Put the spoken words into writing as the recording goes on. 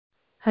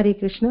Hare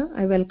Krishna.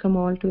 I welcome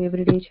all to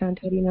Everyday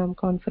Chant Harinam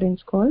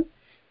conference call.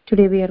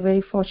 Today we are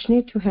very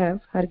fortunate to have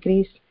Her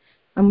Grace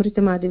Amruta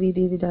Madhavi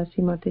Devi Dasi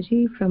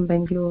Mataji from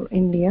Bangalore,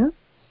 India,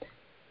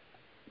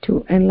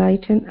 to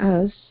enlighten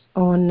us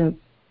on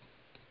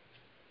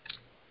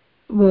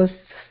verse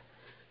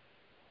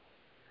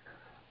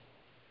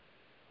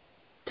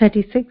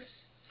 36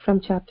 from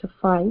chapter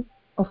 5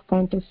 of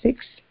Canto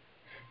 6.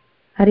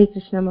 Hare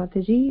Krishna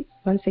Mataji,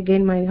 once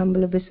again my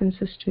humble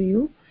obeisances to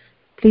you.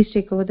 Please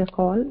take over the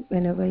call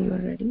whenever you are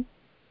ready.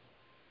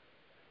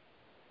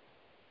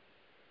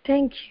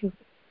 Thank you.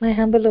 My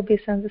humble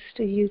obeisances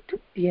to you too,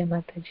 dear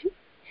Mataji.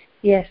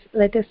 Yes,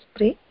 let us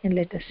pray and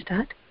let us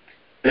start.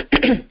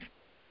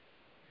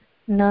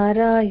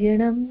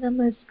 Narayanam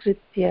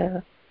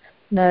namaskritya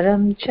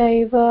naram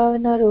chaiva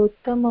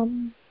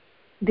narottamam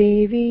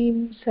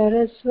devim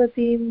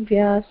saraswatim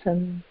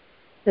vyasam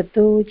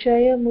tato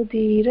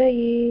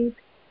jayamudirayet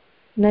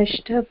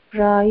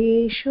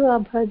nashtaprayeshu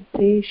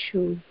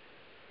abhadreshu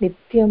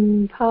nityam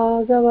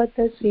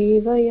bhagavata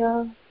sevaya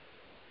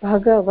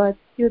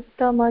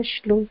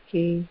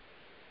bhagavatyuttama-shloke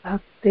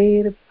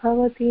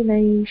bhaktir-bhavati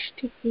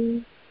naishtiki.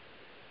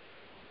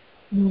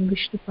 Om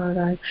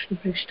Vishnupadaya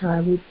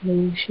Krishna-prishthaya Bhutale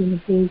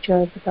Srimate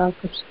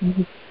Jayapataka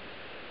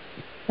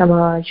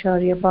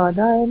Namacharya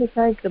Padaya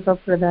Nitai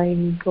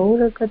Kripa-pradayini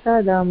Gaurakata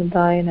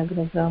Damadaya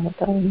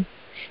Nagragramatayini.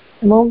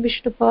 Om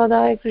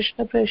Vishnupadaya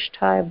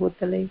Krishna-prishthaya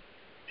Bhutale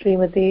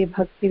Srimate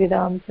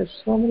Bhaktivedanta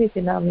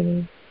Swamiti Namini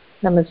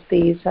Namaste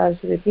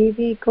Saraswati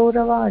Devi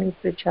Gauravani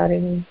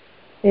Pracharini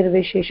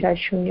Nirvishesha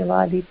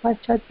Shunyavadi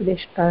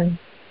Paschatvideshtarani.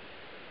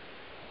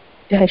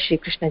 Jai Shri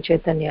Krishna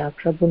Chaitanya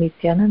Prabhu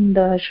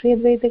Nityananda Shri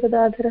Advaita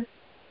Gadadhara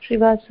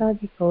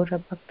Srivasadi Gaura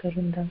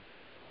Bhaktarinda.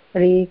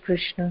 Hare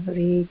Krishna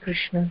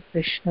Krishna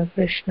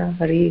Krishna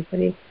Hare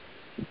Hare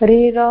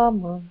Hare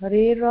Rama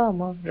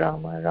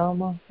Rama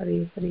Rama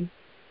Hare Hare.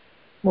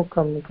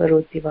 Mukam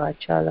karoti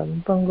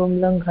vachalam pangum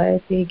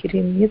langhayate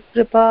girim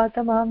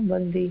yatkripātamam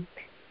vande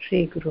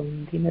Shri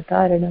Gurum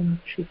Dinataranam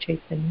Shri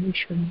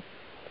Chaitanyeshwaram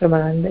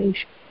Pramananda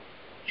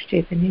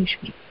Shri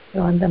Chaitanyeshwaram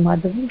Pramananda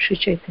Madhavam Shri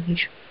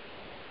Chaitanyeshwaram.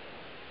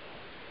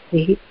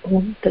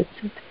 Om Tat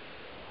Sat.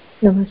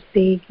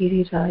 Namaste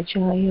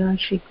Girirajaya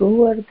Shri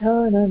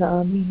Govardhana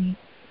Namini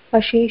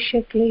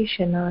Ashesha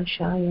Klesha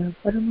Nashaya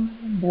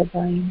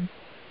Paramanandadayini.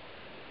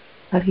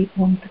 Hari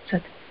Om Tat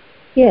Sat.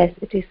 Yes,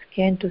 it is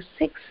Canto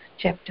 6,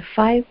 Chapter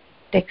 5,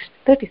 Text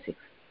 36.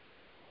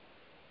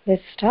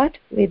 Let's start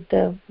with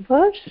the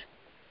verse.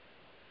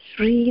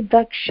 Shri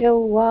Daksha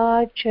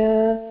Vacha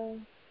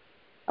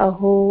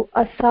Aho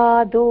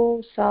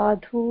Asado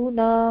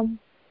Sadhunam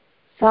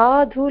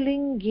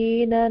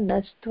Sadhulingena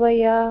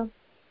Nastvaya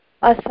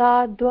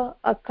Asadva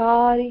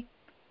Akari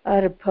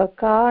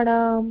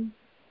Arbhakanam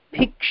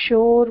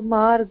Bhikshor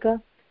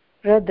Marga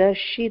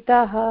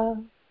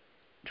Pradarshitaha.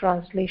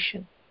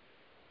 Translation.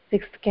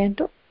 6th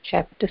Canto,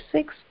 Chapter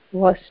 6,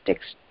 verse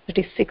text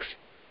 36.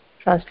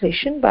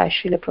 Translation by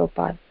Srila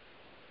Prabhupada.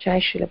 Jai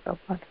Srila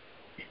Prabhupada.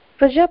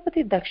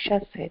 Prajapati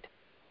Daksha said,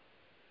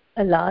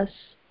 Alas,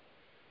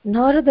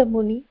 Narada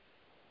Muni,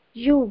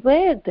 you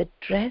wear the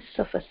dress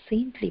of a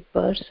saintly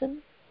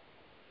person,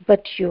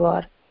 but you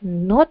are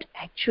not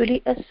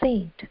actually a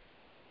saint.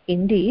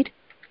 Indeed,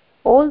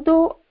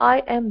 although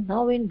I am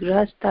now in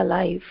Grihastha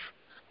life,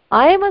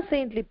 I am a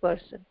saintly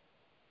person.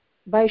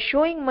 By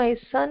showing my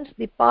sons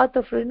the path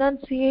of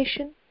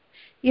renunciation,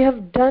 you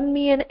have done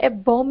me an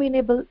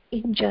abominable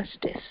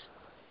injustice.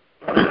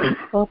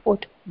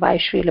 Purport by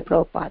Srila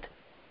Prabhupada.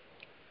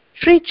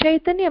 Sri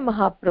Chaitanya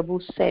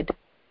Mahaprabhu said,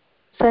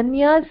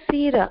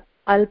 Sanyasira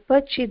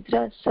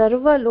Alpachidra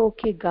Sarva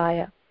Loke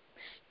Gaya.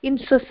 In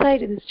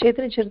society, this is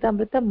Chaitanya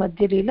Charitamrita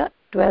Madhya Leela,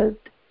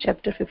 12th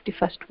chapter,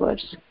 51st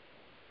verse.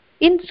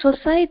 In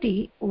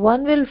society,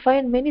 one will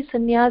find many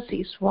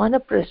sannyasis,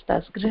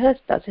 vanaprasthas,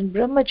 grihasthas and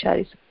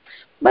brahmacharis.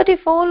 But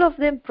if all of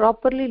them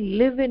properly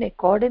live in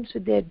accordance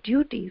with their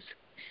duties,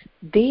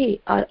 they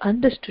are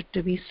understood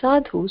to be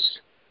sadhus.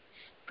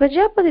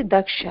 Prajapati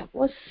Daksha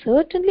was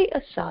certainly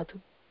a sadhu,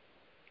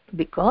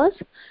 because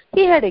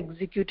he had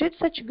executed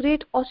such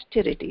great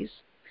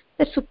austerities.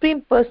 The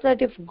Supreme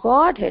Personality of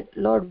Godhead,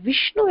 Lord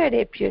Vishnu, had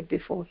appeared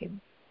before him.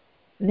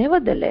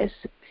 Nevertheless,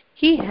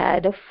 he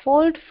had a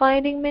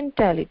fault-finding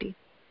mentality.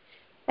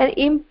 And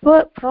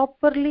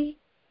improperly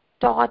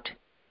taught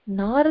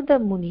Narada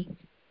Muni,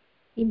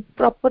 he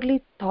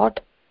improperly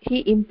thought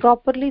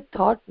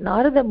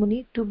Narada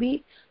Muni to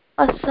be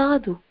a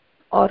sadhu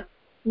or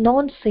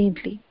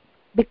non-saintly,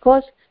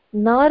 because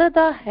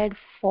Narada had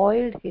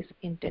foiled his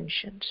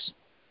intentions.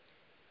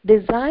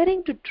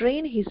 Desiring to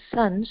train his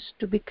sons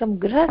to become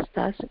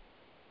grihasthas,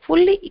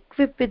 fully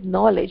equipped with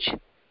knowledge,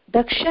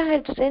 Daksha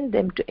had sent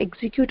them to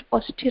execute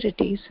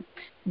austerities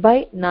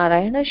by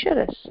Narayana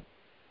Sharas.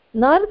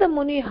 Narada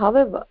Muni,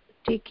 however,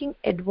 taking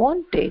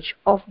advantage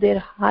of their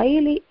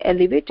highly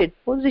elevated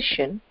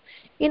position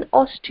in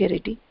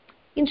austerity,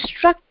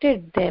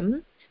 instructed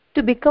them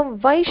to become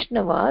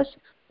Vaishnavas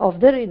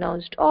of the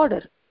renounced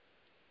order.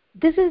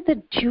 This is the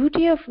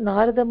duty of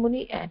Narada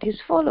Muni and his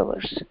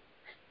followers.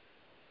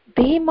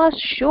 They must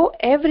show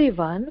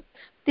everyone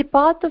the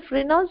path of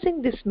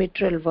renouncing this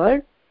material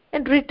world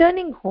and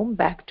returning home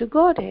back to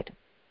Godhead.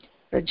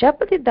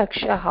 Prajapati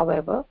Daksha,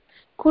 however,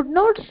 could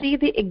not see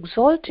the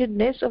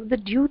exaltedness of the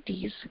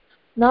duties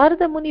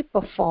Narada Muni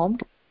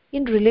performed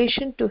in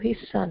relation to his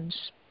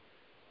sons.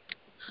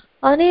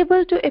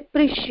 Unable to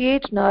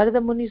appreciate Narada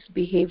Muni's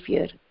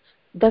behavior,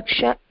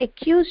 Daksha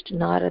accused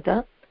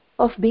Narada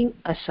of being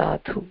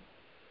asadhu.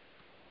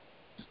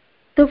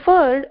 The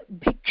word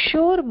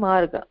Bhikshor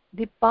Marga,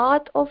 the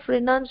path of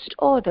renounced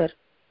order,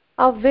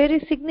 are very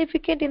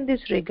significant in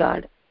this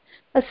regard.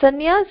 A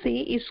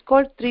sannyasi is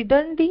called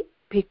Tridandi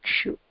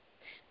Bhikshu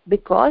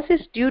because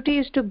his duty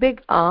is to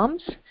beg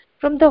alms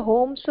from the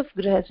homes of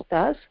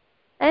grihasthas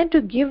and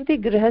to give the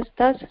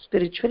grihasthas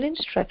spiritual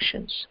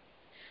instructions.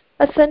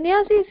 A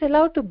sannyasi is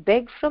allowed to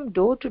beg from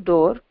door to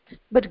door,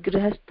 but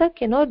grihastha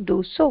cannot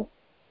do so.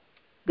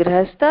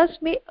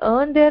 Grihasthas may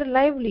earn their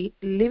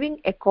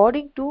living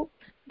according to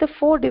the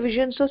four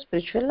divisions of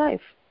spiritual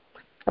life.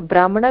 A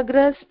Brahmana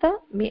Grihastha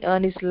may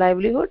earn his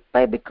livelihood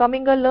by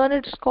becoming a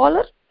learned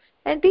scholar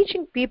and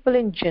teaching people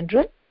in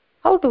general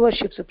how to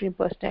worship Supreme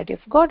Personality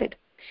of Godhead.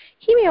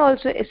 He may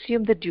also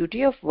assume the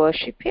duty of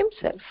worship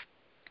himself.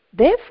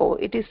 Therefore,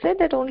 it is said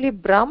that only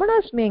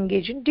Brahmanas may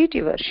engage in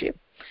deity worship,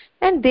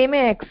 and they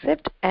may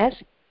accept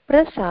as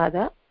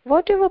prasada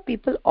whatever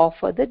people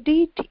offer the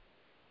deity.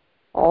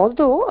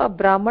 Although a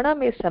Brahmana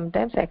may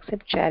sometimes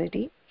accept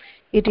charity,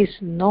 it is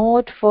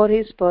not for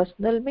his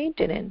personal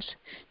maintenance,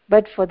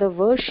 but for the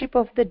worship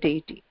of the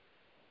deity.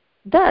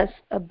 Thus,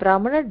 a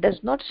Brahmana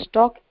does not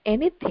stock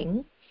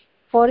anything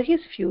for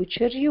his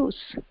future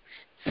use.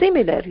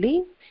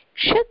 Similarly,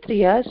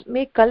 Kshatriyas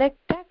may collect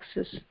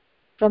taxes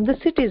from the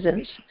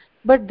citizens,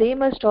 but they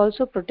must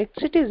also protect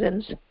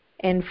citizens,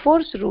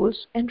 enforce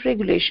rules and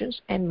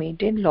regulations, and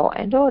maintain law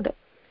and order.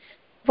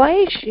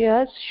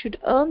 Vaishyas should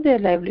earn their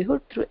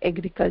livelihood through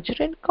agriculture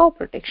and cow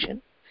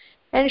protection,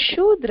 and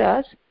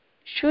Shudras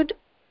should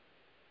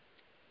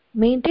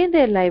maintain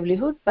their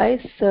livelihood by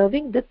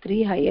serving the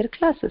three higher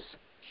classes.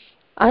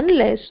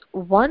 Unless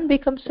one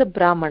becomes a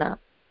Brahmana,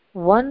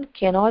 one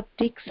cannot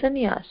take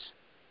sannyas.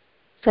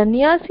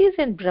 Sannyasis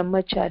and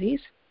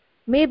brahmacharis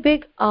may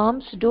beg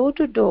alms door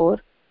to door,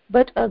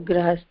 but a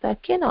grihastha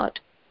cannot.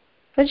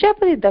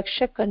 Prajapati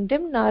Daksha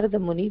condemned Narada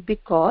Muni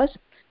because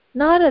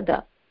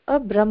Narada, a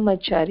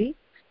brahmachari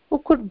who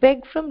could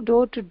beg from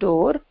door to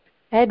door,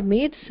 had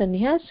made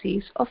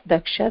sannyasis of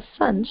Daksha's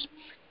sons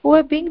who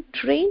were being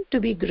trained to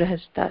be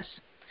grihasthas.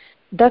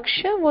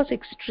 Daksha was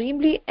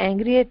extremely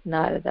angry at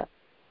Narada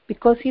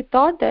because he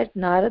thought that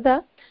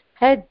Narada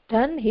had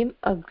done him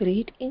a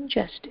great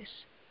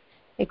injustice.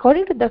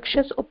 According to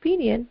Daksha's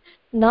opinion,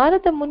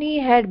 Narada Muni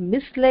had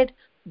misled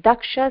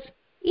Daksha's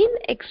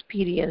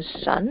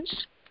inexperienced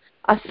sons,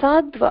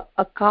 Asadva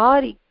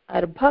Akari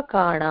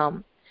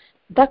Arbhakanam.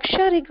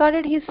 Daksha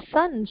regarded his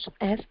sons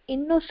as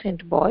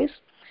innocent boys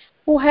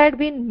who had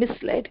been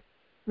misled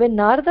when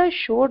Narada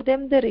showed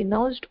them the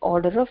renounced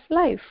order of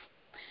life.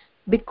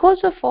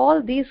 Because of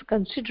all these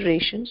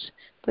considerations,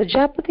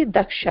 Prajapati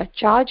Daksha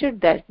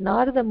charged that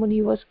Narada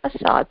Muni was a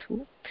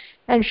sadhu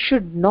and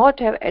should not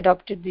have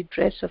adopted the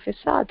dress of a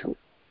sadhu.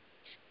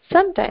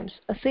 Sometimes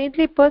a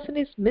saintly person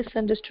is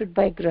misunderstood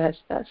by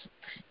grihasthas,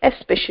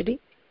 especially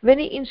when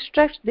he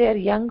instructs their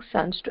young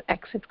sons to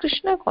accept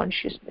Krishna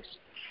consciousness.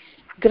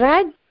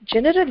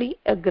 Generally,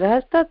 a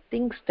grihastha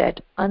thinks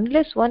that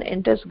unless one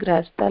enters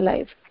grihastha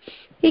life,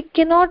 he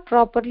cannot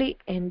properly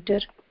enter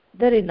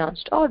the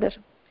renounced order.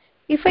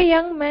 If a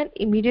young man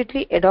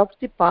immediately adopts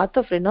the path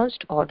of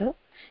renounced order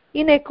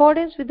in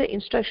accordance with the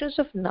instructions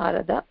of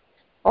Narada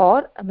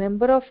or a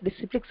member of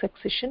disciplic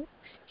succession,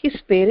 his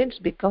parents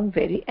become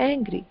very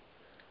angry.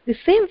 The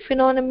same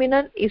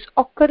phenomenon is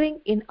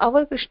occurring in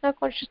our Krishna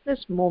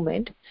consciousness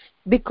movement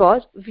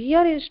because we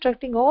are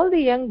instructing all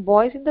the young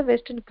boys in the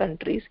Western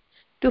countries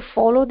to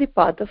follow the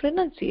path of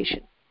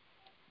renunciation.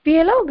 We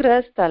allow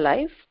Grihastha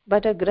life,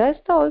 but a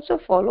Grihastha also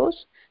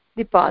follows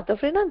the path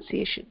of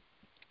renunciation.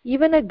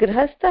 Even a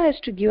Grihastha has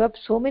to give up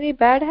so many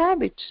bad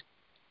habits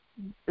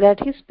that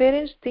his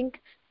parents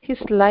think his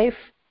life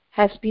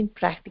has been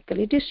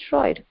practically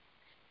destroyed.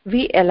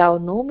 We allow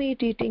no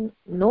meat eating,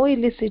 no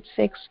illicit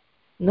sex,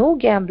 no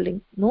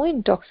gambling, no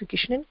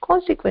intoxication, and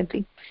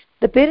consequently,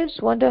 the parents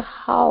wonder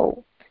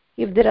how,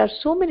 if there are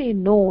so many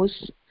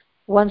no's,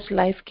 one's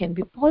life can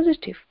be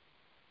positive.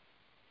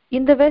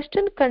 In the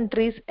Western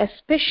countries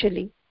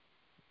especially,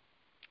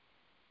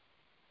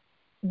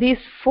 these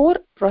four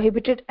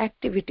prohibited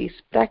activities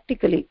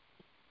practically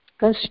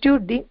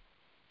constitute the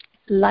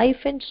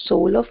life and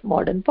soul of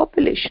modern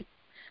population.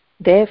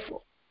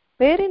 Therefore,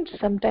 parents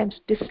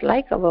sometimes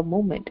dislike our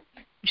movement,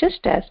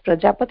 just as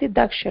Prajapati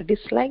Daksha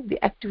disliked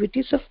the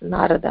activities of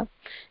Narada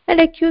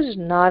and accused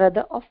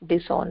Narada of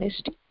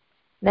dishonesty.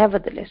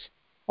 Nevertheless,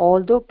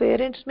 although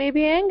parents may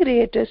be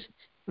angry at us,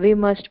 we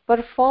must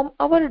perform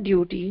our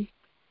duty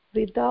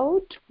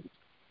without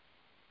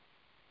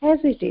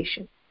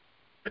hesitation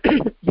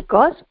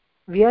because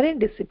we are in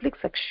disciplic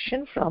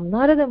succession from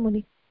Narada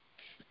Muni.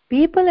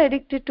 People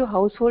addicted to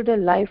householder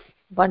life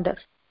wonder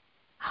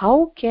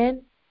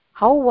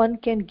how one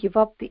can give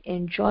up the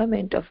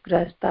enjoyment of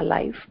grahastha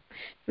life,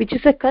 which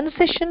is a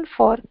concession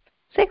for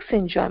sex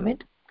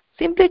enjoyment,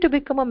 simply to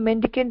become a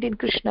mendicant in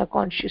Krishna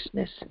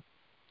consciousness.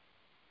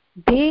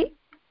 They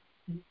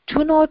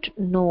do not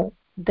know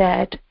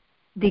that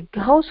the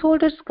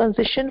householder's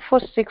concession for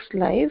sex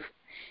life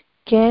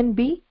can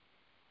be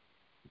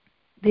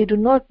they do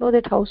not know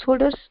that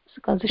householders'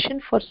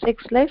 concession for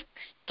sex life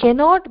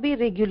cannot be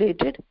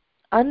regulated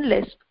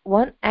unless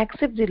one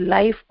accepts the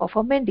life of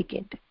a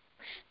mendicant.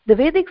 The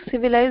Vedic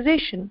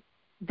civilization,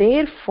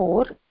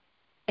 therefore,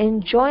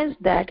 enjoins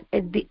that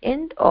at the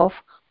end of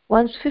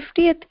one's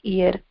 50th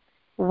year,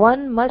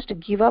 one must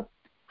give up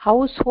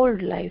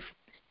household life.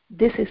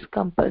 This is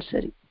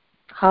compulsory.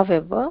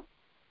 However,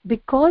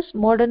 because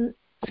modern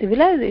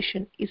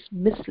civilization is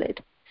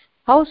misled,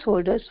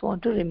 householders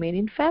want to remain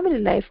in family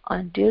life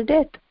until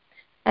death,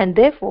 and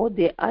therefore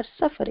they are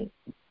suffering.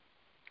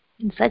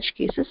 In such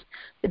cases,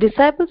 the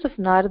disciples of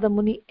Narada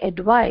Muni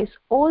advise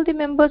all the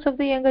members of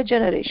the younger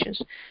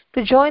generations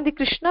to join the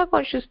Krishna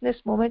consciousness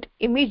movement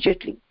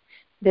immediately.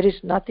 There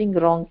is nothing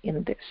wrong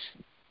in this.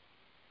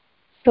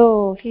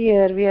 So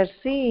here we are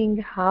seeing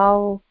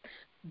how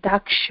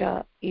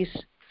Daksha is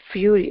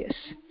furious.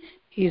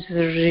 He is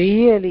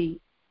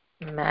really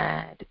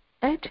mad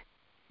at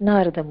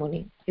Narada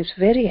Muni. He is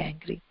very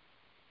angry.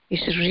 He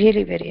is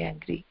really very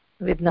angry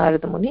with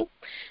Narada Muni.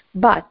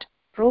 But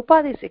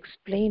Prabhupada is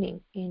explaining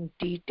in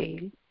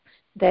detail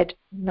that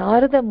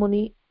Narada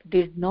Muni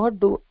did not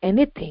do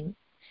anything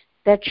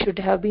that should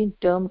have been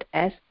termed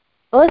as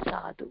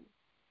asadhu.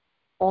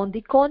 On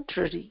the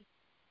contrary,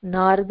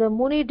 Narada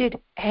Muni did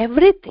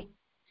everything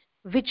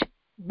which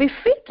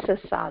befits a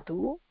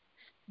sadhu,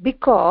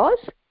 because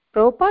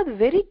Prabhupada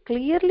very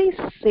clearly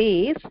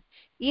says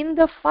in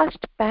the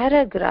first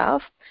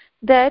paragraph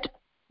that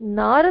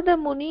Narada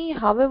Muni,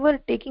 however,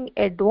 taking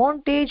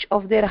advantage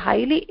of their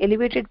highly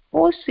elevated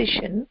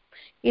position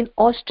in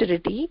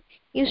austerity,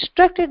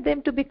 instructed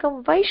them to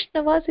become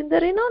Vaishnavas in the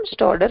renounced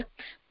order.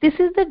 This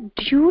is the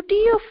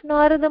duty of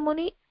Narada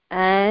Muni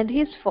and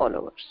his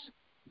followers.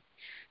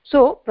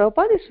 So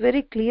Prabhupada is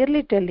very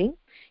clearly telling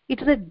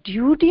it is a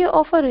duty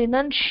of a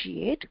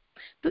renunciate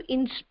to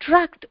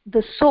instruct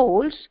the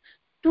souls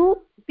to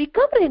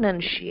become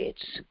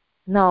renunciates.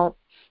 Now,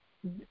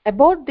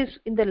 about this,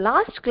 in the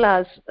last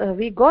class,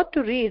 we got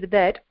to read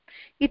that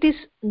it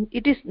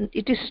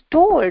is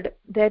told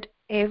that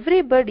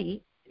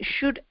everybody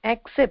should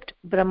accept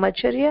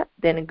brahmacharya,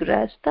 then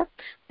grahastha,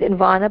 then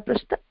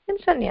vanaprastha, then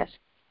sannyas.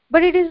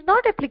 But it is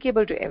not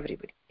applicable to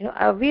everybody.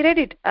 We read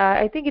it.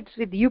 I think it's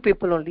with you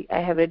people only. I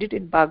have read it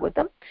in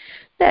Bhagavatam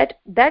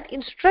that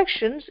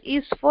instructions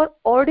is for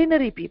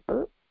ordinary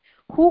people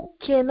who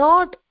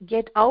cannot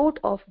get out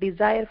of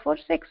desire for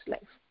sex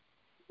life.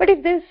 But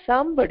if there is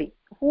somebody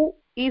who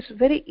is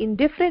very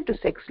indifferent to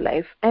sex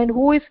life and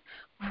who is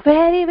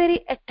very,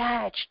 very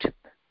attached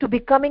to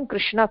becoming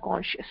Krishna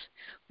conscious,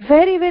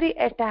 very, very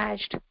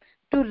attached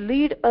to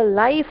lead a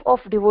life of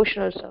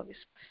devotional service,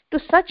 to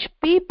such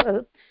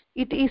people,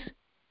 it is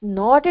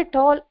not at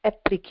all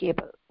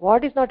applicable.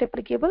 What is not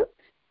applicable?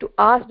 To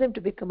ask them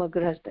to become a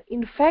grahastha.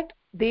 In fact,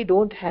 they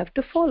don't have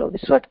to follow.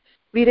 This is what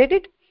we read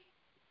it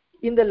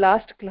in the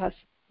last class.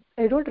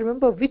 I don't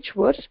remember which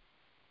verse.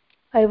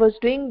 I was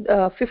doing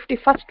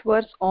 51st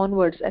verse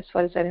onwards, as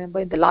far as I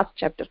remember, in the last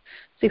chapter.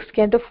 6th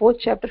canto, 4th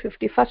chapter,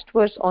 51st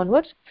verse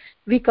onwards.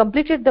 We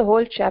completed the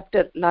whole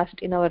chapter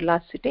in our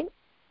last sitting.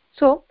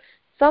 So,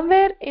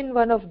 somewhere in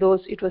one of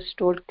those, it was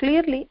told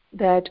clearly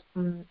that,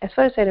 as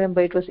far as I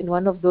remember, it was in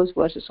one of those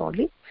verses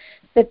only,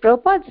 that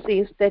Prabhupada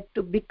says that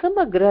to become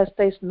a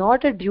grahastha is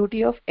not a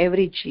duty of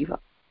every jiva.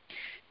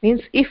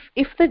 Means if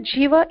the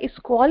jiva is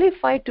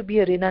qualified to be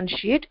a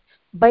renunciate,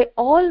 by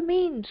all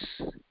means,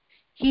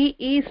 he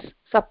is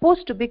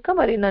supposed to become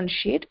a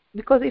renunciate,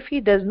 because if he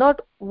does not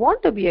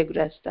want to be a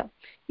grahastha,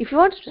 if he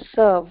wants to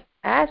serve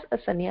as a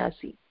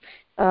sannyasi,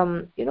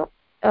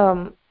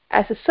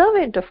 as a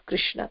servant of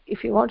Krishna, if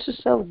he wants to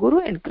serve Guru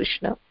and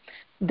Krishna,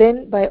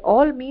 then by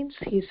all means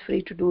he is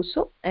free to do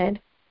so, and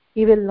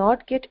he will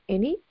not get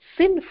any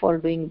sin for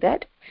doing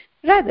that.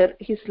 Rather,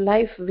 his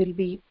life will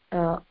be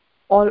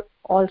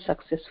all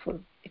successful.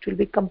 It will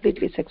be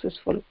completely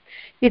successful.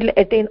 It will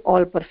attain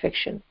all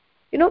perfection.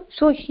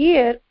 So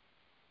here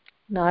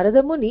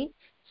Narada Muni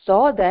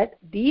saw that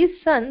these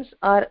sons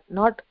are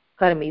not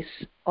karmis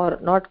or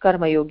not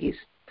karma yogis.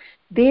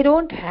 They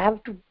don't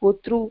have to go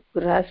through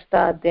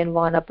grahastha, then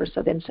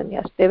vanaprastha, then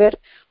sannyas. They were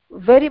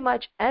very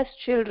much as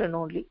children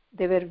only.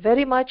 They were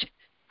very much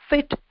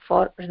fit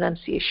for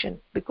renunciation,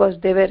 because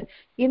they were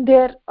in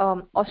their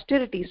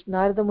austerities.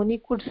 Narada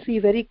Muni could see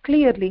very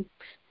clearly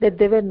that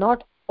they were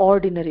not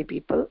ordinary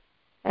people,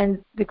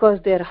 and because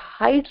their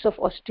heights of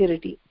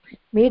austerity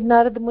made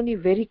Narada Muni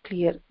very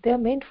clear they are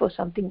meant for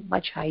something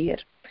much higher,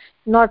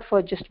 not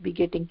for just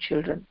begetting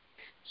children.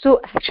 So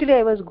actually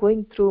I was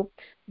going through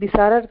the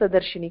Sarartha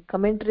Darshini,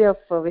 commentary of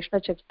Vishnu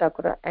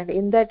Thakura, and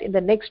in the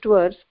next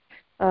verse,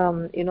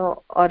 the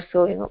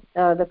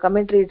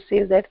commentary, it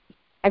says that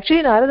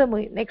actually Narada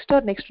Muni, next to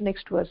next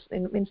verse,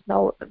 means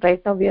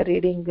right now we are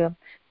reading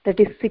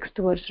 36th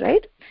verse,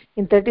 right?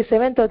 In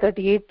 37th or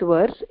 38th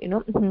verse,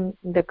 in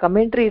the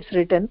commentary it's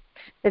written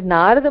that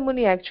Narada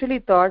Muni actually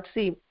thought,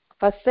 see,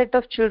 first set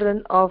of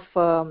children of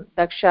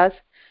Dakshas,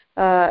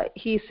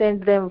 he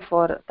sent them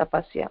for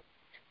tapasya.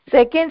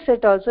 Second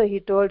set also he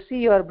told, see,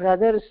 your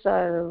brothers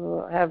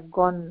have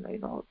gone,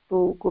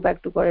 to go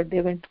back to God. They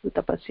went to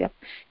tapasya.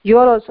 You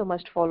all also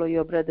must follow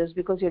your brothers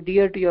because you're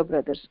dear to your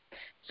brothers.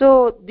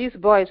 So these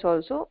boys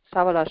also,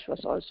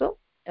 Savalashvas also,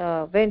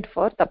 went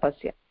for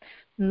tapasya.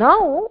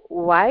 Now,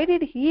 why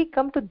did he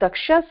come to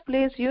Daksha's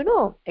place?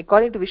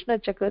 According to Vishnu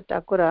Chakra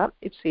Thakura,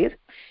 it says,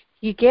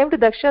 he came to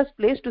Daksha's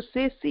place to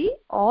say, see,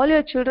 all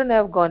your children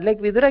have gone. Like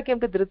Vidura came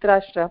to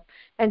Dhritarashtra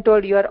and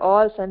told, your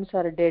all sons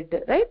are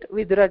dead, right?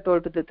 Vidura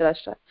told to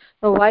Dhritarashtra.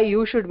 Now, why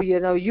you should be here?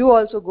 Now, you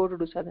also go to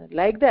Dusadana.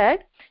 Like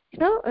that,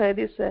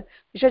 this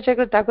Vishnu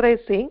Chakra Thakura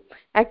is saying,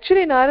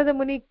 actually, Narada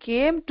Muni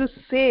came to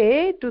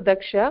say to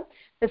Daksha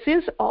that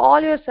since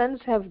all your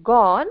sons have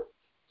gone,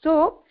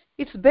 so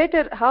it's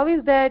better. How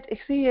is that?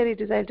 See here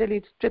it is, I'll tell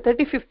you, it's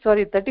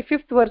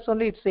 35th verse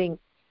only it's saying.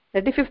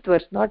 35th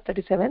verse, not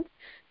 37th.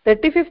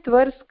 35th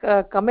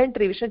verse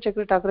commentary, Vishnu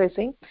Chakra Thakura is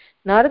saying,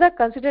 Narada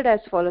considered as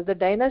follows: the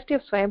dynasty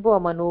of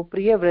Swayambhuva Manu,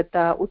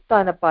 Priyavrata,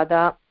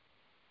 Uttanapada,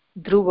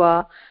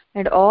 Dhruva,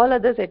 and all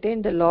others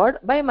attained the Lord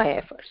by my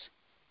efforts.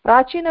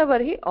 Prachina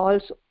Varhi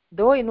also,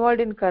 though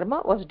involved in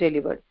karma, was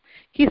delivered.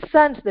 His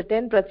sons, the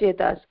 10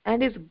 Prachetas,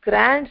 and his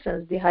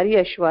grandsons, the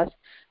Haryashvas,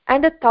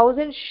 and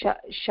 1,000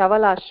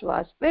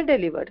 Shavalashvas were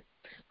delivered.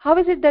 How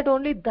is it that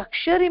only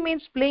Daksha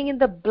remains playing in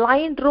the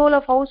blind role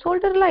of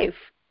householder life?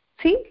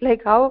 See,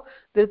 like how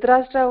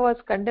Dhritarashtra was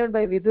condemned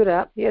by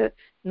Vidura, here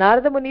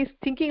Narada Muni is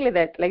thinking like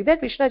that. Like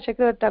that Vishnu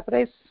Chakra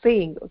Thakura is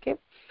saying, okay,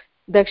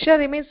 Daksha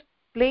remains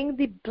playing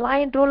the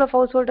blind role of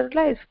householder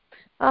life.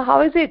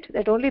 How is it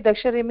that only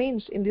Daksha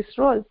remains in this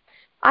role?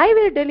 I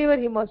will deliver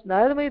him also.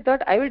 Narada Muni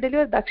thought, I will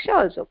deliver Daksha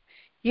also.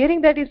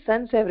 Hearing that his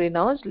sons have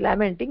renounced,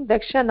 lamenting,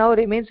 Daksha now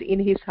remains in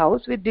his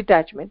house with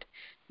detachment.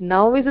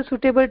 Now is a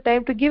suitable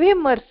time to give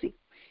him mercy.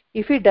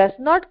 If he does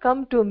not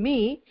come to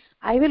me,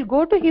 I will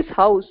go to his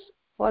house.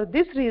 For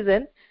this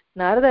reason,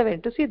 Narada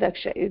went to see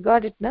Daksha. You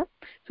got it, na?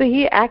 So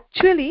he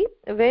actually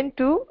went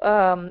to,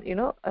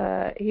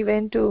 he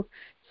went to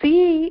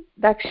see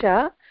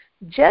Daksha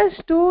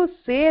just to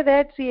say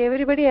that, see,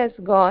 everybody has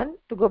gone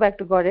to go back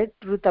to Godhead,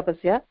 to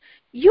tapasya.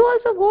 You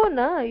also go,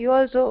 na? You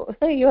also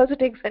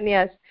take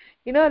sannyas.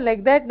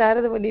 Like that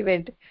Narada Muni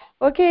went.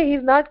 Okay,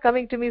 he's not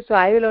coming to me, so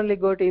I will only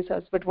go to his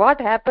house. But what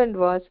happened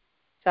was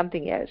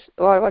something else.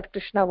 Or what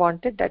Krishna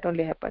wanted, that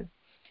only happened.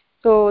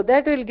 So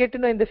that we'll get to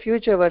know in the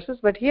future verses.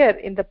 But here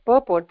in the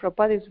purport,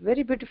 Prabhupada is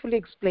very beautifully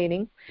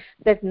explaining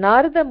that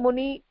Narada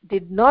Muni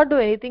did not do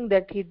anything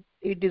that he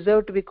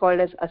deserved to be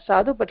called as a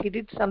sadhu, but he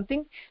did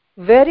something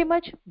very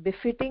much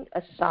befitting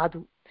a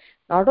sadhu.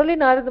 Not only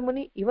Narada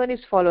Muni, even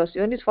his followers.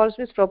 Even his followers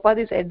means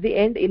Prabhupada is at the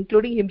end,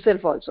 including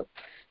himself also.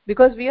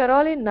 Because we are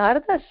all in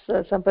Narada's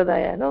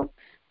Sampradaya, no?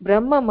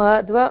 Brahma,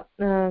 Madhva,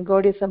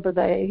 Gaudiya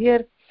Sampradaya.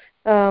 Here,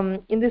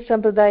 in this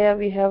Sampradaya,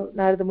 we have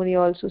Narada Muni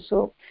also.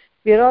 So,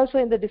 we are also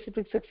in the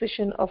disciplic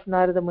succession of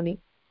Narada Muni.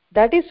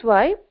 That is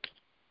why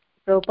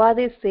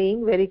Prabhupada is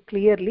saying very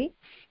clearly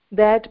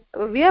that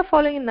we are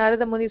following in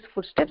Narada Muni's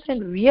footsteps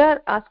and we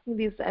are asking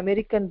these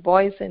American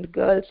boys and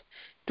girls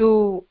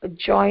to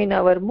join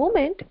our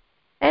movement,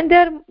 and they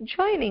are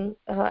joining.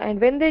 And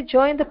when they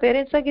join, the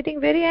parents are getting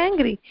very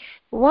angry.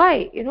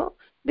 Why?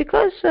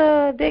 Because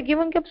they're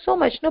giving up so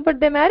much. No, but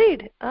they're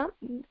married.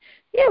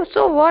 Yeah,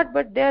 so what?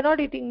 But they're not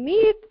eating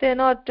meat. They're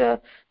not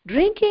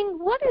drinking.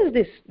 What is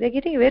this? They're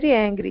getting very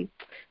angry.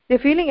 They're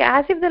feeling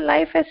as if the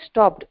life has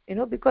stopped,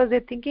 because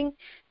they're thinking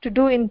to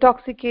do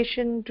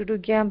intoxication, to do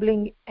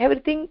gambling.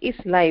 Everything is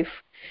life.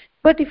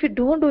 But if you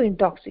don't do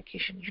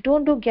intoxication, you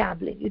don't do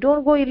gambling, you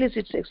don't go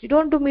illicit sex, you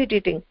don't do meat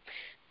eating,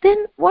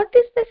 then what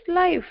is this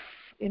life?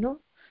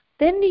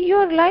 Then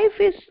your life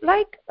is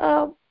like,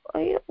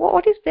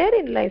 what is there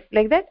in life?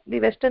 Like that, the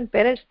Western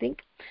parents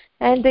think,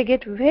 and they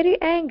get very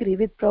angry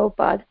with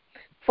Prabhupada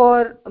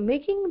for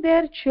making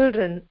their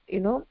children,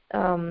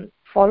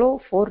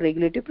 follow 4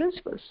 regulative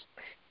principles.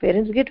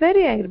 Parents get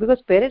very angry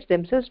because parents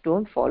themselves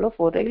don't follow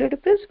 4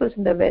 regulative principles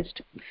in the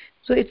West.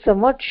 So it's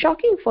somewhat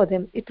shocking for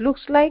them. It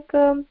looks like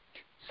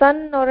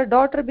son or a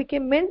daughter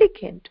became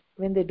mendicant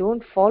when they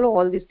don't follow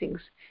all these things.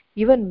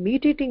 Even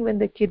meat eating, when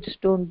the kids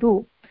don't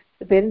do,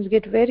 the parents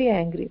get very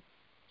angry.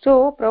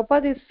 So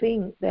Prabhupada is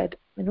saying that,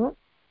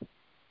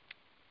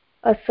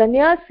 a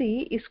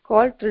sannyasi is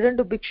called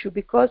Tridandu Bhikshu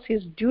because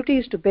his duty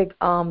is to beg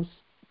alms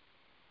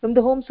from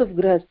the homes of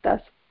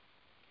grahasthas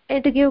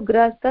and to give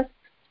grahasthas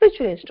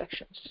spiritual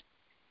instructions.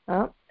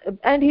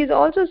 And he is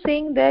also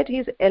saying that he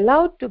is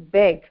allowed to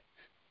beg,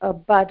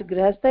 but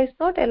grahastha is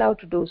not allowed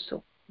to do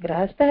so.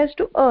 Grahastha has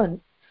to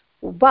earn.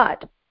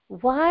 But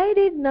why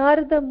did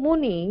Narada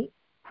Muni,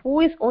 who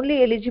is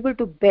only eligible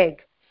to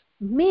beg,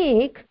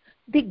 make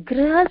the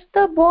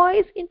grahastha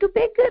boys into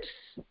beggars,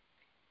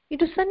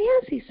 into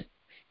sannyasis?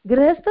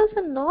 Grahasthas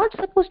are not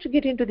supposed to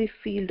get into the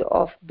field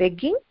of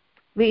begging.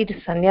 It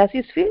is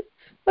sannyasis field.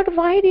 But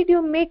why did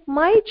you make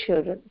my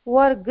children, who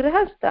are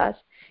grahasthas,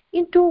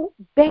 into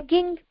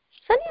begging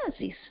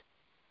sannyasis?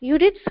 You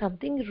did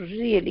something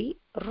really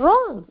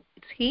wrong.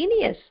 It's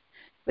heinous,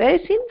 very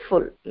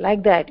sinful,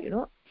 like that,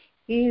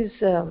 He's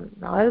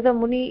Narada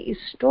Muni is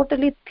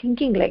totally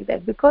thinking like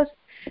that, because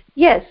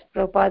yes,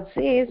 Prabhupada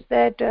says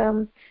that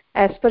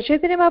as per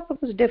Chaitanya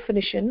Mahaprabhu's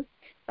definition,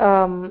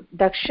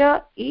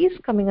 Daksha is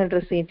coming under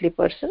a saintly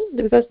person,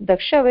 because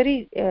Daksha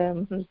very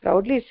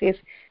proudly says,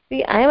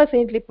 see, I am a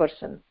saintly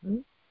person,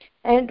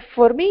 and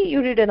for me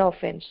you did an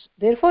offense,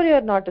 therefore you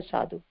are not a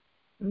sadhu.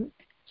 Hmm?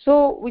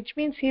 So, which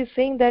means he is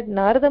saying that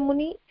Narada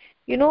Muni,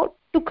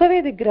 took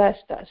away the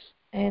grahasthas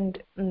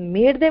and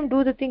made them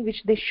do the thing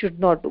which they should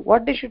not do.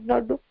 What they should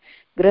not do?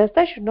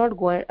 Grahasthas should not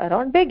go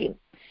around begging.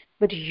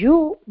 But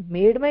you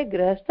made my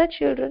grahastha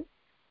children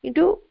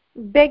into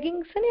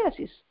begging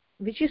sannyasis,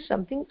 which is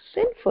something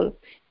sinful.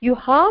 You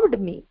harmed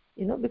me,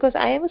 because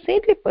I am a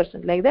saintly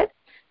person. Like that,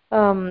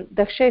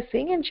 Daksha is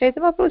saying, and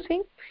Chaitanya Mahaprabhu is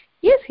saying,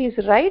 yes, he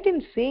is right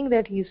in saying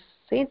that he is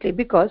saintly,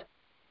 because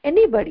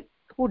anybody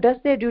who does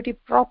their duty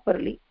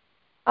properly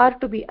are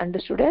to be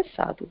understood as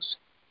sadhus.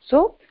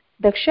 So,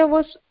 Daksha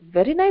was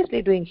very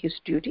nicely doing his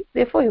duty,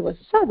 therefore he was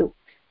a sadhu.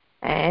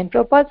 And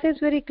Prabhupada says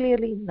very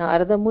clearly,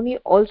 Narada Muni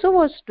also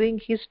was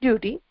doing his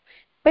duty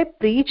by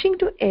preaching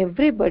to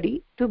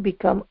everybody to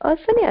become a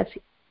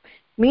sannyasi.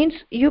 Means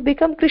you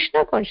become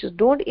Krishna conscious.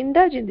 Don't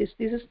indulge in this.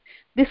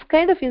 This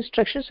kind of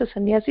instructions a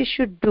sannyasi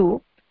should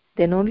do.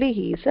 Then only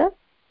he is a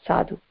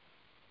sadhu.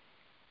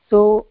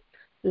 So,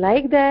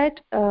 like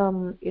that,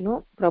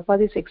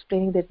 Prabhupada is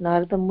explaining that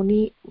Narada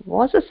Muni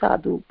was a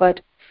sadhu, but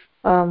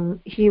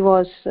he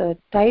was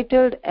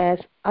titled as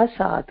a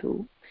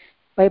sadhu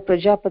by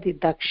Prajapati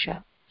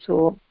Daksha.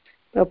 So,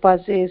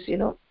 Prabhupada says,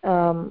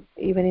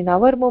 even in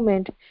our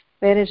moment,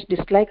 parents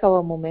dislike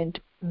our moment,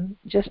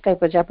 just like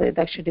Prajapati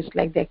Daksha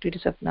disliked the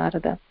activities of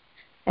Narada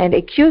and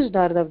accused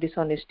Narada of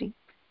dishonesty.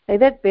 Like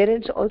that,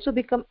 parents also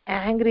become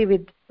angry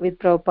with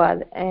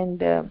Prabhupada,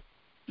 and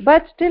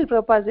but still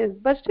Prabhupada says,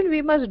 but still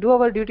we must do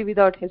our duty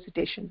without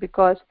hesitation,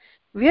 because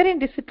we are in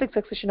disciplic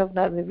succession of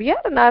Narada. We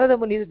are Narada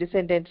Muni's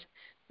descendants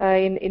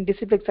in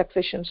disciplic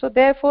succession. So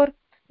therefore,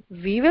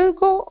 we will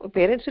go,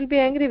 parents will be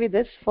angry with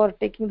us for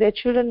taking their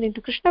children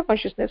into Krishna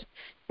consciousness,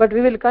 but we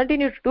will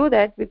continue to do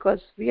that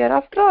because we are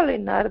after all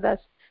in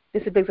Narada's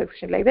disciplic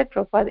succession. Like that,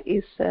 Prabhupada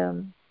is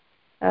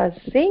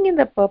saying in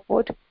the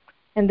purport.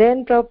 And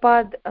then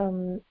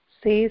Prabhupada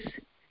says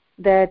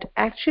that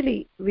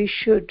actually we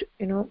should,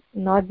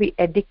 not be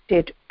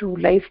addicted to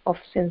life of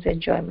sense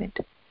enjoyment.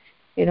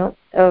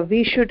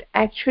 We should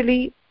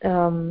actually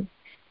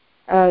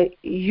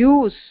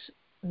use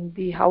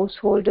the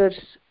householder's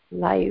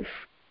life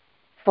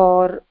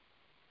for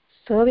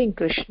serving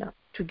Krishna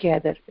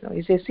together.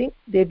 He says, see,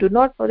 they do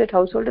not know that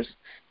householders'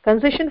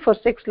 concession for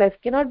sex life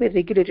cannot be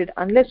regulated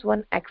unless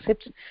one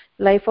accepts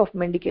life of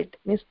mendicant.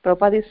 Means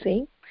Prabhupada is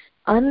saying,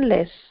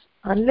 unless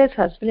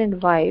husband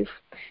and wife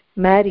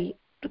marry,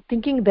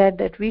 thinking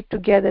that we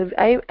together,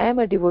 I am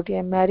a devotee, I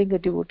am marrying a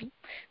devotee,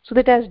 so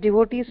that as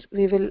devotees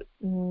we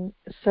will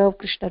serve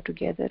Krishna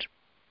together.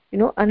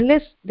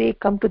 Unless they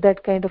come to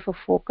that kind of a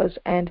focus,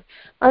 and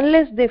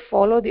unless they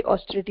follow the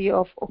austerity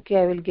of, okay,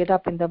 I will get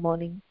up in the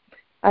morning,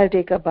 I'll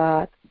take a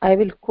bath, I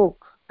will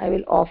cook, I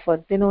will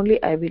offer, then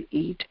only I will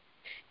eat.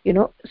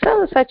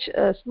 Some such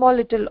small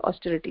little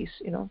austerities.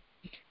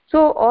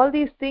 So all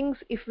these things,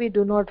 if we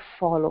do not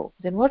follow,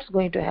 then what's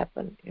going to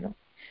happen?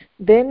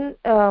 Then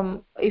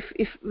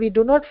if we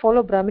do not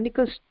follow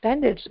Brahminical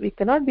standards, we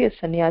cannot be a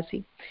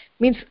sannyasi.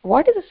 Means,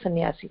 what is a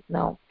sannyasi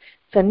now?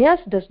 Sannyas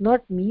does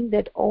not mean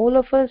that all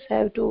of us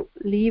have to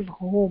leave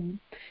home,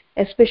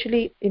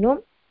 especially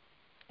the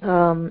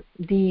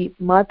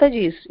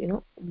Matajis.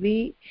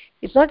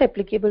 It's not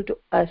applicable to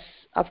us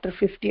after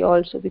 50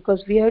 also,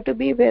 because we have to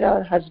be where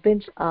our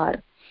husbands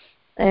are.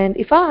 And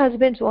if our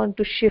husbands want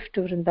to shift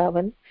to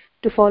Vrindavan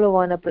to follow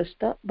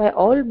Vanaprastha, by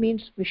all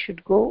means we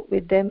should go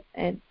with them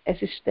and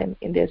assist them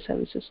in their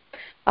services.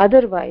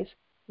 Otherwise,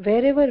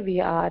 wherever we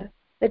are,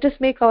 let us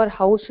make our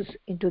houses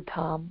into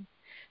dham.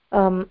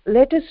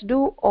 Let us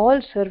do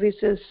all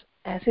services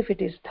as if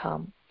it is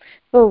dham.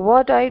 So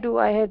what I do,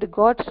 I had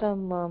got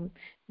some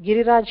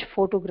Giriraj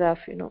photograph.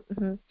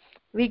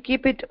 We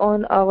keep it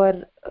on our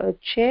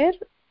chair,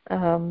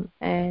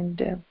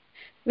 and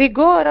we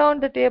go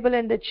around the table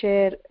and the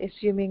chair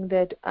assuming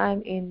that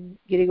I'm in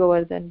Giri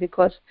Govardhan,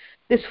 because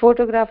this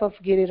photograph of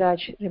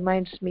Giriraj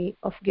reminds me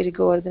of Giri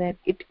Govardhan, and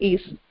it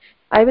is.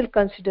 I will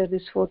consider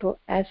this photo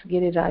as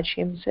Giriraj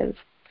himself,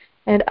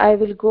 and I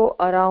will go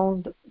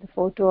around the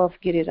photo of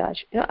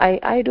Giriraj.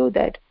 I do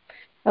that.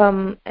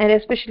 And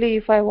especially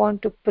if I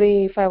want to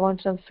pray, if I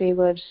want some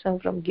favors, some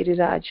from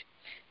Giriraj,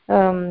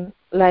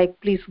 like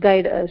please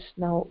guide us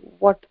now,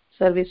 what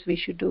service we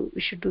should do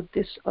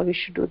this or we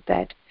should do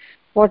that,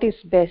 what is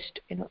best,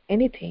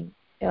 anything.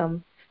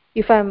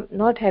 If I'm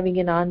not having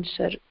an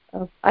answer,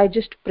 I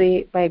just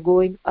pray by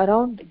going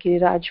around the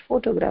Giriraj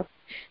photograph,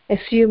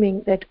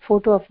 assuming that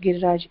photo of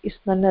Giriraj is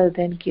none other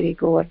than Giri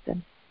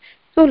Govardhan.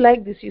 So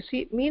like this, you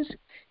see, means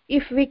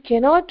if we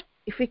cannot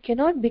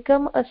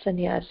become a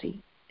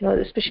sannyasi,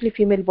 especially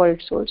female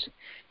bodied souls,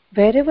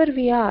 wherever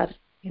we are,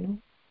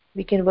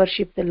 we can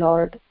worship the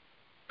Lord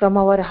from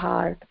our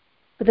heart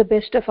to the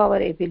best of our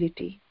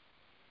ability.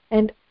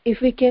 And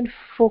if we can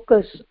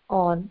focus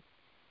on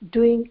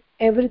doing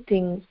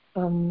everything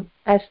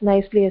as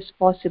nicely as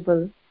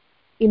possible,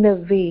 in a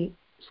way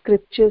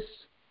scriptures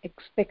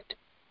expect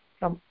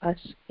from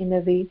us, in a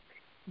way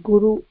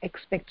Guru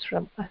expects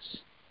from us,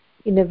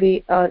 in a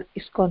way our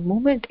ISKCON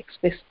movement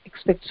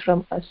expects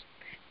from us.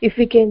 If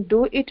we can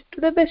do it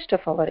to the best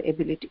of our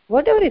ability,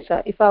 whatever is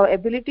our, if our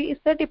ability is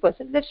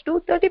 30%, let's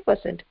do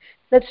 30%.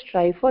 Let's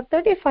try for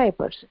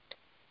 35%.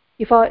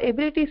 If our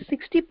ability is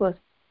 60%,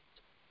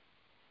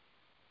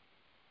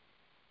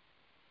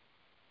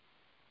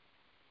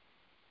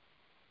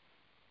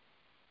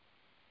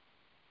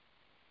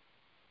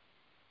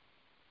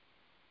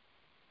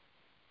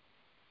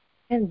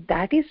 and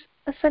that is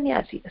a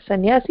sannyasi. A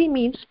sannyasi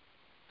means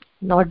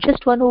not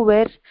just one who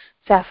wears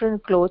saffron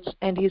clothes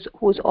and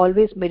who's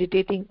always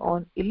meditating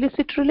on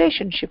illicit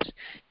relationships,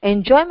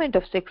 enjoyment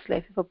of sex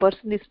life. If a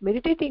person is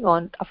meditating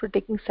on after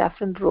taking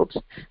saffron robes,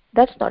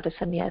 that's not a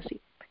sannyasi.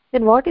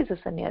 Then what is a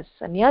sannyasi?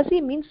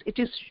 Sannyasi means it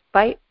is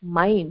by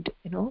mind,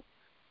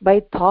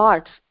 by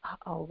thoughts.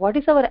 What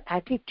is our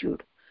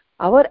attitude?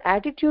 Our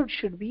attitude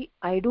should be,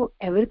 I do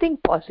everything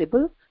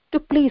possible to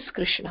please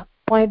Krishna.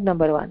 Point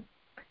number one.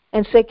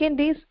 And second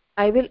is,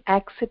 I will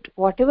accept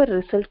whatever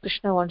result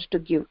Krishna wants to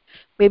give.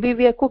 Maybe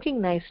we are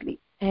cooking nicely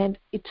and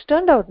it's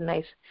turned out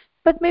nice,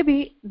 but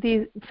maybe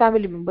the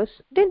family members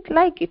didn't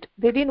like it.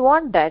 They didn't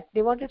want that.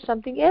 They wanted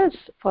something else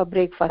for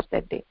breakfast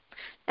that day.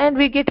 And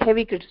we get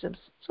heavy criticisms.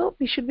 So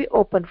we should be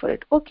open for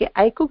it. Okay,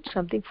 I cooked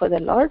something for the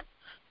Lord,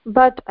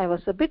 but I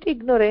was a bit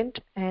ignorant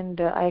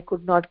and I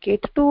could not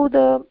cater to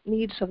the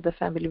needs of the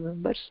family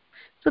members.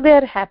 So they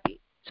are happy.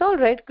 It's all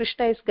right.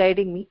 Krishna is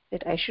guiding me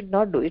that I should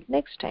not do it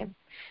next time.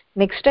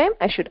 Next time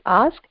I should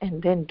ask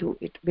and then do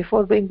it.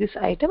 Before doing this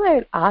item, I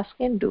will ask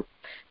and do.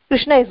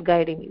 Krishna is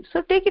guiding me.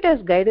 So take it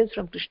as guidance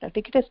from Krishna.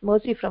 Take it as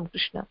mercy from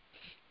Krishna.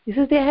 This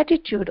is the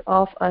attitude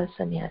of a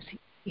sannyasi.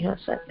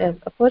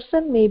 A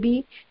person may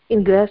be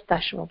in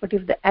grihastha, but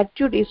if the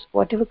attitude is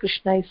whatever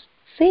Krishna is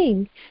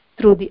saying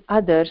through the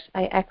others,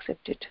 I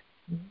accept it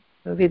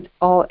with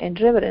awe and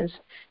reverence,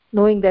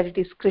 knowing that it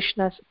is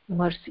Krishna's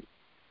mercy.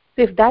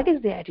 So if that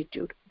is the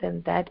attitude,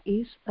 then that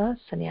is a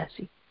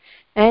sannyasi.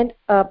 And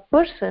a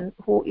person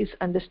who is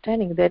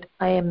understanding that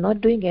I am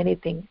not doing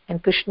anything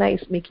and Krishna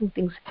is making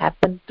things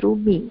happen through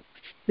me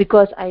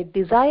because I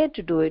desire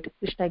to do it.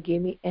 Krishna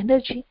gave me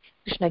energy,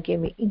 Krishna gave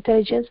me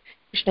intelligence,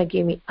 Krishna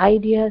gave me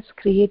ideas,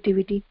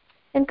 creativity,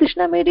 and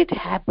Krishna made it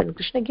happen.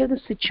 Krishna gave the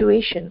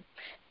situation,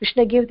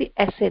 Krishna gave the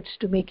assets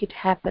to make it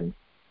happen.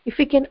 If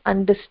we can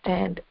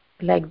understand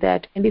like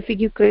that, and if we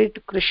give credit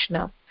to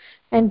Krishna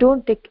and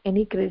don't take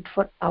any credit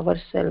for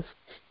ourselves,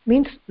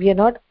 means we are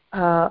not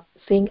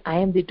saying I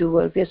am the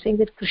doer. We are saying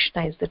that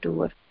Krishna is the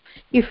doer.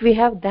 If we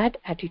have that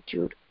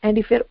attitude, and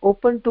if we are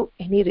open to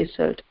any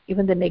result,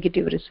 even the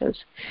negative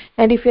results,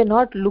 and if we are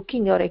not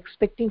looking or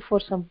expecting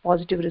for some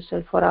positive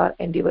result for our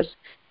endeavors,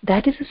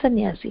 that is a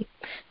sannyasi.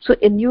 So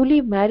a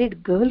newly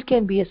married girl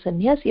can be a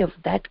sannyasi of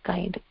that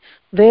kind,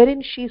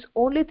 wherein she is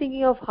only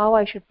thinking of how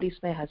I should please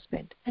my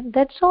husband, and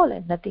that's all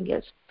and nothing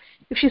else.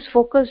 If she is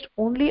focused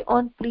only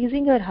on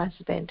pleasing her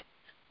husband,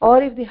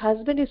 or if the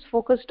husband is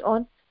focused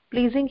on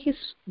pleasing his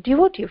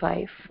devotee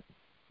wife,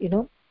 you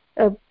know,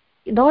 uh,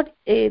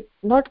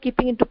 not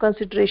keeping into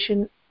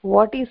consideration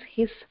what is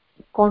his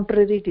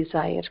contrary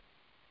desire,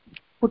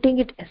 putting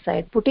it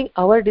aside, putting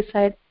our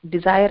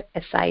desire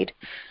aside,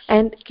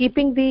 and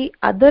keeping the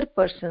other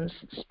person's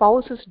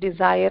spouse's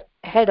desire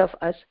ahead of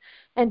us,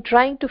 and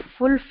trying to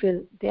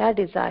fulfill their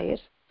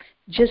desires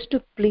just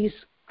to please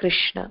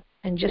Krishna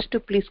and just to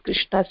please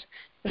Krishna's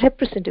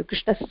representative,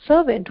 Krishna's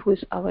servant who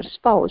is our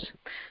spouse.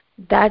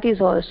 That is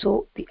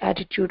also the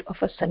attitude of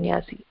a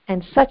sannyasi.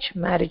 And such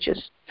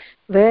marriages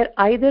where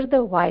either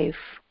the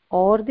wife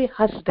or the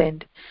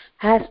husband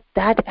has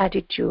that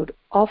attitude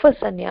of a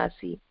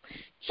sannyasi,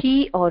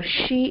 he or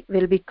she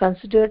will be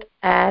considered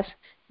as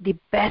the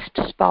best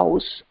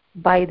spouse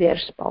by their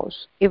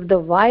spouse. If the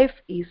wife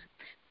is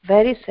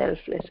very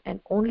selfless and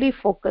only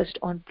focused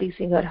on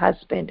pleasing her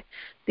husband,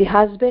 the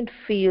husband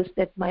feels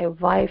that my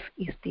wife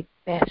is the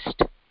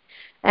best.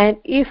 And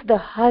if the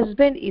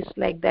husband is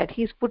like that,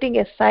 he's putting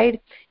aside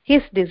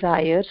his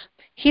desires,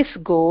 his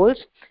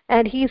goals,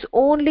 and he's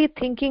only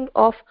thinking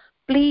of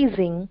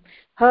pleasing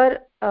her,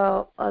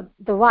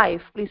 the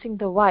wife, pleasing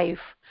the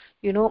wife,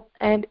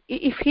 and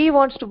if he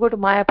wants to go to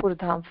Mayapur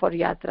Dham for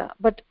Yatra,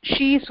 but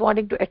she is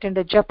wanting to attend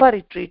a Japa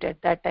retreat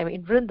at that time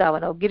in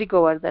Vrindavan or Giri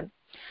Govardhan,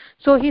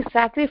 so he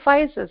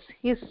sacrifices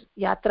his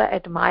yatra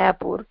at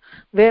Mayapur,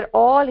 where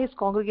all his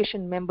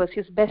congregation members,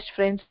 his best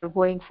friends, are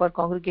going for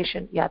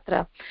congregation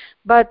yatra.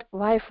 But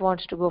wife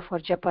wants to go for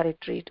japa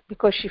retreat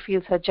because she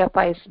feels her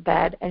japa is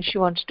bad and she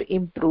wants to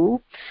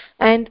improve.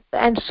 And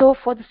so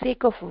for the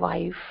sake of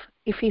wife,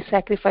 if he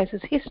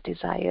sacrifices his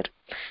desire.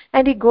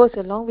 And he goes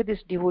along with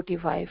his devotee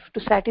wife to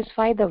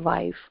satisfy the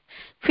wife,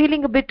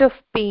 feeling a bit of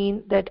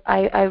pain that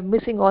I'm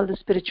missing all the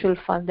spiritual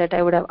fun that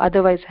I would have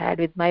otherwise had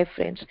with my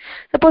friends.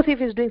 Suppose if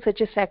he's doing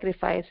such a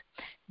sacrifice,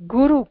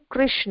 Guru,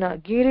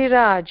 Krishna,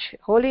 Giriraj,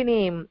 holy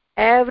name,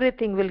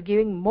 everything will give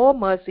him more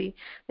mercy,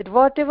 that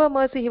whatever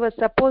mercy he was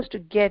supposed to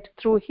get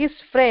through his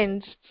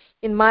friends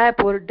in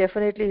Mayapur,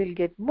 definitely he'll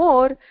get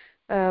more,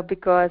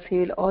 because he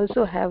will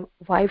also have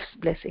wife's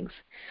blessings.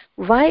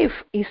 Wife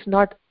is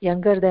not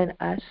younger than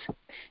us.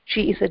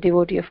 She is a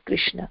devotee of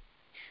Krishna.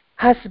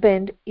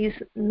 Husband is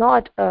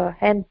not a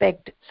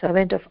hand-pecked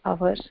servant of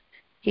ours.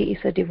 He is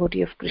a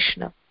devotee of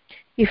Krishna.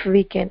 If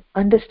we can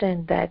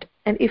understand that,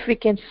 and if we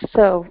can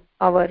serve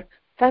our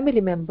family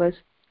members,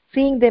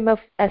 seeing them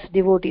as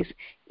devotees,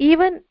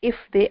 even if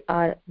they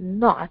are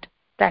not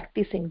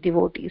practicing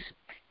devotees,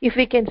 if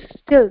we can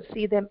still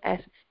see them as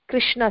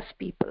Krishna's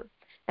people,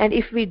 and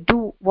if we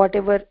do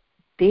whatever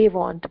they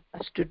want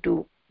us to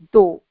do,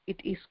 though it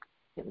is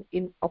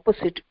in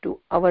opposite to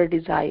our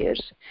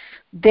desires,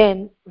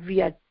 then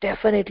we are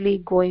definitely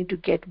going to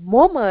get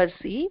more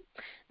mercy,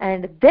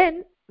 and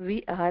then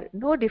we are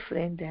no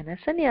different than a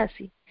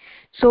sannyasi.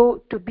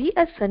 So to be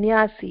a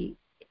sannyasi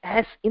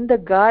as in the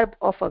garb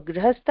of a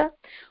grihastha,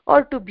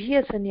 or to be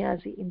a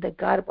sannyasi in the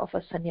garb of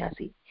a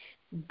sannyasi,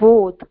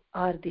 both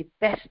are the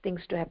best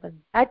things to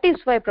happen. That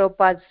is why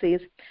Prabhupada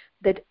says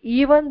that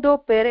even though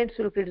parents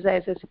will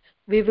criticize us,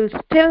 we will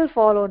still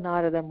follow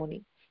Narada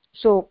Muni.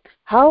 So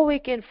how we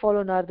can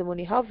follow Narada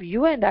Muni, how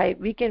you and I,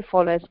 we can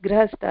follow as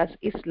grihasthas,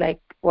 is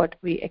like what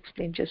we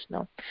explained just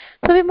now.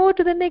 So we move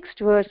to the next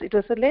verse. It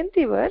was a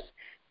lengthy verse.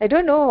 I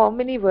don't know how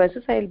many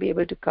verses I'll be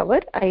able to cover.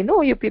 I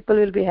know you people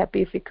will be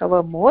happy if we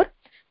cover more.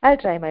 I'll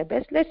try my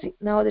best. Let's see.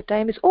 Now the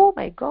time is, oh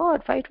my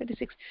God,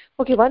 5:26.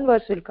 Okay, one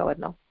verse we'll cover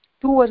now.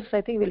 Two verses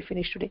I think we'll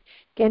finish today.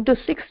 Canto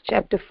 6,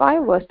 chapter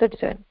 5, verse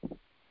 37.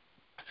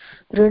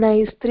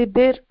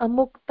 ऋणैस्त्रिभिर्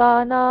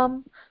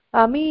अमुक्तानाम्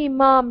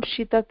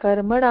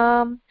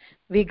अमीमांशितकर्मणाम्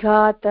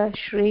विघात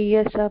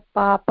Shreyas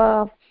पाप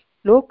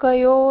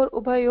लोकयोर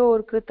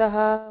उभयोर कृतः.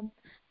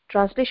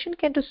 Translation,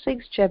 Canto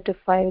 6, chapter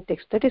 5,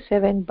 text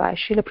 37 by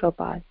Srila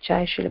Prabhupada.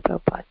 Jai Srila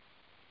Prabhupada.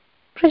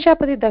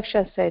 Prajapati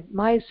Daksha said,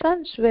 my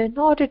sons were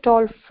not at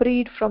all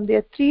freed from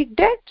their three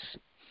debts.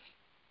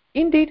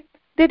 Indeed,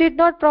 they did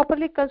not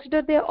properly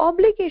consider their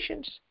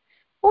obligations.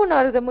 O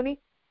Narada Muni,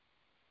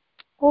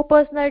 O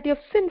personality of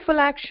sinful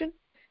action,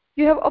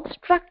 you have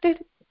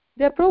obstructed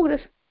their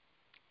progress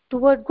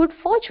toward good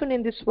fortune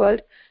in this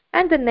world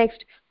and the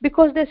next,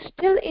 because they are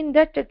still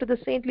indebted to the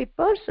saintly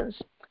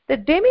persons, the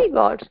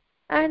demigods,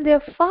 and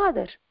their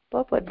father.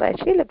 Purport by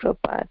Srila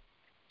Prabhupada.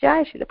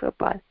 Jai Srila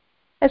Prabhupada.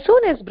 As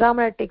soon as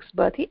Brahmana takes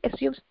birth, he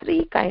assumes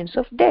three kinds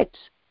of debts.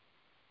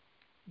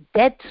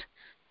 Debts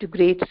to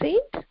great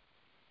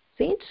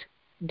saints,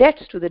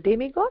 debts to the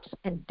demigods,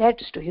 and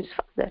debts to his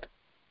father.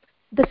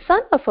 The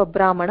son of a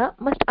Brahmana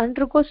must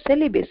undergo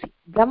celibacy,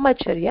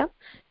 brahmacharya,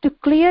 to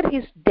clear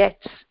his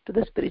debts to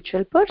the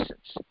spiritual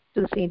persons,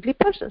 to the saintly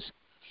persons.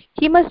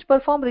 He must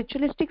perform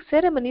ritualistic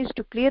ceremonies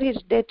to clear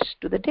his debts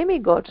to the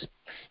demigods,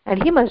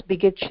 and he must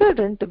beget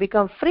children to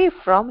become free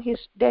from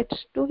his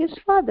debts to his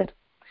father.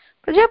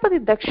 Prajapati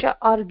Daksha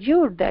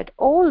argued that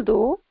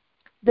although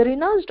the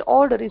renounced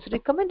order is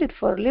recommended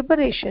for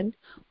liberation,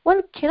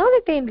 one cannot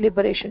attain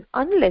liberation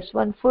unless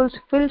one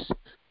fulfills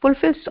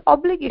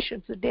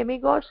obligations to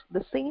demigods,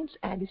 the saints,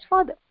 and his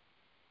father.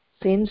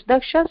 Since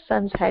Daksha's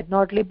sons had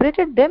not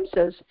liberated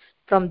themselves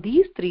from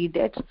these three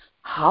debts,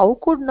 how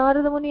could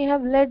Narada Muni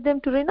have led them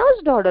to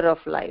renounce the order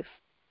of life?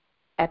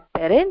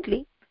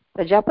 Apparently,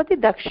 Prajapati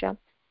Daksha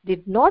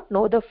did not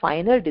know the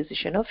final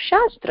decision of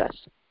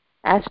Shastras,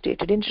 as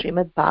stated in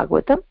Srimad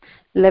Bhagavatam,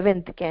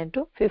 11th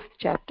canto, 5th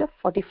chapter,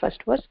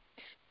 41st verse.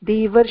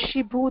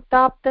 Devarshi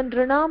bhutaptan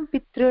rinam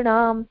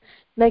pitrinam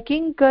na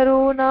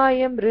kinkaro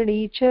nayam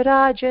rinicha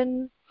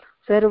rajan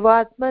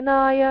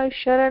sarvatmanaya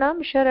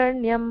sharanam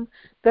sharanyam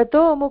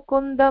gato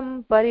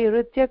mukundam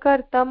parirutya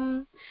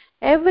kartam.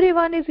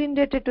 Everyone is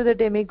indebted to the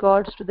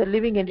demigods, to the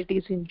living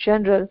entities in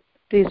general,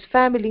 to his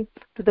family,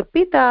 to the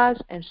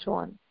pitas, and so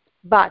on.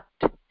 But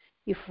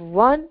if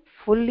one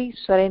fully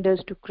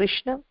surrenders to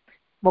Krishna,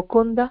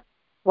 Mukunda,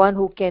 one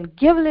who can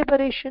give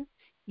liberation,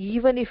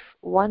 even if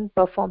one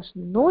performs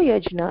no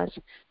yajnas,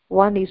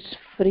 one is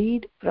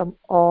freed from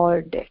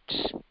all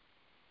debts.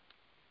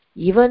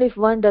 Even if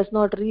one does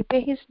not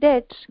repay his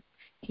debts,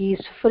 he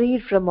is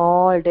freed from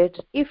all debts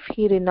if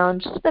he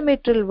renounces the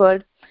material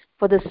world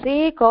for the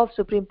sake of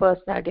Supreme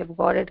Personality of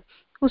Godhead,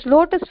 whose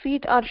lotus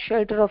feet are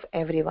shelter of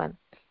everyone.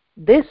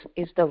 This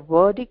is the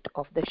verdict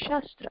of the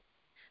Shastra.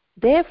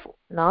 Therefore,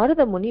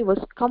 Narada Muni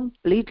was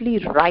completely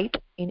right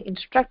in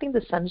instructing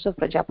the sons of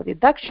Prajapati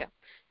Daksha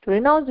to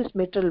renounce this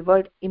material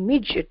world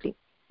immediately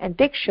and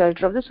take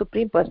shelter of the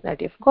Supreme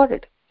Personality of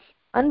Godhead.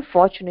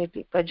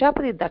 Unfortunately,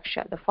 Prajapati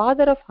Daksha, the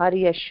father of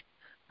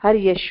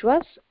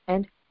Haryashvas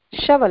and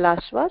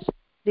Shavalasvas,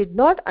 did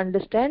not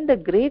understand the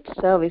great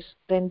service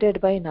rendered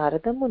by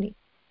Narada Muni.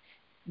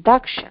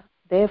 Daksha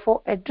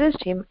therefore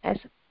addressed him as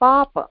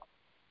Papa,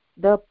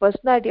 the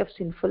personality of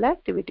sinful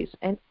activities,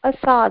 and a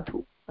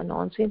sadhu, a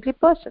non-saintly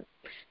person.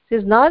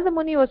 Since Narada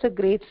Muni was a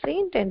great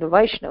saint and a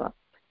Vaishnava,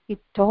 he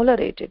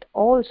tolerated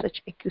all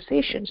such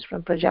accusations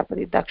from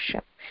Prajapati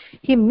Daksha.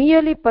 He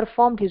merely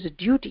performed his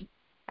duty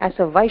as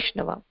a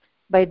Vaishnava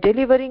by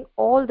delivering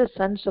all the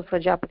sons of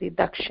Prajapati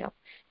Daksha,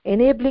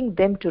 enabling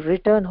them to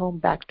return home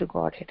back to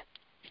Godhead.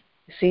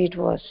 You see, it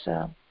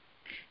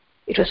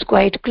was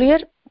quite clear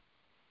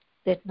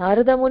that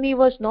Narada Muni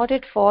was not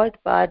at fault,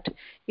 but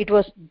it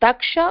was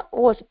Daksha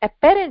who was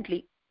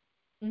apparently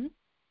hmm,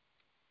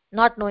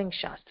 not knowing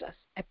Shastras.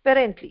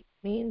 Apparently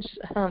means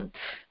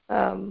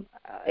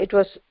it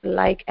was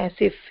like as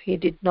if he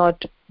did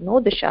not know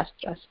the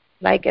Shastras.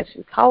 Like as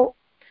if, how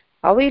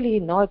will he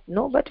not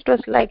know? But it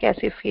was like as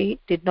if he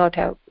did not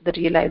have the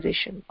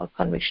realization or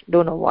conviction.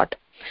 Don't know what.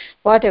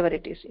 Whatever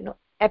it is,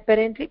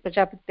 apparently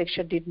Prajapati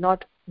Daksha did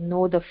not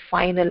know the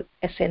final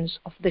essence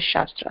of the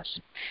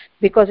Shastras,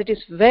 because it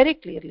is very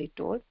clearly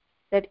told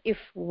that if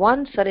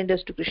one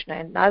surrenders to Krishna,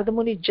 and Narada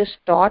Muni just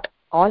taught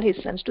all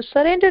his sons to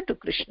surrender to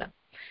Krishna.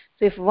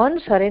 So if one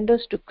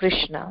surrenders to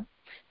Krishna,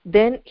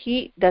 then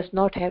he does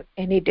not have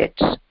any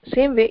debts.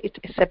 Same way it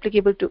is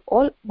applicable to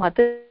all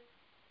mothers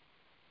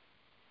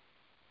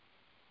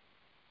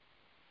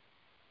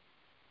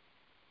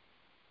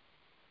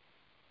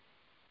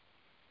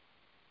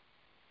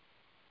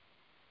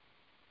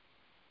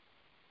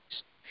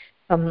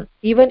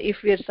even if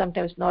we are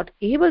sometimes not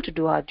able to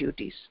do our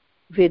duties,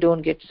 we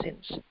don't get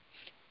sins.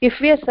 If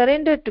we are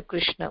surrendered to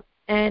Krishna,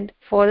 and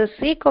for the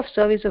sake of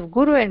service of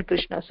Guru and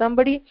Krishna,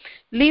 somebody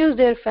leaves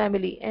their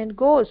family and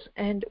goes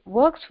and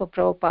works for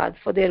Prabhupada,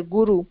 for their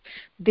Guru,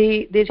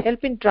 they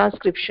help in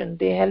transcription,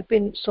 they help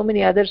in so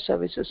many other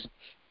services,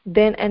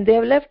 then and they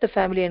have left the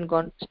family and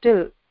gone,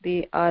 still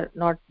they are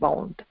not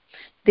bound.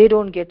 They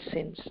don't get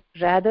sins.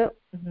 Rather,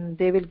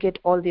 they will get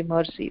all the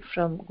mercy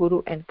from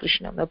Guru and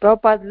Krishna. Now,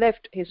 Prabhupada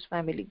left his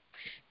family,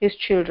 his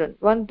children.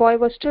 One boy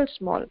was still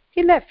small.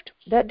 He left.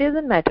 That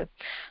doesn't matter.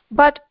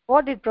 But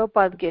what did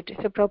Prabhupada get?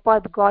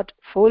 Prabhupada got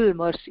full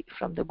mercy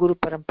from the Guru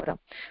Parampara,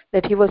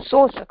 that he was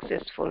so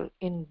successful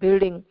in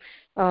building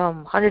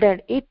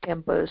 108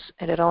 temples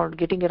and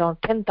getting around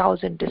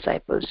 10,000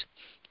 disciples,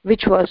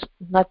 which was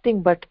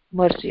nothing but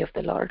mercy of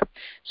the Lord.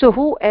 So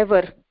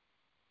whoever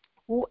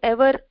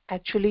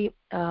actually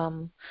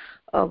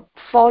uh,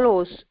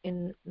 follows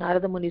in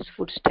Narada Muni's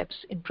footsteps,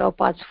 in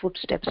Prabhupada's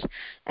footsteps,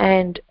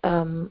 and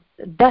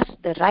does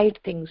the right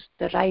things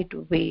the right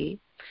way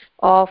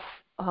of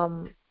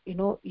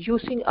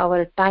using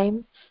our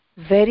time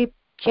very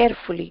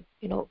carefully,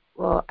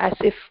 as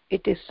if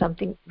it is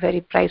something very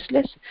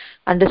priceless,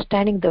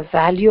 understanding the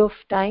value of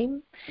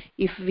time.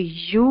 If we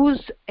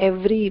use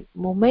every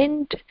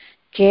moment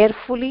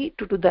carefully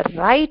to do the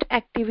right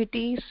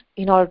activities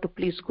in order to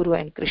please Guru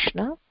and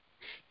Krishna,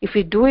 if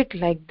we do it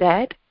like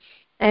that,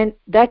 and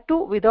that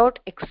too without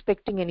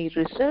expecting any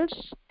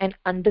results, and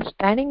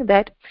understanding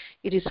that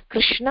it is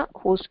Krishna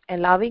who's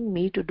allowing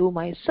me to do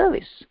my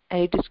service,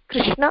 and it is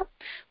Krishna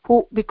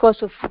who,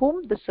 because of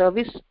whom the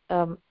service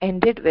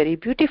ended very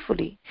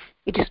beautifully.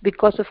 It is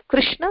because of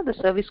Krishna the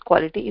service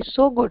quality is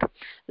so good.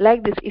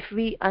 Like this, if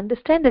we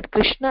understand that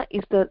Krishna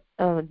is the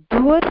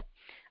doer,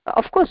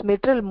 of course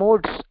material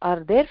modes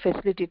are there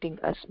facilitating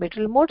us.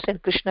 Material modes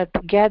and Krishna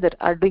together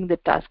are doing the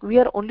task. We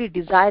are only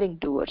desiring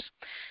doers.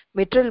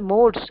 Material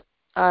modes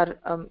are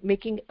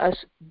making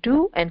us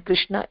do, and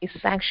Krishna is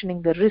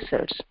sanctioning the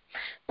results.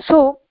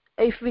 So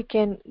if we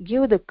can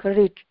give the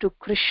credit to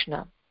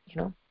Krishna,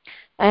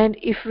 and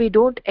if we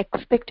don't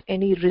expect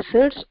any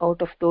results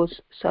out of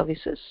those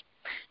services,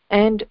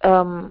 and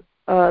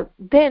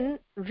then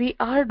we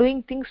are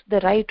doing things the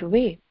right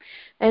way.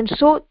 And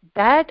so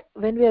that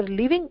when we are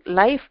living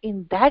life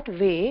in that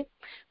way,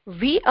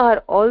 we are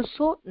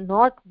also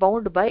not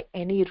bound by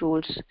any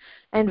rules.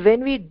 And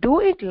when we do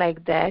it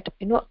like that,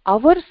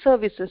 our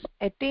services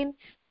attain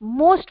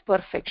most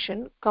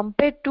perfection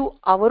compared to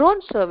our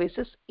own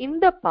services in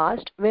the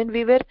past, when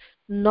we were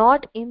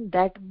not in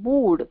that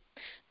mood.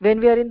 When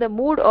we are in the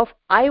mood of,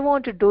 I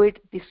want to do it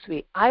this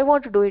way, I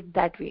want to do it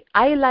that way,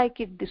 I like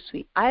it this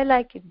way, I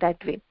like it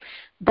that way,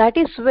 that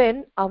is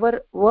when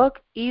our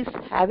work is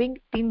having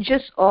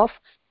tinges of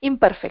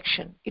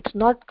imperfection. It's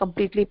not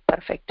completely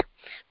perfect,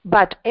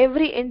 but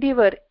every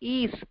endeavor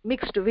is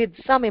mixed with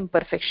some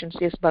imperfections,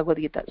 says Bhagavad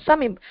Gita.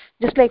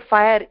 Just like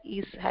fire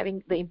is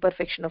having the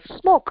imperfection of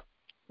smoke,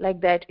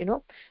 like that,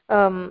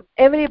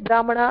 every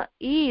Brahmana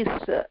is,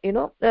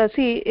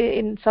 see,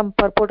 in some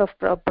purport of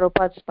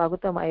Prabhupada's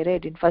Bhagavatam I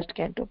read in first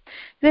canto,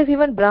 says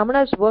even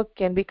Brahmana's work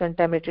can be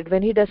contaminated.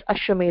 When he does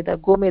Ashwamedha,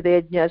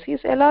 Gomedha Yajnas, he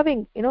is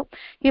allowing,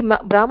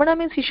 Brahmana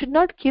means he should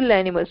not kill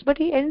animals, but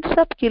he ends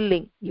up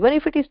killing, even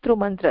if it is through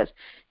mantras,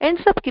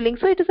 ends up killing,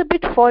 so it is a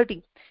bit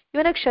faulty.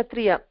 Even a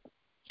Kshatriya,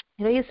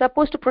 he is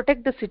supposed to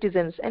protect the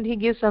citizens, and he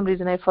gives some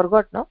reason, I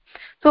forgot now.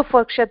 So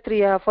for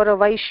Kshatriya, for a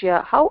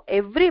Vaishya, how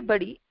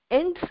everybody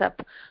ends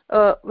up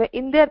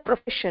in their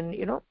profession,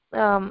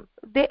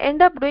 they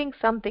end up doing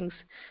some things.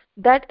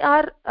 that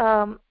are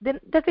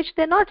that which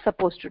they're not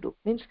supposed to do.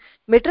 Means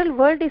material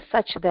world is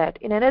such that,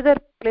 in another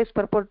place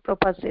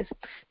Prabhupada says,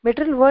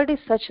 material world is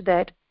such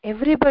that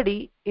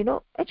everybody,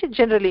 actually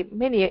generally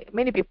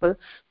many people,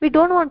 we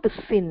don't want to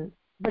sin,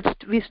 but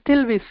we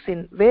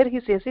sin. Where he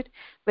says it,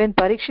 when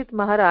Parikshit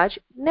Maharaj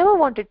never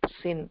wanted to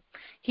sin,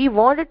 he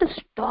wanted to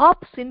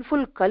stop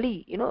sinful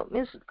Kali.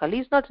 Means Kali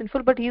is not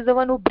sinful, but he is the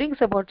one who brings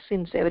about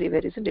sins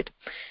everywhere, isn't it?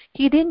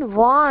 He didn't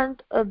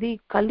want the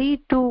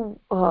Kali to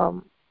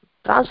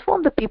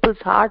transform the people's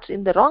hearts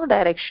in the wrong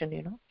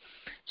direction.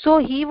 So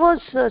he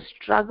was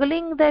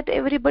struggling that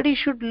everybody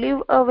should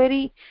live a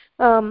very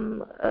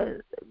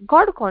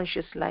God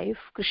conscious life,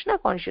 Krishna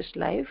conscious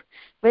life.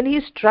 When he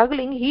is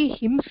struggling,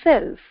 he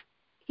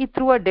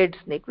threw a dead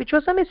snake, which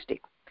was a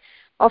mistake.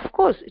 Of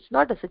course, it's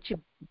not such a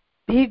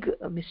big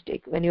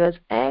mistake. When he was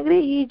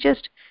angry, he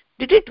just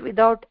did it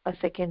without a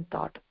second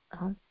thought.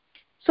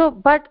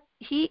 But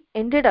he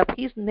ended up,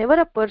 he's never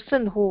a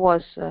person who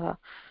was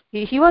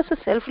he was a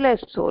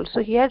selfless soul,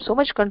 so he had so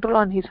much control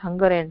on his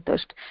hunger and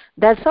thirst.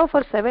 That's how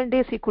for 7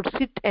 days he could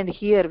sit and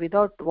hear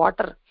without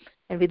water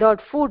and without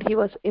food. He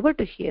was able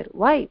to hear.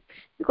 Why?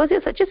 Because he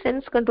was such a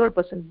sense control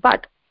person.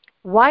 But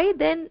why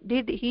then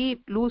did he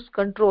lose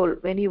control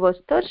when he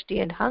was thirsty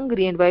and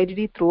hungry, and why did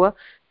he throw a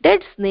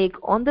dead snake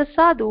on the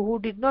sadhu who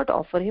did not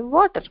offer him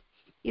water?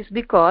 Is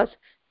because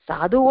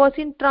sadhu was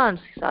in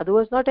trance. Sadhu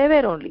was not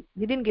aware only.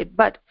 He didn't get.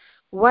 But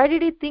why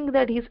did he think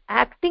that he's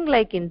acting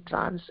like in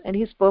trance and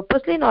he's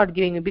purposely not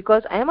giving me?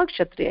 Because I am a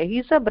Kshatriya,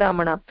 he's a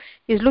Brahmana,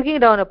 he's looking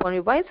down upon me.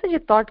 Why such a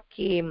thought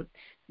came?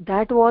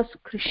 That was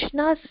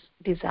Krishna's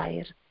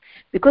desire.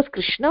 Because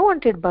Krishna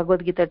wanted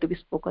Bhagavad Gita to be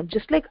spoken.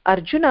 Just like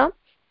Arjuna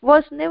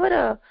was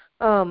never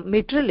a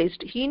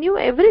materialist. He knew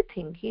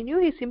everything. He knew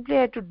he simply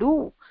had to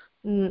do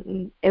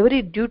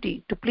every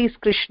duty to please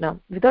Krishna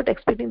without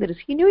expecting the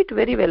risk. He knew it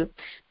very well.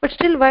 But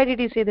still, why did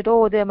he say that,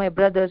 oh, they're my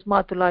brothers,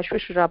 Matula,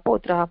 Shvashura,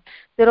 Potra,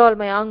 they're all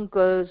my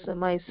uncles,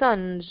 my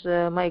sons,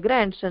 my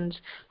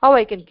grandsons, how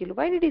I can kill?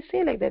 Why did he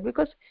say like that?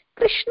 Because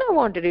Krishna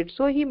wanted it.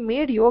 So he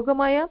made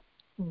Yogamaya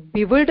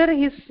bewilder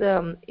his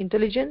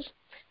intelligence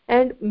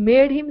and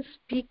made him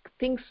speak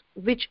things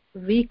which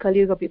we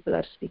Kali Yuga people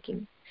are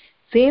speaking.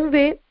 Same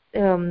way,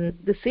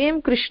 the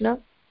same Krishna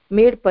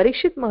made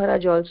Parikshit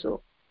Maharaj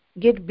also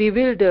get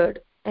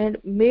bewildered and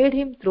made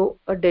him throw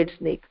a dead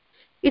snake.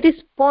 It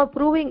is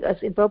proving us,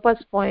 in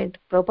Prabhupada's point,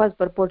 Prabhupada's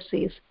purport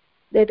says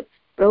that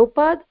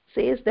Prabhupada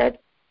says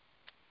that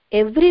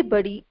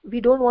everybody,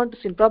 we don't want to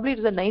sin. Probably it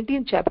is the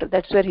 19th chapter,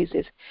 that's where he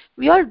says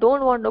we all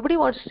don't want, nobody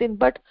wants to sin,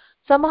 but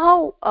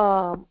somehow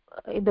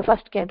in the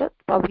first canto,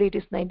 probably it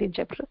is 19th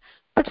chapter,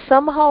 but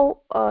somehow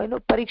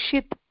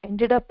Parikshit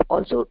ended up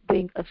also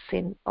doing a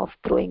sin of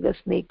throwing a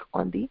snake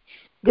on the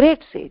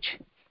great sage.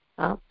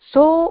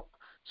 So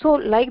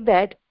like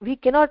that we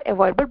cannot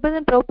avoid. But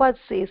then Prabhupada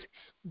says,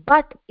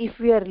 but if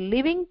we are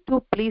living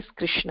to please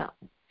Krishna,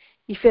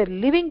 if we are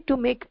living to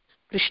make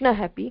Krishna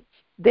happy,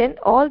 then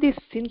all these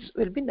sins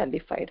will be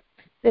nullified.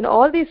 Then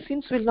all these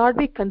sins will not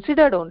be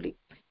considered only.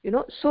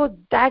 So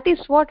that is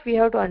what we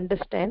have to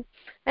understand.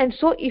 And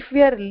so if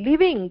we are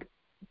living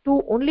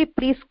to only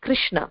please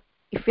Krishna,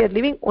 if we are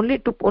living only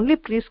to only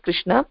please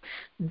Krishna,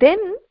 then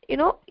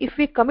if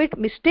we commit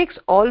mistakes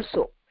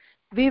also,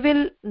 we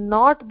will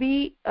not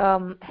be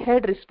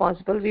held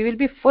responsible. We will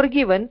be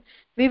forgiven.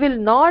 We will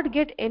not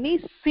get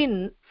any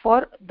sin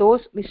for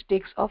those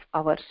mistakes of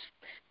ours.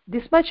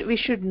 This much we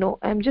should know.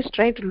 I am just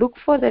trying to look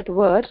for that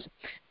verse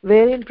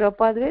wherein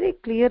Prabhupada very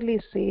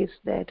clearly says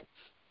that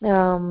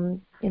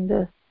in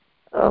the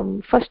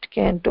first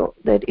canto,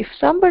 that if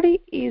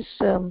somebody is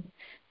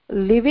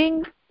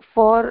living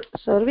for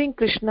serving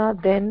Krishna,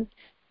 then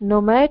no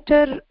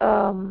matter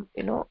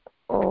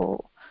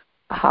oh,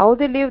 how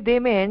they live, they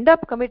may end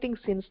up committing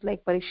sins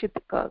like Parikshit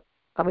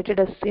committed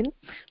a sin,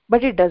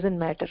 but it doesn't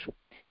matter.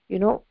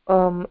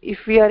 If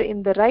we are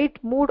in the right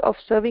mood of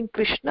serving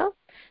Krishna,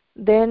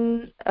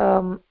 then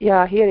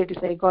here it is,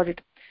 I got it.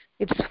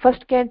 It's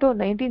first canto,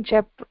 19th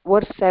chapter,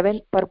 verse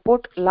 7,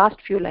 purport, last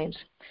few lines.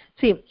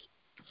 See,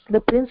 the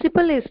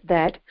principle is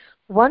that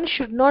one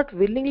should not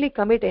willingly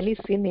commit any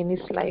sin in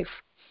his life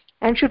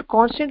and should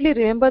constantly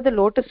remember the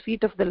lotus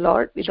feet of the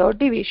Lord without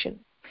deviation.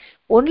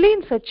 Only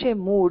in such a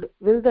mood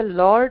will the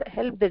Lord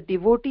help the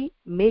devotee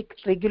make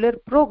regular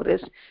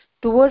progress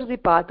towards the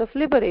path of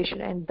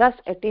liberation and thus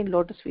attain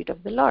lotus feet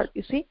of the Lord.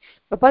 You see,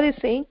 Prabhupada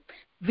is saying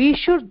we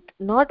should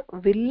not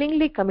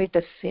willingly commit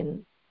a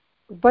sin,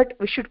 but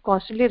we should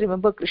constantly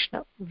remember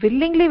Krishna.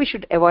 Willingly we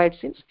should avoid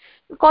sins.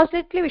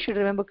 Constantly we should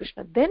remember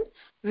Krishna. Then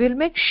we will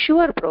make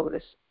sure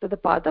progress to the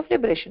path of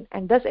liberation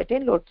and thus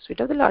attain lotus feet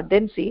of the Lord.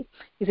 Then see,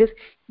 he says,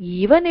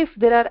 even if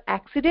there are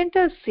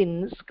accidental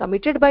sins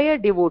committed by a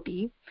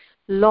devotee,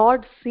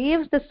 Lord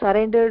saves the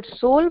surrendered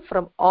soul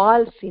from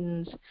all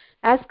sins,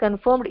 as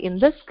confirmed in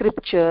the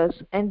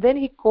scriptures. And then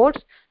he quotes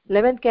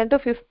 11th canto,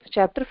 5th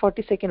chapter,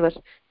 42nd verse.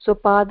 So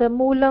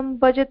padamulam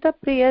bhajata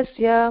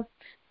priyasya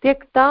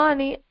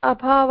त्यक्तानि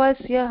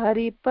अभावस्य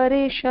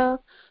हरिपरेश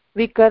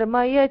विकर्म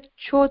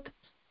यच्छोत्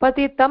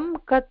पतितं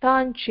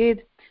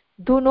कथाञ्चित्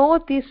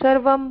Dunoti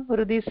sarvam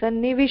hrudi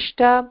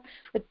sannivishta.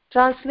 The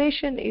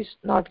translation is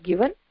not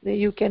given.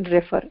 You can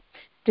refer.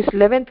 It is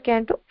 11th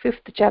canto,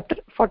 5th chapter,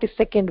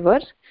 42nd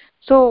verse.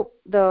 So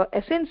the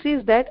essence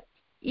is that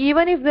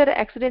even if there are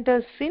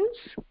accidental sins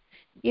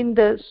in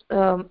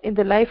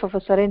the life of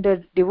a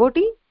surrendered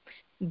devotee,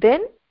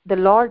 then the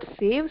Lord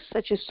saves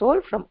such a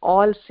soul from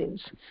all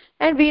sins.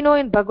 And we know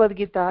in Bhagavad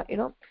Gita,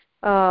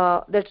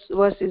 that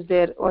verse is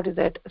there. What is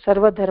that?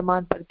 Sarva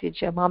dharman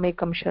paritijya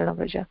mamekam sharanam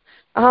vraja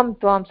aham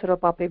tvam sarva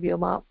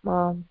papebhyo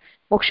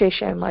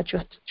moksheshaya ma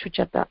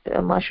chuchata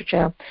ma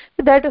shuchaya.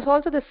 That is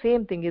also the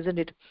same thing, isn't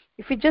it?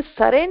 If we just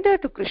surrender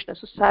to Krishna,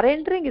 so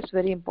surrendering is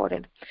very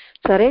important.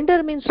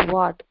 Surrender means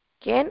what?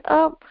 Can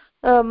a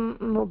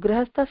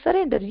grihastha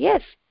surrender?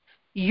 Yes.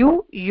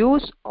 You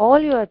use all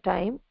your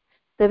time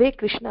the way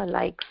Krishna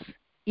likes.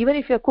 Even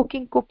if you're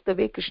cooking, cook the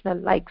way Krishna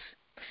likes.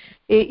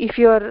 If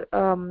you're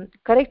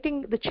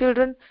correcting the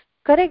children,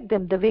 correct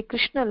them the way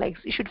Krishna likes.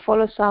 You should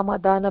follow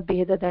samadana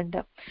bheda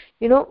danda.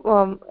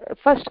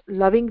 First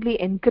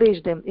lovingly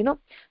encourage them.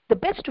 The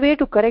best way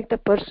to correct a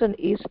person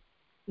is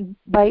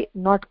by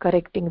not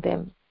correcting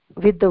them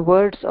with the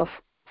words of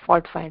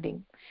fault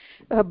finding.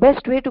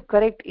 Best way to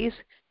correct is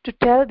to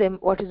tell them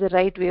what is the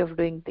right way of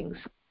doing things.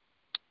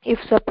 If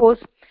suppose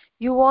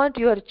you want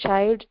your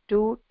child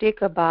to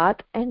take a bath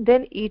and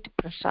then eat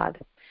prasad,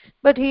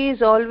 but he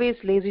is always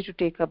lazy to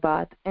take a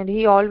bath and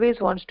he always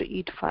wants to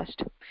eat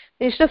first,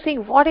 instead of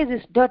saying, what is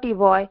this dirty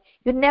boy,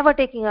 you're never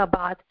taking a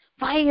bath,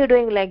 why are you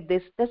doing like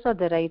this? That's not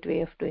the right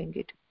way of doing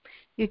it.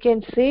 You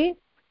can say,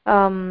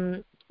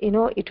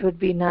 it would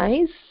be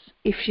nice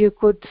if you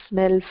could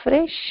smell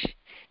fresh,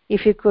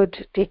 if you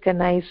could take a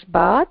nice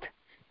bath,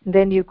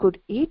 then you could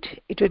eat.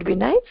 It would be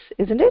nice,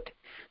 isn't it?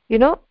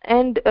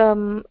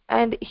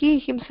 And he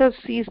himself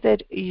sees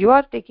that you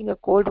are taking a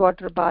cold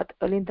water bath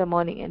early in the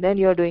morning and then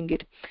you are doing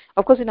it.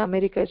 Of course, in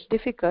America it's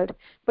difficult,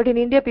 but in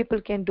India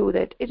people can do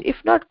that. If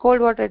not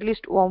cold water, at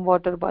least warm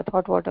water bath,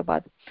 hot water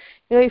bath.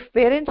 If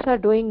parents are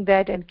doing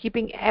that and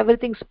keeping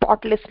everything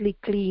spotlessly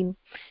clean,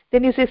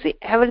 then you say, see,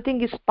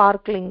 everything is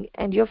sparkling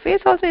and your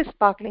face also is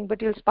sparkling,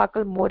 but you'll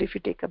sparkle more if you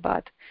take a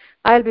bath.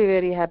 I'll be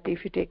very happy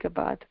if you take a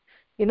bath.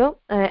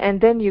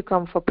 And then you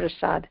come for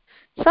prasad.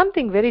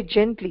 Something very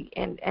gently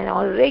and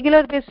on a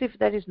regular basis. If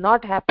that is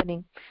not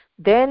happening,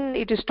 then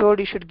it is told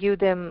you should give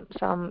them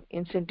some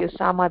incentive,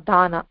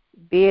 samadhana,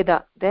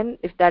 veda. Then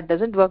if that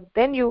doesn't work,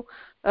 then you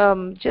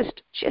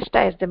just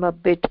chastise them a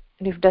bit.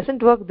 And if it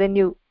doesn't work, then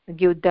you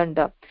give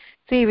danda.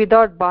 See,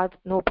 without bath,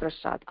 no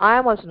prasad. I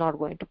am also not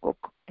going to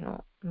cook.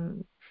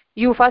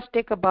 You first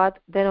take a bath,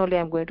 then only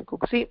I am going to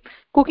cook. See,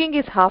 cooking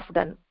is half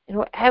done.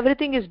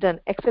 Everything is done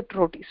except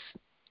rotis.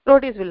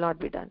 Rotis will not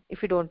be done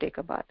if you don't take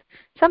a bath.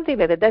 Something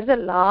like that. That's the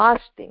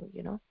last thing.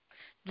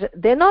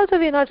 Then also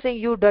we're not saying,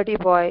 you dirty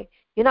boy,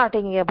 you're not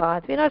taking a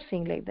bath. We're not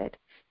saying like that.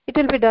 It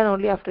will be done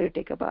only after you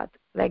take a bath,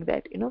 like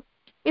that.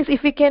 Is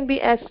if we can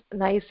be as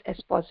nice as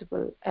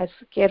possible, as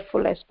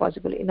careful as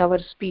possible in our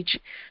speech,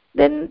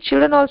 then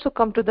children also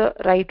come to the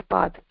right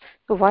path.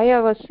 So why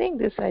I was saying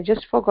this, I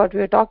just forgot.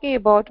 We were talking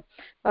about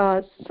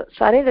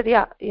surrender.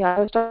 Yeah, I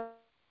was talking.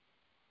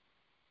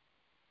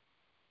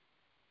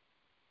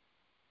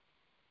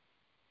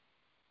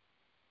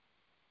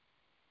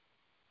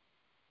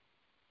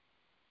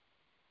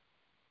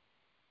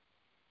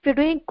 If you're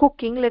doing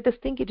cooking, let us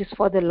think it is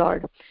for the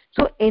Lord.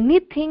 So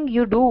anything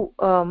you do,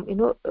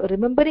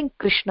 remembering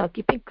Krishna,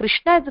 keeping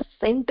Krishna as the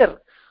center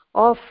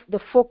of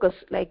the focus,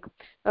 like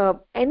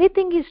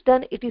anything is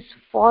done, it is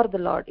for the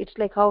Lord. It's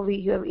like how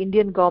you have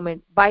Indian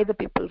government, by the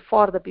people,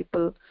 for the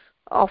people,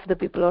 of the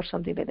people, or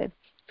something like that.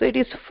 So it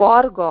is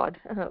for God.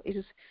 It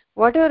is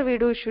whatever we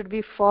do should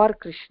be for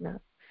Krishna.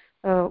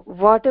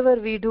 Whatever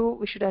we do,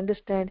 we should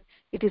understand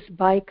it is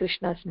by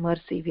Krishna's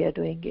mercy we are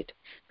doing it.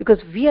 Because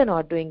we are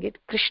not doing it.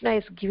 Krishna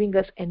is giving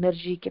us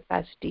energy,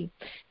 capacity,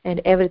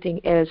 and everything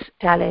else,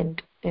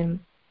 talent, and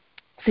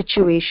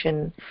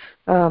situation,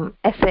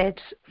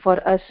 assets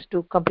for us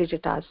to complete a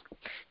task.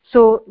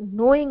 So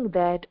knowing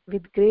that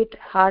with great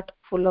heart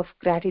full of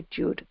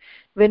gratitude,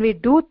 when we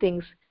do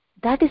things,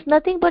 that is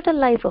nothing but a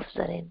life of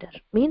surrender.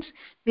 Means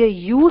we are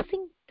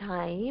using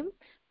time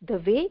the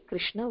way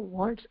Krishna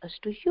wants us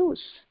to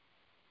use.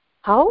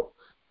 How?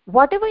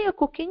 Whatever you're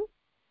cooking,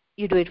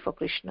 you do it for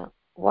Krishna.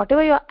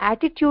 Whatever your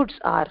attitudes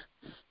are,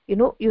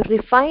 you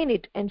refine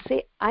it and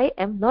say, I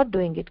am not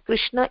doing it.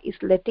 Krishna is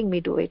letting me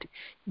do it.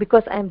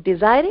 Because I am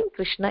desiring,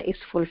 Krishna is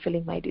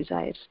fulfilling my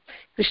desires.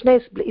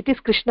 It is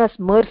Krishna's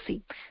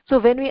mercy. So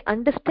when we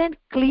understand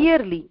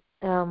clearly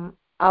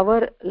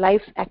our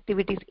life's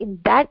activities in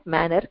that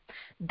manner,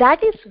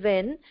 that is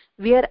when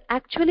we are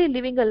actually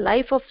living a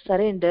life of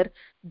surrender.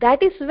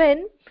 That is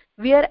when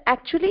we are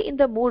actually in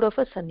the mood of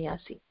a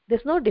sannyasi.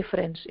 There's no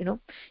difference.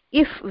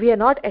 If we are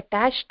not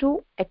attached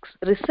to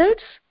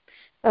results,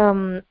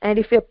 and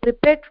if we are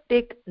prepared to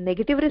take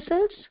negative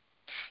results,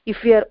 if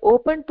we are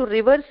open to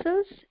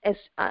reversals, as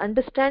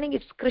understanding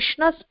it's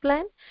Krishna's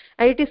plan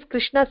and it is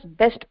Krishna's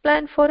best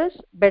plan for us,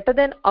 better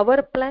than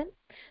our plan,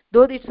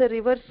 though it's a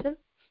reversal,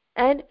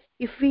 and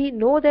if we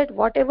know that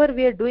whatever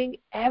we are doing,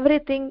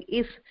 everything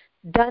is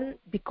done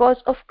because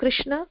of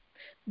Krishna,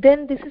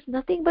 then this is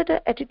nothing but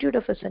an attitude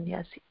of a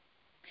sannyasi.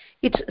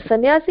 It's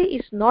sannyasi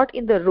is not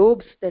in the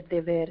robes that they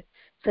wear.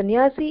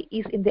 Sannyasi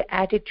is in the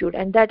attitude,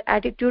 and that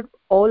attitude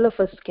all of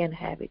us can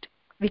have it.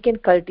 We can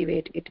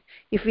cultivate it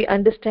if we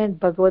understand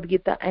Bhagavad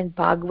Gita and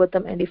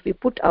Bhagavatam, and if we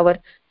put our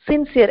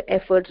sincere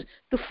efforts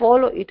to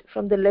follow it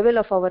from the level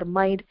of our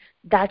mind.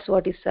 That's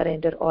what is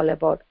surrender all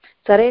about.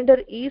 Surrender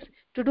is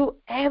to do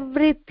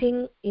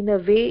everything in a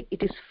way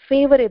it is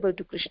favorable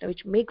to Krishna,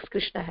 which makes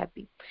Krishna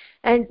happy,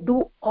 and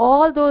do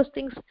all those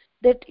things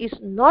that is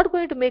not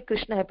going to make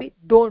Krishna happy.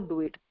 Don't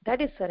do it.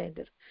 That is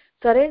surrender.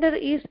 Surrender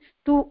is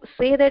to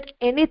say that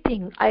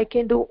anything I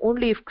can do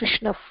only if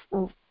Krishna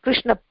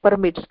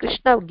permits,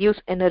 Krishna gives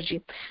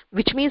energy,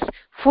 which means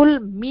full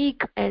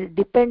meek and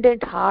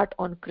dependent heart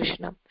on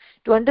Krishna.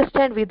 To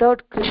understand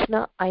without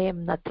Krishna I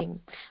am nothing.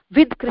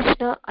 With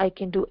Krishna I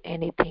can do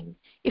anything.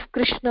 If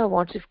Krishna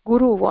wants, if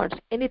Guru wants,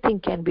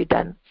 anything can be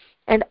done.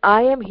 And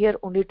I am here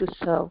only to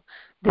serve.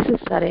 This is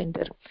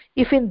surrender.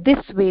 If in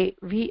this way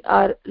we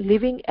are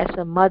living as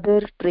a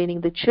mother,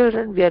 training the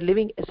children, we are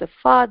living as a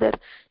father,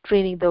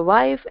 training the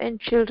wife and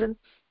children,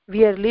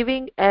 we are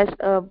living as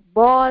a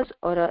boss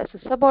or as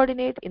a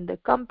subordinate in the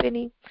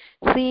company,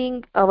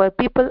 seeing our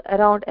people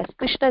around as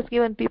Krishna has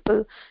given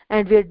people,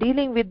 and we are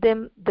dealing with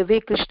them the way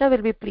Krishna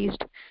will be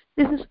pleased.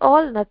 This is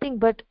all nothing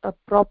but a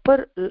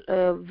proper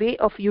way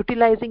of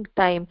utilizing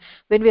time.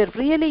 When we are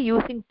really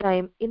using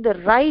time in the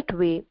right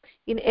way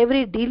in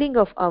every dealing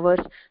of ours,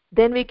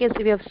 then we can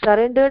say we have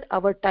surrendered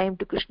our time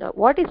to Krishna.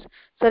 What is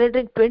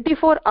surrendering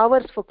 24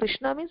 hours for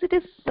Krishna means? It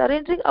is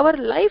surrendering our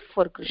life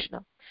for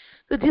Krishna.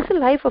 So this is a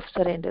life of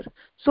surrender.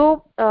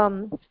 So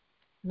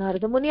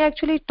Narada Muni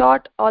actually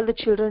taught all the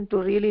children to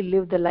really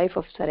live the life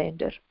of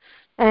surrender.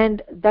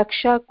 And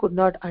Daksha could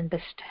not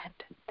understand.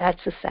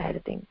 That's a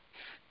sad thing.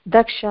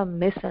 Daksha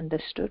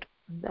misunderstood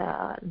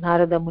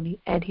Narada Muni,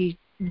 and he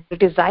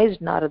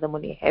criticized Narada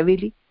Muni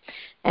heavily,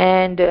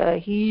 and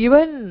he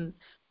even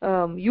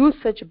used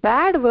such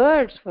bad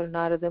words for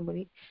Narada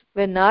Muni,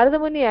 when Narada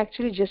Muni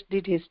actually just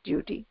did his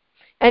duty.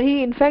 And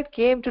he in fact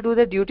came to do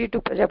the duty to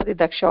Prajapati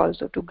Daksha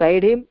also, to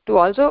guide him to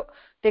also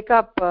take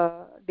up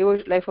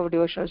life of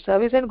devotional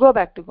service and go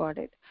back to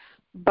Godhead.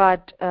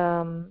 But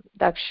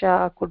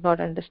Daksha could not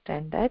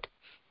understand that,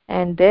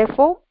 and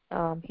therefore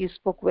he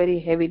spoke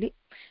very heavily.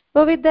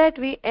 So with that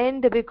we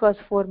end, because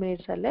 4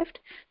 minutes are left.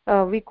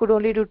 We could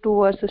only do 2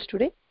 verses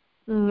today.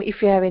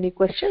 If you have any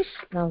questions,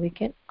 now we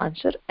can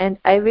answer, and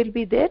I will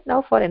be there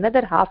now for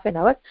another half an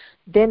hour.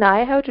 Then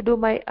I have to do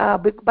my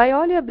by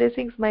all your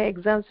blessings my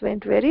exams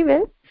went very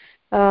well,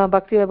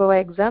 Bhakti Vaibhava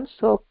exams.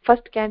 So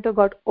first canto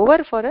got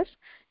over for us,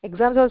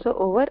 exams also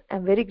over.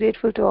 I'm very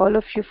grateful to all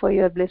of you for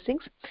your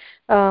blessings,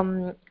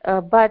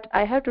 but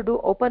I have to do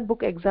open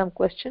book exam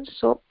questions,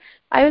 so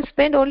I will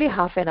spend only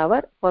half an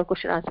hour for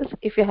question answers.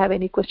 If you have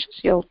any questions,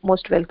 you're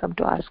most welcome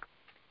to ask.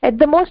 At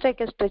the most I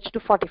can stretch to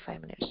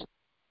 45 minutes.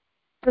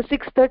 So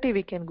 6:30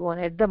 we can go on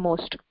at the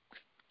most.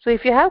 So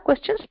if you have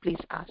questions, please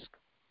ask.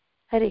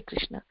 Hare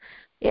Krishna.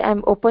 Yeah,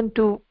 I'm open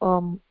to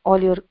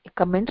all your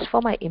comments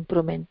for my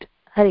improvement.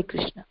 Hare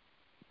Krishna.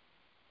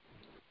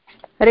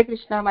 Hare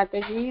Krishna,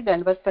 Mataji,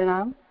 Dandavat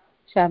Pranam,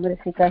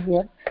 Shamarasika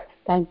here.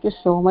 Thank you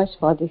so much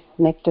for this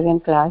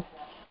nectarian class.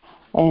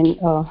 And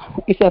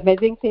it's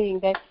amazing thing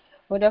that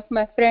one of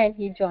my friend,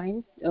 he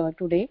joined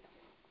today,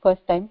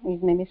 first time.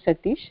 His name is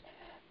Satish,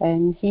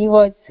 and he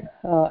was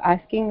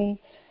asking me.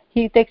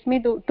 He texted me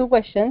two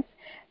questions,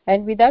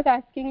 and without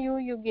asking you,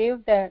 you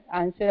gave the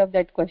answer of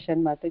that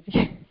question,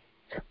 Mataji.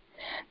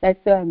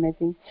 That's so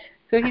amazing.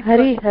 So his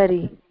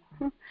Hari.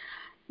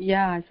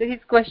 yeah. So his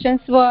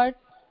questions were,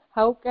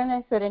 how can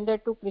I surrender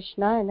to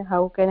Krishna and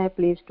how can I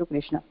please to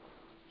Krishna?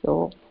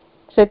 So,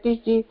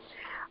 Satish ji,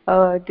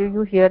 do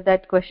you hear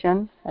that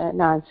question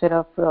and answer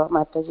of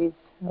Mataji's?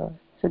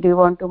 So, do you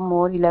want to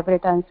more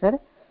elaborate answer?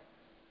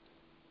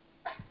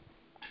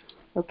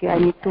 Okay, I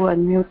need to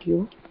unmute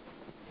you.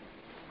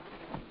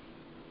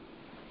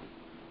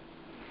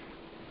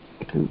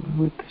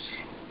 Good.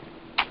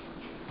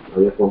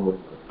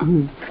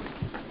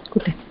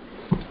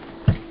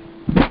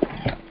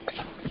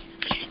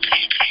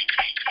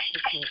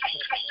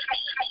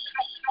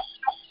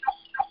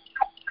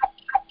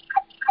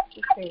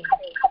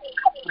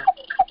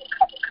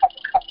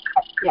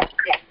 Yeah.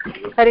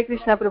 Hare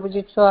Krishna,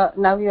 Prabhuji. So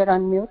now you are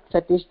on mute,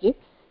 Satish ji.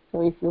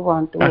 So if you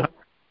want to.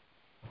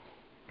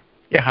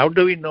 Yeah, how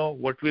do we know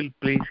what will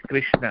please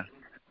Krishna?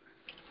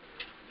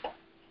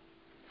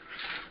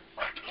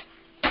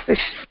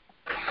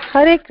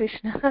 Hare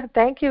Krishna.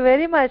 Thank you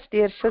very much,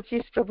 dear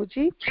Satish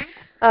Prabhuji.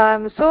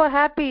 I'm so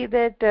happy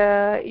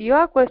that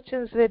your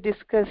questions were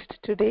discussed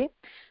today.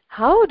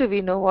 How do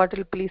we know what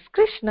will please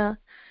Krishna?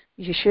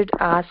 You should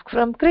ask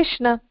from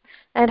Krishna.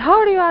 And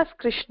how do you ask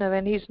Krishna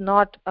when he's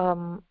not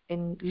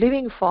in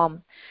living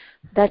form?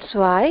 That's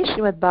why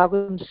Srimad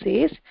Bhagavatam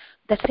says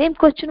that same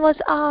question was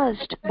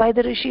asked by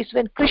the rishis.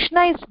 When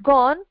Krishna is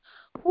gone,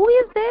 who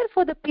is there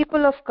for the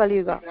people of Kali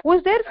Yuga? Who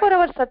is there for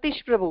our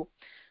Satish Prabhu?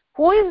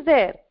 Who is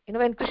there,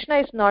 when Krishna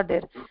is not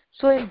there?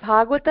 So in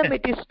Bhagavatam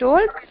it is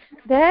told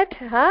that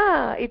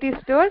it is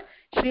told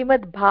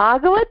Srimad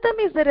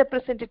Bhagavatam is the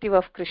representative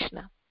of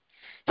Krishna.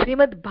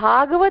 Srimad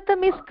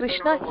Bhagavatam is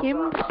Krishna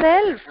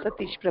himself,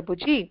 Satish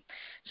Prabhuji.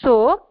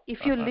 So,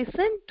 if you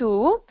listen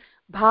to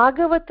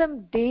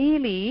Bhagavatam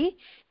daily,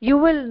 you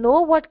will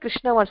know what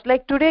Krishna wants.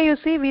 Like today, you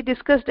see, we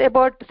discussed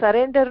about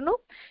surrender, no?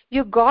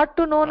 You got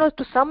to know,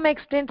 to some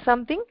extent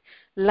something.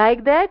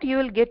 Like that, you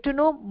will get to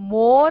know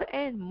more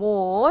and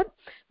more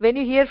when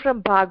you hear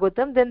from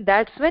Bhagavatam. Then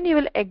that's when you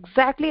will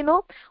exactly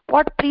know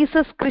what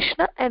pleases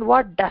Krishna and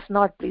what does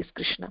not please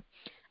Krishna.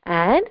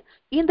 And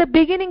in the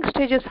beginning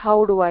stages,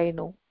 how do I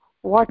know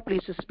what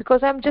pleases?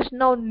 Because I'm just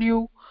now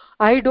new.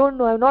 I don't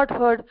know. I've not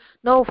heard.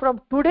 Now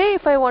from today,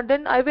 if I want,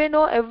 then I will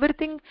know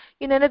everything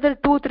in another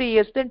 2-3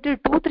 years. Then till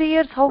 2-3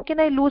 years, how can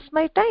I lose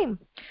my time?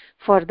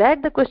 For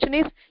that, the question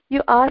is,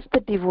 you ask the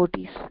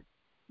devotees.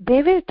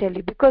 They will tell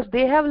you because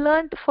they have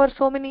learned for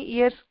so many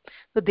years.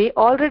 So they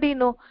already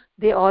know.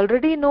 They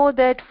already know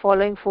that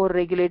following 4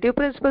 regulative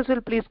principles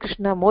will please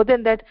Krishna. More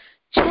than that,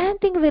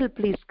 chanting will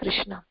please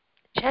Krishna.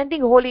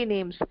 Chanting holy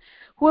names.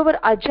 Whoever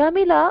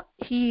Ajamila,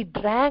 he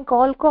drank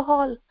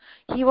alcohol.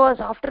 He was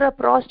after a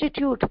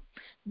prostitute.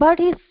 But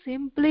he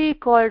simply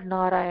called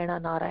Narayana,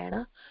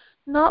 Narayana.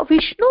 Now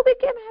Vishnu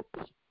became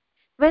happy.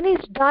 When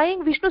he's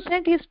dying, Vishnu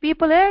sent his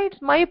people, hey,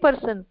 it's my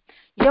person.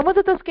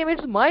 Yamadutas came,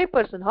 it's my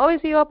person. How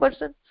is he your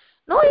person?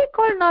 No, he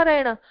called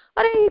Narayana.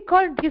 He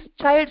called his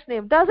child's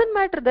name. Doesn't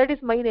matter, that is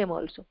my name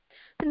also.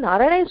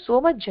 Narayana is so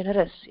much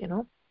generous,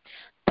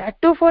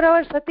 That too for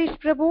our Satish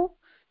Prabhu.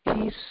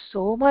 He is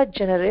so much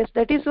generous.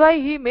 That is why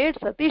he made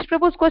Satish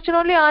Prabhu's question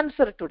only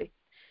answer today.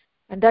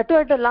 And that too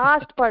at the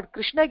last part.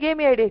 Krishna gave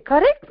me idea.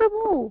 Correct,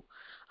 Prabhu.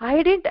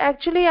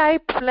 I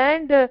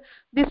planned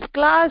this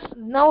class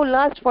now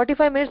last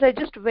 45 minutes. I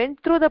just went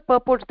through the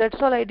purports.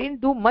 That's all. I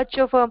didn't do much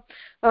of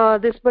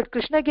this. But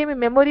Krishna gave me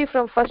memory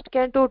from first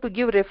canto to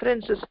give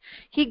references.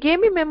 He gave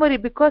me memory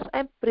because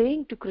I'm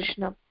praying to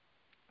Krishna.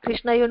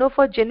 Krishna,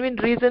 for genuine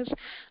reasons,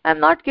 I'm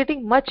not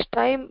getting much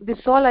time. This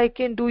is all I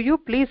can do. You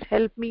please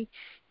help me.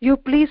 You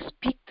please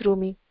speak through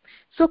me.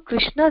 So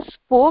Krishna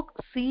spoke,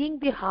 seeing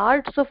the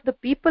hearts of the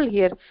people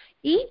here.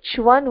 Each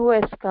one who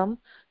has come,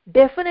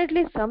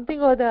 definitely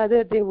something or the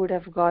other they would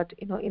have got,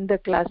 in the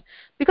class.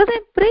 Because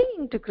I'm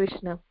praying to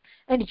Krishna.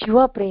 And you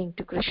are praying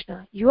to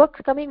Krishna. You are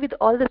coming with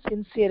all the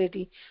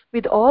sincerity,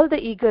 with all the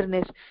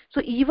eagerness.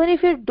 So even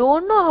if you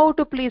don't know how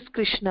to please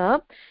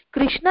Krishna,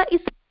 Krishna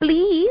is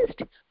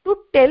pleased to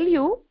tell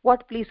you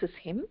what pleases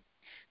him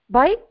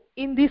by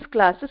in these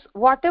classes.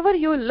 Whatever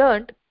you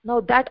learned,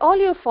 now that all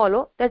you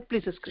follow, that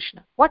pleases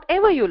Krishna.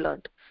 Whatever you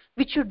learned,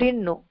 which you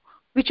didn't know,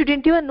 which you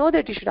didn't even know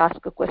that you should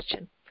ask a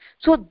question.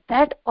 So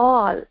that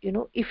all,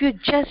 if you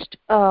just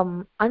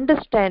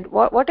understand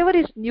whatever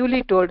is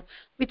newly told,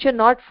 which you're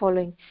not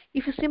following,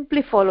 if you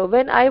simply follow.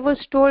 When I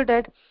was told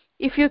that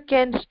if you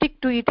can stick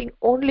to eating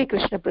only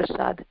Krishna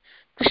Prasad,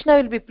 Krishna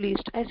will be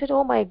pleased. I said,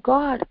 oh my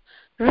God,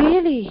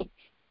 really?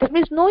 That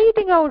means no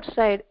eating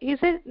outside. He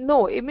said,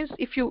 no, it means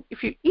if you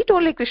eat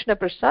only Krishna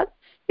Prasad,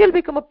 you'll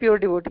become a pure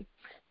devotee.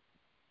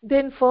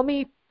 Then for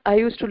me, I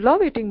used to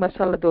love eating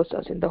masala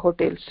dosas in the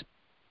hotels.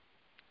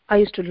 I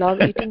used to love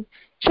eating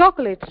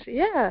chocolates,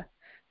 yeah.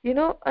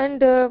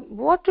 And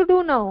what to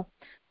do now?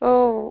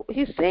 Oh,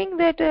 he's saying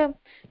that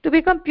to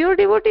become pure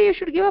devotee, you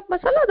should give up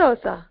masala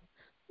dosa.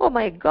 Oh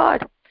my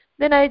God.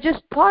 Then I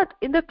just thought,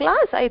 in the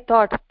class, I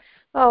thought,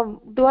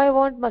 do I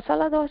want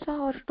masala dosa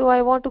or do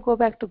I want to go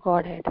back to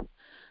Godhead?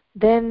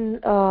 Then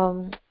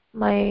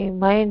my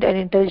mind and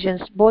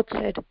intelligence both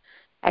said,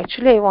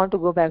 actually I want to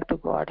go back to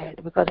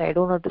Godhead because I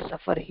don't want to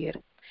suffer here.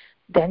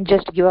 Then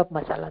just give up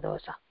masala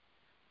dosa.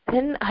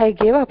 Then I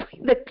gave up.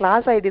 In the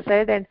class I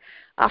decided, and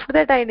after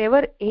that I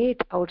never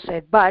ate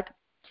outside. But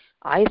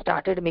I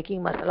started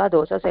making masala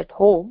dosas at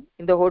home.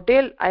 In the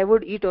hotel I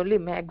would eat only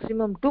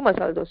maximum 2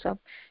 masala dosa.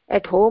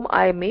 At home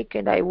I make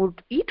and I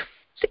would eat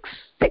six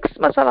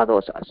masala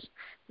dosas.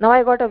 Now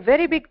I got a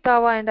very big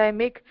tawa and I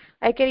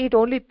can eat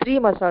only 3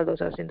 masala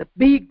dosas in the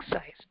big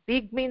size.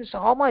 Big means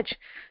how much?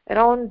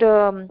 Around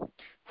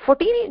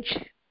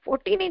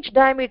 14-inch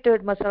diameter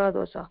masala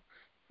dosa.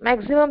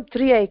 Maximum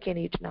 3 I can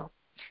eat now.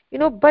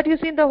 But you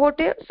see, in the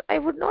hotels I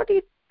would not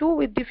eat 2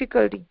 with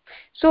difficulty.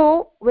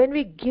 So when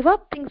we give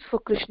up things for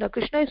Krishna,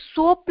 Krishna is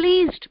so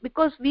pleased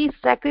because we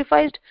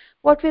sacrificed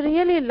what we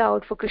really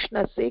loved for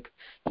Krishna's sake.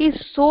 He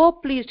is so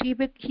pleased.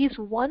 He is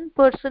one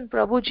person,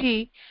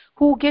 Prabhuji,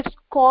 who gets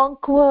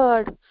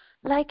conquered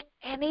like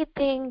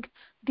anything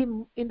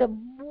in the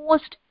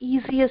most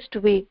easiest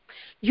way.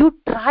 You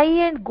try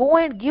and go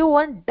and give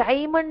one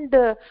diamond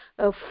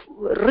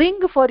ring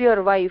for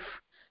your wife.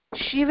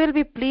 She will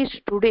be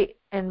pleased today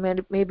and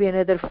maybe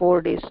another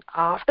 4 days.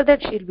 After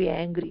that, she'll be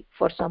angry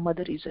for some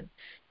other reason.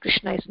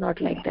 Krishna is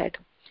not like that.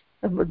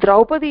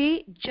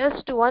 Draupadi,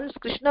 just once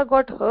Krishna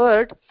got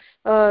hurt,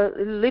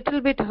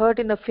 little bit hurt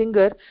in a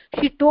finger,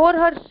 she tore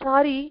her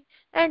sari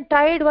and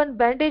tied one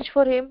bandage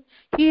for him.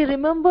 He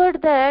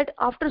remembered that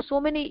after so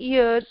many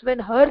years, when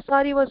her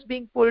sari was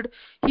being pulled,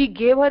 he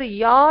gave her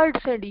yards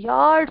and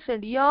yards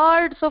and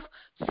yards of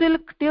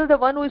silk till the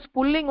one who is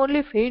pulling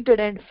only fainted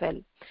and fell.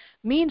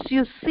 Means,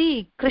 you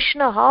see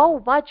Krishna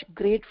how much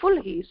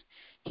grateful he is.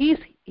 He's,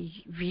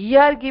 we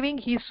are giving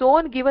his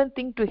own given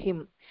thing to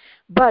him,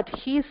 but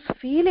he's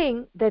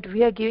feeling that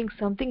we are giving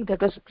something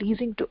that was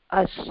pleasing to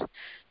us,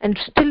 and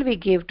still we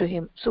gave to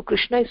him. So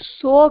Krishna is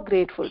so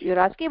grateful. You're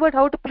asking about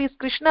how to please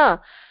Krishna.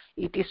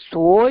 It is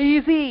so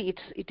easy.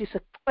 It is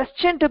a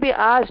question to be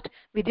asked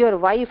with your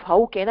wife,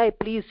 how can I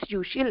please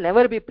you? She'll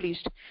never be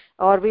pleased.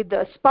 Or with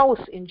the spouse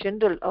in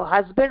general, or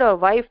husband or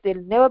wife,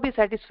 they'll never be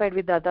satisfied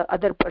with the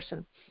other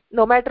person.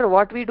 No matter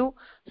what we do,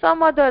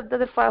 some other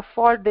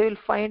fault they will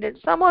find, and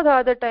some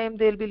other time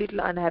they'll be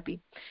little unhappy.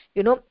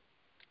 You know,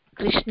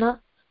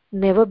 Krishna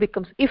never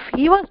becomes. If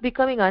he was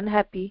becoming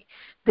unhappy,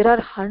 there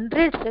are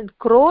hundreds and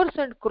crores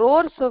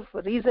of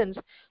reasons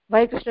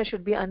why Krishna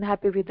should be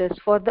unhappy with us.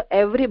 For the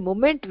every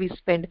moment we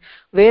spend,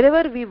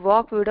 wherever we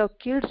walk, we would have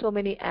killed so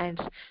many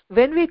ants.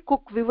 When we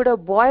cook, we would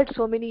have boiled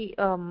so many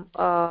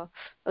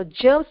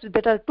germs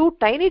that are too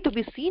tiny to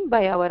be seen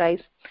by our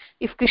eyes.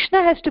 If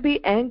Krishna has to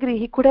be angry,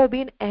 he could have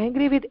been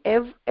angry with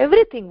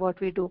everything what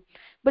we do.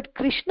 But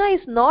Krishna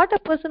is not a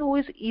person who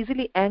is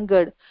easily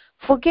angered.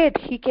 Forget,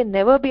 he can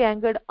never be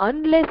angered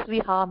unless we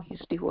harm his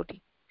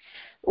devotee.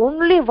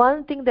 Only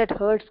one thing that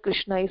hurts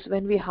Krishna is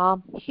when we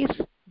harm his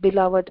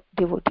beloved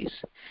devotees.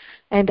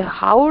 And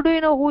how do you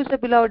know who is the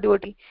beloved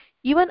devotee?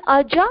 Even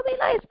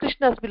Ajamila is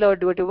Krishna's beloved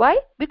devotee. Why?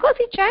 Because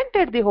he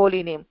chanted the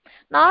holy name.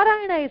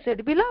 Narayana is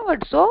said,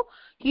 beloved. So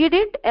he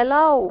didn't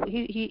allow,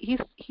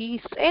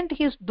 he sent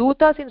his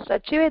dutas in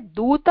such a way,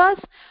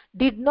 dutas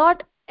did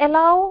not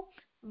allow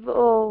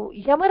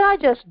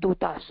Yamaraja's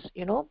dutas,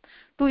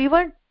 to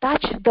even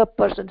touch the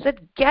person. Said,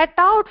 get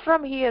out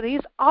from here, he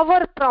is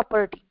our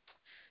property.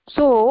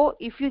 So,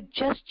 if you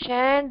just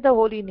chant the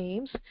holy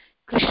names,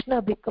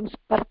 Krishna becomes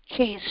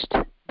purchased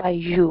by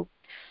you.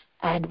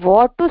 And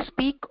what to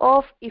speak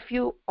of if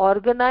you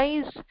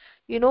organize,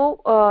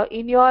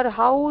 in your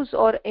house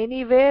or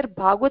anywhere,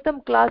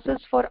 Bhagavatam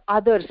classes for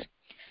others.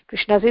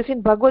 Krishna says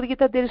in Bhagavad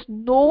Gita, there is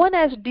no one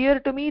as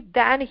dear to me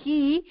than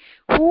he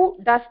who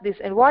does this.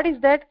 And what is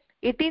that?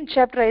 18th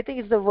chapter, I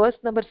think, is the verse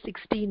number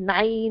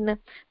 69,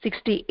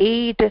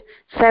 68,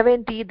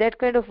 70, that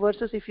kind of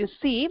verses. If you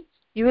see,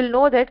 you will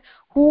know that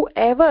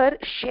whoever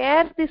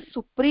shares this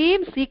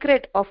supreme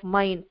secret of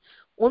mine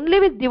only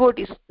with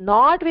devotees,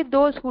 not with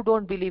those who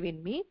don't believe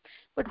in me,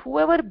 but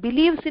whoever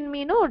believes in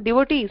me,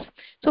 devotees.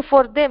 So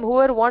for them,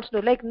 whoever wants to,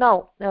 like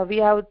now we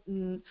have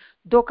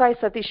Dokai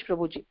Satish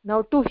Prabhuji.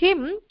 Now to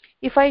him,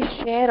 if I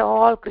share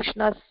all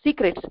Krishna's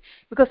secrets,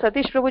 because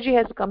Satish Prabhuji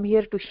has come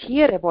here to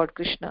hear about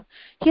Krishna,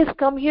 he has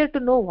come here to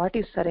know what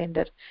is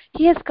surrender,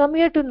 he has come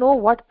here to know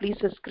what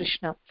pleases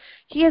Krishna,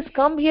 he has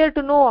come here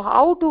to know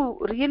how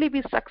to really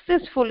be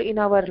successful in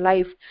our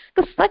life.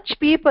 To such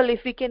people,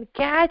 if we can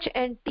catch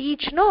and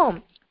teach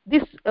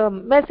this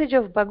message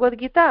of Bhagavad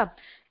Gita,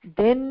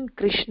 then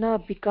Krishna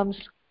becomes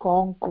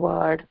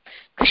conquered.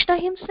 Krishna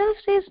himself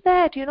says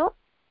that,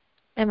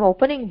 I'm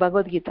opening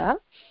Bhagavad Gita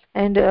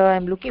and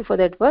I'm looking for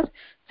that verse,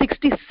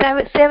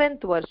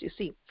 67th verse, you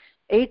see.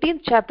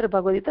 18th chapter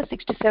Bhagavad Gita,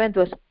 67th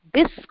verse.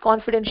 This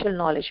confidential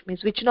knowledge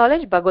means which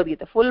knowledge? Bhagavad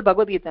Gita, full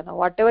Bhagavad Gita. Now,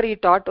 whatever he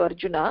taught to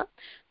Arjuna,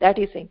 that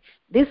he's saying.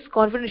 This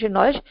confidential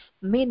knowledge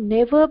may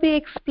never be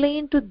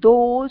explained to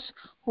those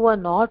who are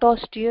not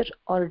austere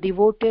or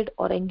devoted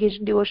or engaged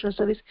in devotional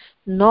service,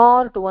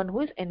 nor to one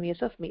who is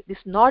envious of me. This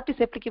not is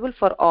applicable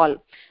for all.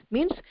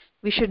 Means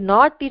we should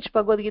not teach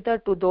Bhagavad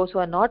Gita to those who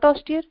are not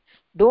austere.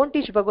 Don't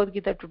teach Bhagavad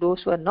Gita to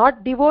those who are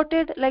not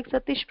devoted like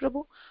Satish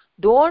Prabhu.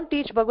 Don't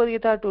teach Bhagavad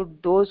Gita to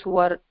those who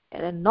are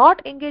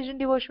not engaged in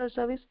devotional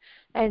service,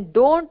 and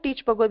don't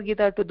teach Bhagavad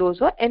Gita to those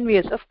who are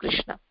envious of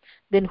Krishna.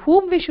 Then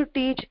whom we should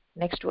teach?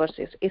 Next verse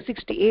is a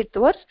 68th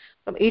verse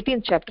from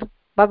 18th chapter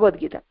Bhagavad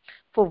Gita.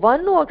 For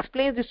one who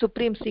explains the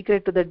supreme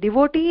secret to the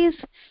devotees,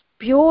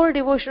 pure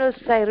devotional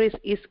service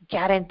is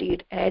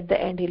guaranteed. At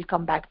the end, he'll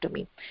come back to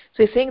me.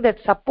 So he's saying that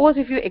suppose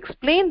if you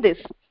explain this,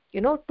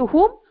 to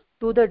whom?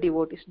 To the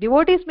devotees.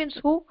 Devotees means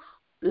who?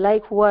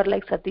 Who are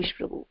like Satish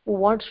Prabhu, who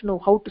wants to know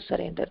how to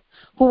surrender,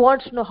 who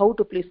wants to know how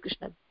to please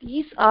Krishna.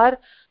 These are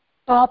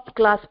top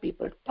class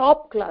people,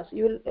 top class.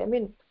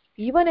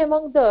 Even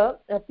among the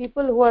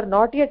people who are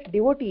not yet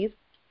devotees,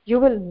 you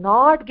will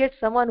not get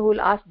someone who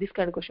will ask this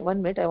kind of question.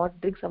 1 minute, I want to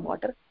drink some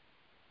water.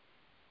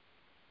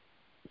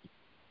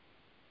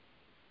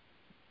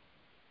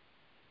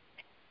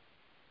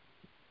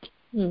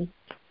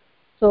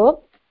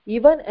 So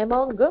even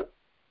among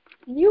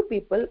new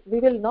people, we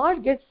will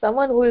not get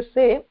someone who will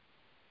say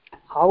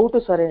how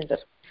to surrender.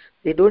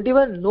 They don't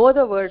even know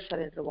the word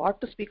surrender.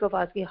 What to speak of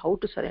asking how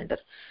to surrender?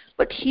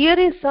 But here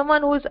is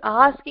someone who is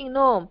asking,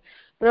 no,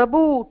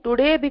 Prabhu,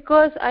 today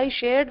because I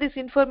shared this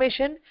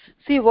information,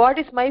 see what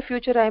is my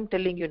future I am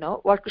telling you now.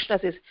 What Krishna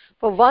says.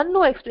 For one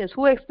who explains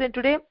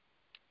today?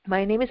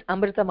 My name is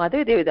Amruta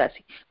Madhavi Devi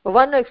Dasi.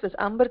 One express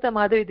Amruta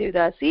Madhavi Devi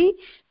Dasi,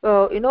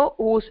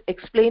 who's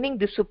explaining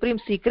the supreme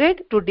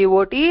secret to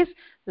devotees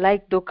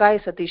like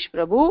Dokai Satish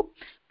Prabhu.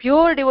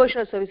 Pure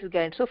devotional service is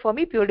guaranteed. So for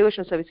me, pure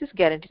devotional service is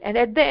guaranteed. And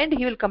at the end,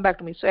 he will come back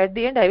to me. So at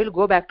the end, I will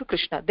go back to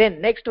Krishna.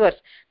 Then next verse,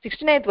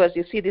 69th verse,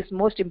 you see this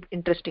most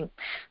interesting.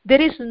 There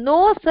is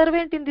no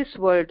servant in this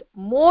world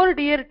more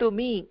dear to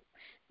me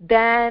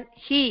than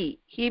he.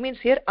 He means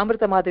here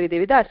Amruta Madhavi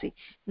Devi Dasi.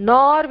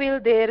 Nor will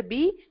there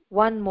be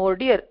one more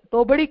dear.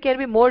 Nobody can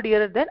be more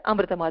dearer than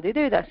Amruta Madhavi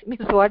Devi Dasi.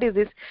 Means what is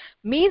this?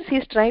 Means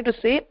he's trying to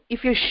say,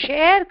 if you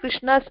share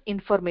Krishna's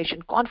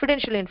information,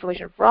 confidential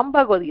information from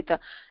Bhagavad Gita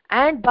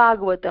and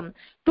Bhagavatam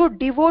to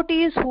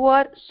devotees who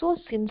are so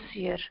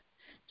sincere,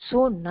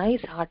 so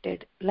nice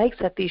hearted, like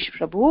Satish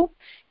Prabhu,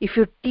 if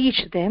you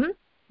teach them,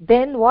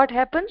 then what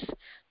happens?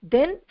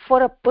 Then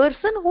for a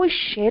person who is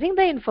sharing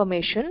the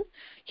information,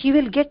 he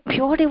will get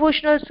pure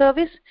devotional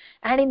service,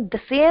 and in the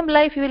same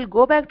life he will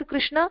go back to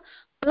Krishna.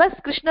 Plus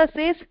Krishna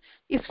says,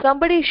 if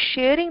somebody is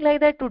sharing like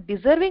that to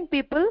deserving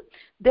people,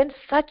 then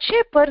such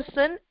a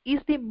person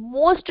is the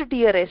most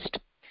dearest.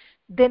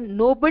 Then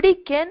nobody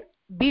can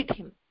beat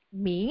him.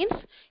 Means,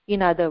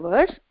 in other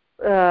words,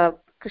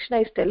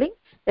 Krishna is telling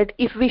that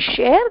if we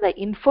share the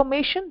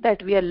information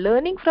that we are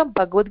learning from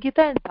Bhagavad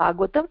Gita and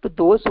Bhagavatam to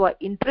those who are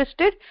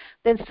interested,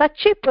 then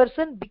such a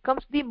person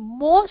becomes the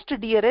most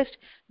dearest,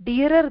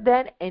 dearer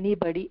than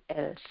anybody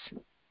else.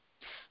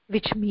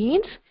 Which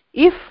means,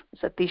 if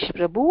Satish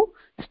Prabhu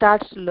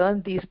starts to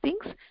learn these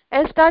things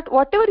and start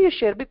whatever you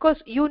share, because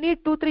you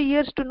need 2-3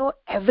 years to know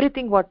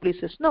everything what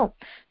pleases. No.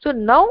 So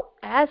now,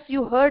 as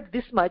you heard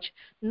this much,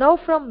 now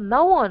from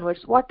now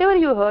onwards, whatever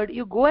you heard,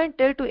 you go and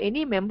tell to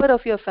any member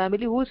of your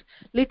family who's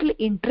little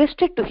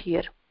interested to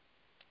hear.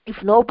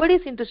 If nobody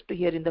is interested to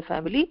hear in the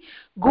family,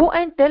 go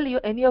and tell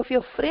any of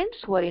your friends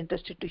who are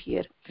interested to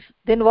hear.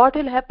 Then what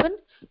will happen?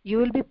 You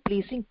will be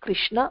pleasing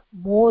Krishna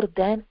more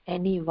than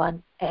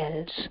anyone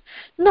else.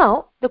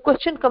 Now the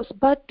question comes,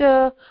 but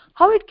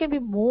how it can be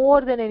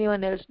more than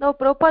anyone else? Now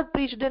Prabhupada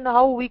preached, then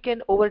how we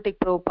can overtake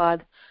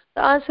Prabhupada?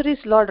 The answer is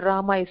Lord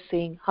Rama is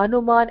saying,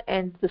 Hanuman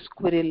and the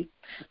squirrel.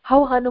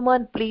 How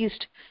Hanuman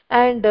pleased,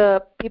 and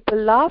people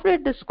laughed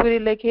at the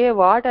squirrel like, hey,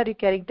 what are you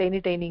carrying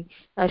tiny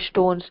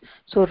stones?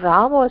 So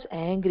Ram was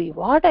angry.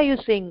 What are you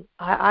saying?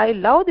 I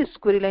love this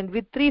squirrel. And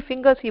with 3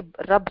 fingers he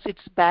rubs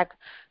its back,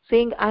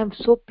 saying, I am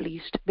so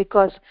pleased,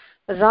 because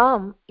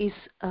Ram is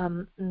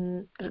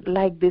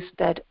like this,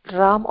 that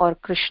Ram or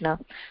Krishna,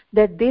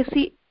 that they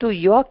see to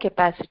your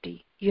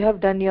capacity, you have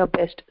done your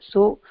best,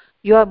 so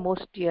you are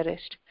most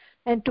dearest.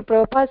 And to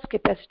Prabhupada's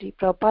capacity,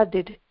 Prabhupada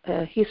did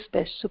his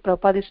best, so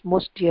Prabhupada is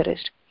most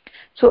dearest.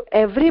 So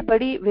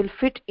everybody will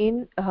fit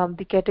in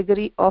the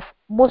category of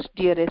most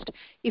dearest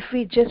if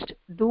we just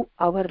do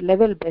our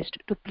level best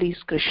to please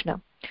Krishna.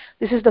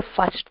 This is the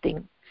first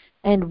thing.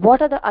 And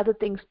what are the other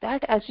things?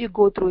 That as you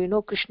go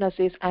through, Krishna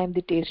says, I am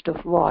the taste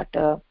of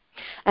water,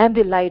 I am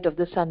the light of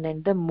the sun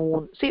and the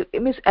moon. See,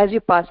 it means as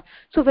you pass.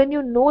 So when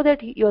you know that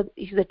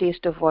he's the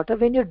taste of water,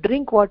 when you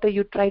drink water,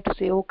 you try to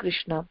say, oh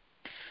Krishna,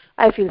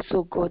 I feel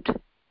so good.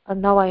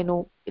 And now I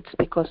know it's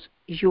because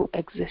you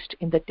exist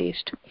in the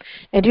taste.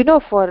 And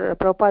for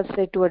Prabhupada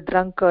said to a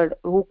drunkard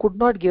who could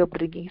not give up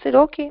drinking, he said,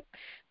 okay,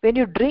 when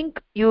you drink,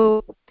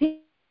 you think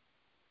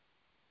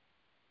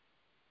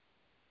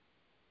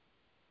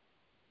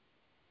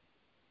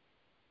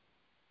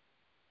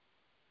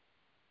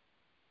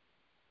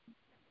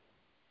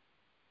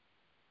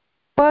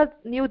Prabhupada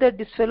knew that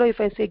this fellow, if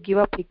I say give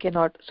up, he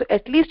cannot. So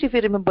at least if he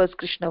remembers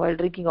Krishna while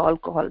drinking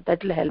alcohol,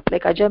 that will help.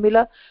 Like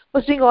Ajamila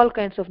was doing all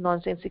kinds of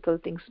nonsensical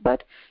things,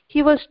 but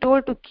he was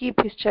told to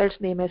keep his child's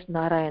name as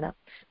Narayana.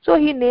 So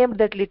he named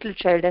that little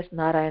child as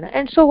Narayana.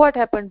 And so what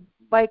happened?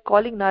 By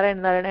calling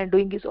Narayana and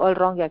doing his all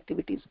wrong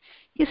activities,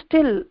 he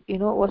still,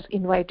 was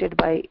invited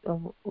by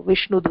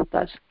Vishnu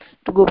Dutas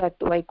to go back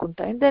to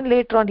Vaikuntha. And then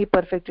later on he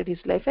perfected his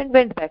life and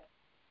went back.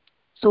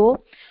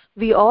 So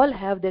we all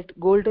have that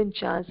golden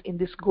chance in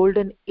this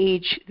golden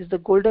age. This is the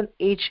golden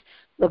age,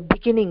 the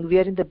beginning. We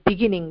are in the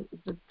beginning.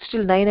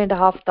 Still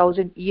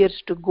 9,500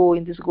 years to go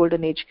in this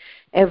golden age.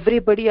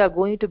 Everybody are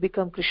going to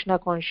become Krishna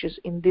conscious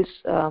in this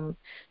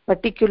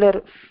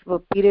particular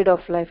period of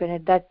life. And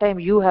at that time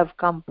you have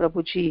come,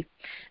 Prabhuji.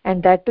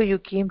 And that too you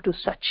came to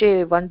such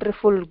a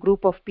wonderful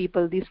group of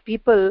people. These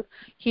people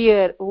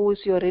here, who is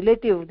your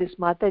relative, this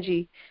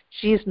Mataji,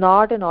 she is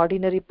not an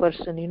ordinary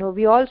person.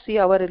 We all see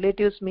our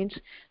relatives means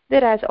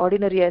they're as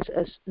ordinary as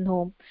us.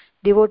 No,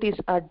 devotees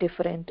are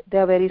different. They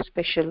are very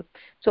special.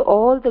 So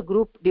all the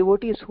group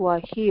devotees who are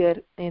here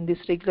in this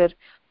regular,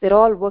 they're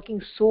all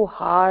working so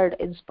hard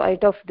in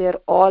spite of their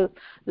all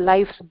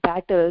life's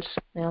battles.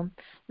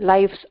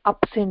 life's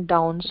ups and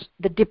downs,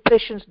 the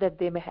depressions that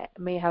they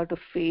may have to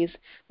face,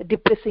 the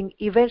depressing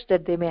events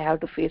that they may have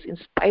to face. In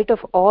spite of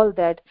all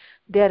that,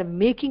 they are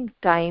making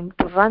time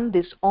to run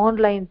this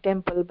online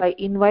temple by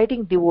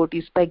inviting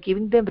devotees, by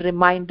giving them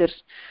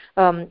reminders,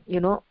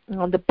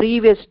 on the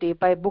previous day,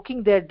 by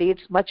booking their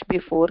dates much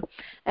before,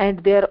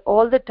 and they are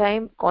all the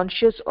time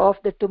conscious of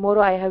that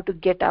tomorrow I have to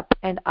get up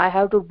and I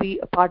have to be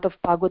a part of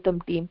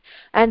Bhagavatam team,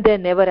 and they're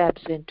never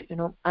absent.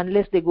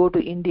 Unless they go to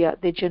India,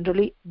 they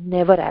generally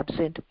never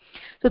absent.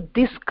 So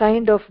this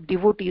kind of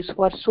devotees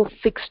who are so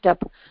fixed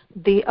up,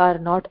 they are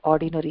not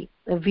ordinary.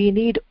 We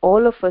need,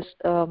 all of us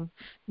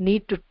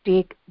need to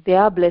take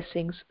their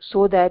blessings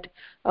so that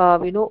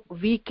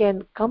we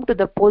can come to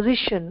the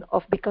position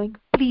of becoming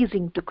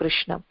pleasing to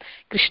Krishna.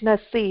 Krishna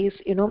says,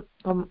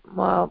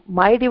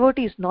 my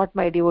devotee is not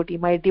my devotee,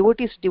 my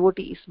devotee's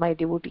devotee is my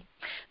devotee.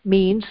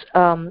 Means,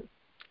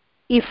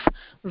 if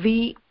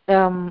we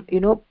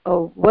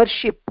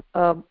worship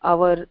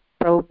our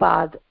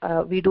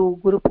Prabhupada, we do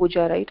Guru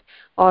Puja, right?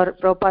 Or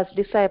Prabhupada's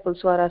disciples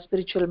who are our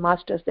spiritual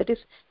masters. That is,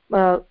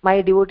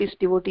 my devotee's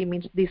devotee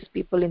means these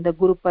people in the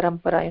Guru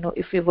Parampara.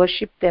 If we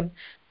worship them,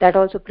 that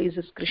also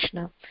pleases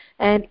Krishna.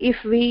 And if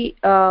we,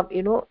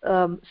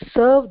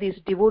 serve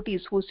these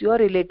devotees who's your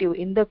relative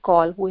in the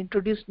call, who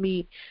introduced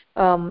me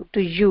to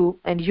you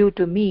and you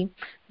to me,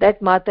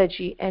 that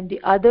Mataji and the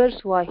others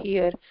who are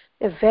here,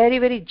 they're very,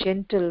 very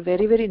gentle,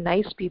 very, very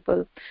nice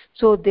people.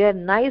 So they are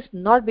nice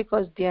not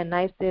because they are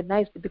nice, they're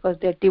nice because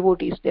they're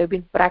devotees. They've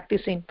been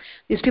practicing.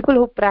 These people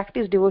who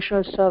practice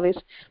devotional service,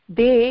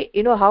 they,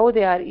 how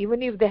they are,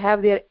 even if they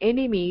have their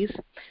enemies,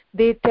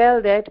 they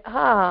tell that,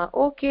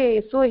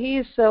 okay, so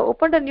he's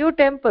opened a new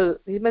temple.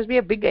 He must be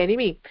a big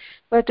enemy.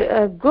 But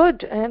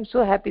good, I am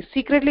so happy.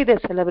 Secretly they're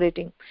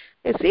celebrating.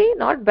 You see,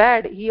 not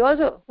bad. He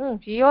also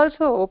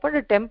opened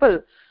a temple.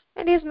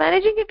 And he's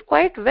managing it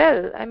quite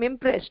well. I'm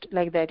impressed,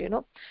 like that.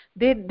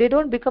 They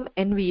don't become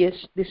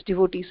envious, these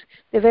devotees.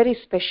 They're very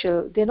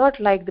special. They're not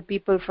like the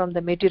people from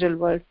the material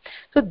world.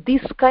 So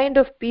this kind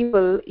of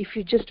people, if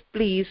you just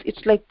please,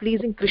 it's like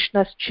pleasing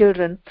Krishna's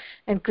children,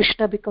 and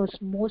Krishna becomes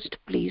most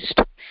pleased.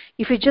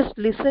 If you just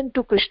listen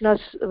to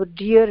Krishna's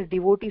dear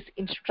devotees'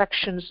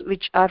 instructions,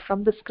 which are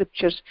from the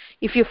scriptures,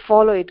 if you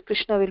follow it,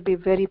 Krishna will be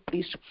very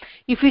pleased.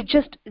 If you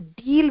just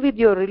deal with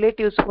your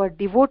relatives who are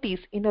devotees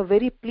in a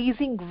very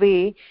pleasing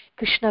way,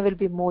 Krishna will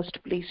be most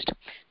pleased.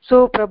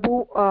 So,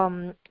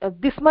 Prabhu,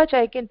 this much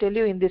I can tell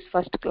you in this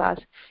first class.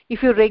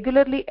 If you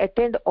regularly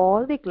attend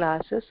all the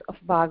classes of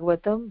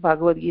Bhagavatam,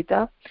 Bhagavad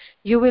Gita,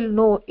 you will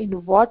know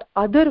in what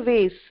other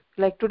ways,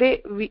 like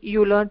today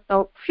you learned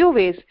now few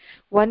ways.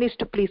 One is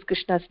to please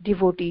Krishna's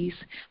devotees.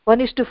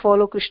 One is to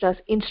follow Krishna's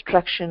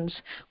instructions.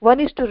 One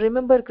is to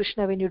remember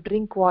Krishna when you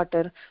drink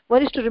water.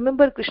 One is to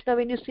remember Krishna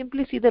when you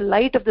simply see the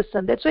light of the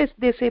sun. That's why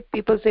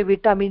people say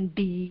vitamin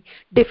D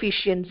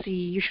deficiency.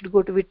 You should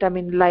go to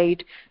vitamin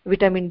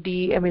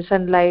D,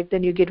 sunlight,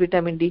 then you get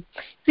vitamin D.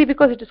 See,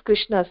 because it is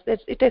Krishna's,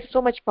 it is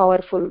so much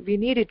powerful. We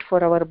need it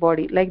for our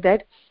body, like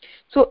that.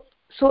 So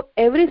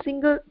every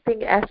single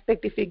thing,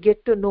 aspect, if we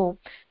get to know,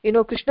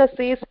 Krishna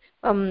says,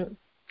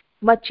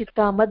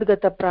 Machitta,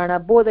 Madgata Prana,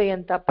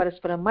 Bodhayanta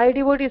Parasparam. My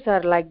devotees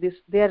are like this.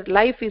 Their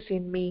life is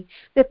in me.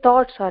 Their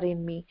thoughts are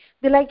in me.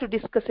 They like to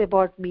discuss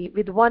about me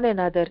with one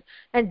another.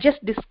 And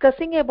just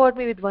discussing about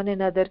me with one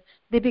another,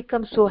 they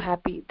become so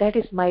happy. That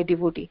is my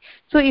devotee.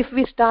 So if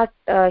we start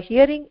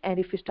hearing, and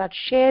if we start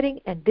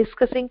sharing and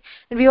discussing,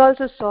 and we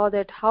also saw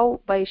that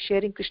how by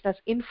sharing Krishna's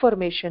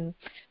information,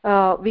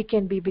 we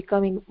can be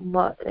becoming,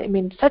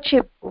 such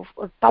a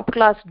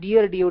top-class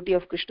dear devotee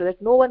of Krishna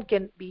that no one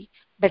can be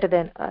better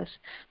than us.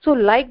 So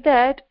like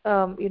that,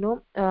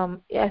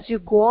 as you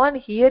go on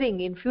hearing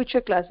in future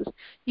classes,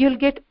 you'll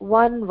get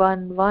one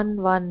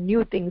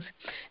new things.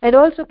 And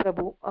also,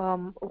 Prabhu,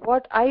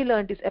 what I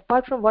learned is,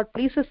 apart from what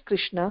pleases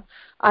Krishna,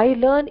 I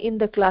learn in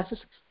the classes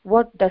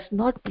what does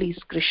not please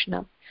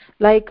Krishna.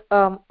 Like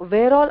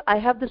where all I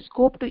have the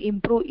scope to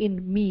improve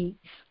in me,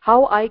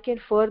 how I can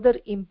further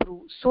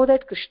improve so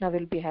that Krishna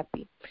will be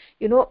happy.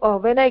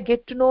 When I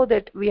get to know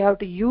that we have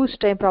to use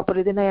time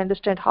properly, then I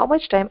understand how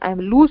much time I'm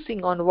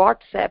losing on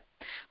WhatsApp,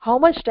 how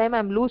much time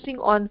I'm losing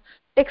on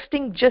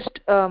texting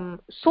just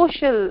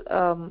social,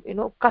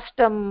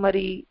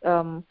 customary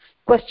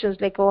questions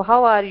like, oh,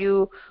 how are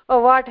you?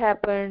 Oh, what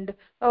happened?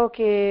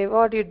 Okay,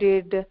 what you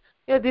did?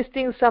 These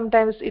things,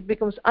 sometimes it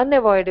becomes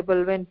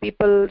unavoidable when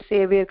people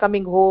say we're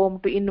coming home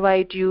to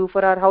invite you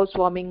for our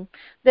housewarming.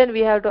 Then we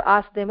have to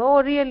ask them,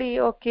 oh, really?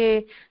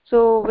 Okay.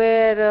 So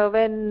where,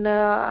 when,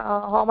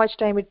 how much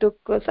time it took?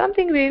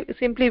 Something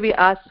we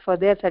ask for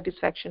their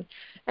satisfaction.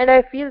 And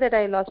I feel that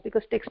I lost,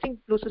 because texting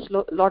loses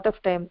lot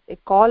of time. A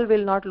call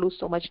will not lose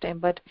so much time,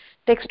 but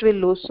text will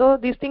lose. So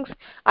these things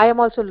I am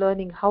also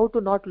learning how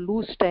to not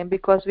lose time,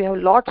 because we have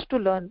lots to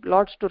learn,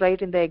 lots to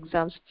write in the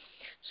exams.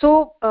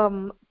 So,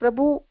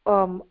 Prabhu,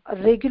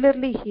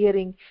 regularly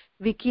hearing,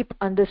 we keep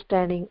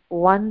understanding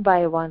one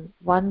by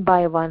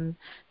one,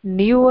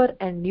 newer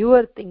and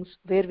newer things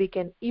where we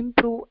can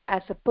improve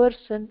as a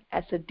person,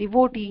 as a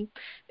devotee.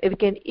 We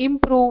can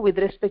improve with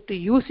respect to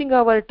using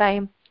our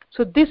time,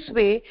 So this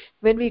way,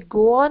 when we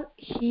go on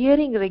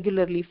hearing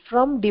regularly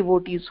from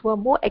devotees who are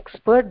more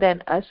expert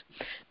than us,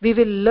 we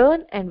will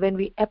learn, and when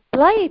we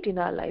apply it in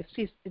our life,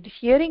 see,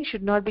 hearing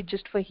should not be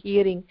just for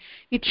hearing,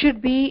 it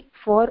should be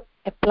for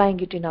applying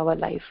it in our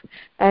life.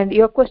 And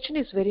your question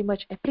is very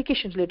much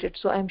application related,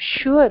 so I'm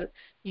sure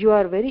you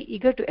are very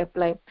eager to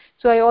apply.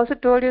 So I also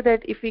told you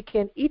that if we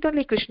can eat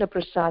only Krishna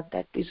Prasad,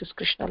 that pleases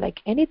Krishna, like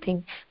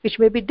anything which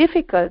may be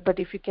difficult, but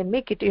if you can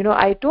make it,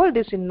 I told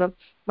this in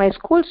my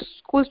school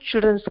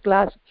children's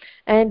class,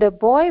 and a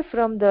boy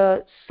from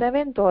the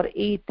 7th or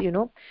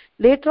 8th,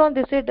 later on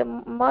they said,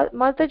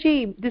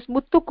 Mataji, this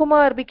Muttu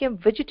Kumar became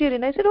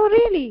vegetarian. I said, oh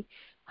really?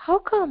 How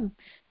come?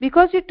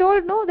 Because he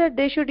told no that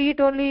they should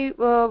eat only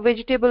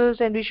vegetables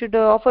and we should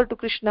offer to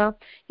Krishna.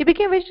 He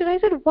became vegetarian.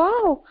 I said,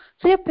 wow,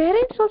 so your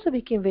parents also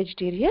became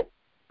vegetarian?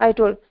 I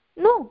told,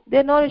 no,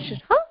 they're not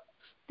vegetarian. Huh?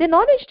 They're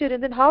not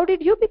vegetarian. Then how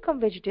did you become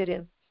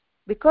vegetarian?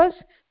 Because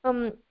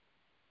I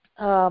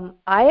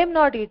am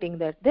not eating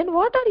that. Then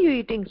what are you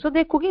eating? So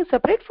they're cooking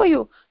separate for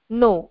you?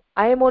 No,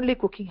 I am only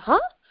cooking. Huh?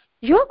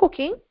 You are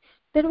cooking?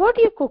 Then what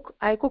do you cook?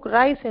 I cook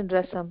rice and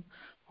rasam.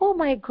 Oh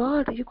my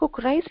God, you cook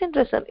rice and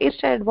rasam. 8th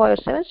standard boy or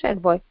 7th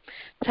standard boy.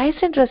 Rice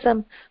and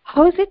rasam.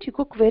 How is it? You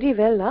cook very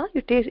well, huh?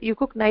 You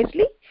cook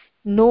nicely?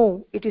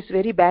 No, it is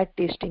very bad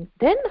tasting.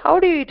 Then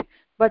how do you eat?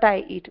 But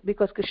I eat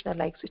because Krishna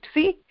likes it.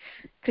 See,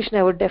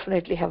 Krishna would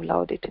definitely have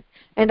loved it.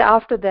 And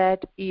after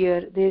that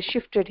year, they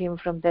shifted him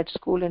from that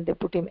school and they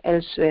put him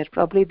elsewhere.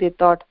 Probably they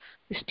thought,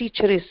 this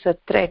teacher is a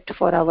threat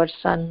for our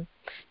son.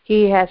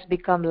 He has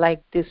become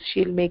like this.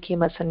 She'll make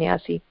him a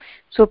sannyasi.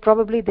 So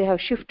probably they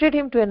have shifted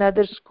him to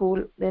another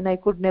school. Then I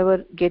could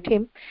never get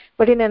him.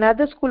 But in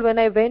another school, when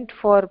I went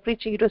for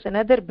preaching, it was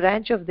another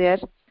branch of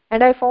theirs,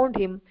 and I found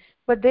him.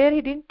 But there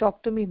he didn't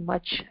talk to me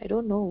much. I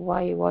don't know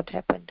why, what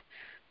happened.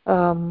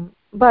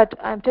 But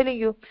I'm telling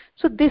you,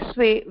 so this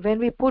way, when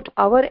we put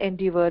our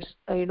endeavors,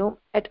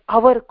 at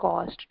our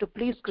cost to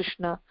please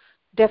Krishna,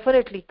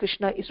 definitely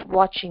Krishna is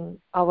watching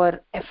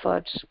our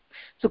efforts.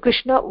 So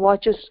Krishna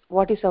watches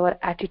what is our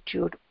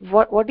attitude,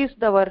 what is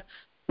our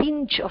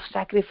pinch of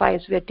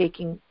sacrifice we are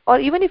taking, or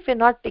even if we're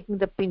not taking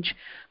the pinch,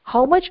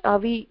 how much are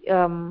we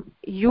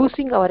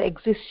using our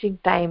existing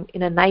time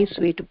in a nice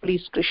way to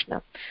please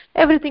Krishna.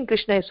 Everything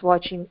Krishna is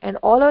watching, and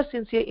all our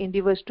sincere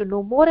endeavors to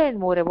know more and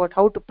more about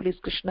how to please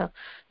Krishna,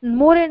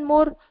 more and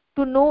more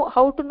to know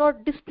how to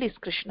not displease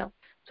Krishna.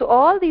 So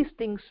all these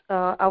things,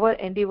 our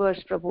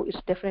endeavors, Prabhu, is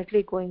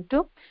definitely going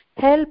to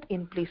help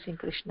in pleasing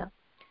Krishna.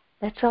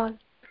 That's all.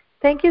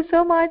 Thank you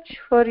so much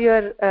for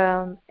your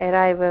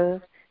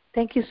arrival.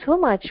 Thank you so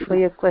much for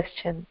your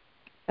question.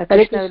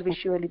 Krishna will be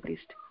surely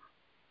pleased.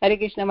 Hare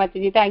Krishna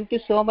Mataji, thank you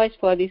so much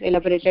for this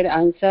elaborated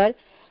answer.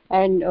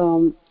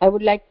 And I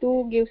would like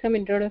to give some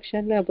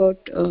introduction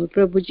about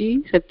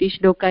Prabhuji, Satish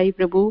Dokai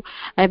Prabhu.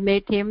 I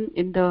met him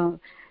in the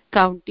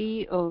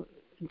county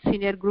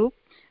senior group,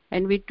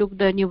 and we took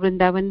the New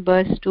Vrindavan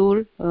bus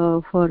tour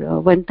for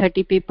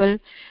 130 people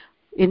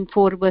in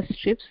 4 bus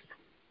trips.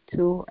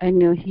 So,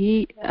 and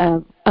he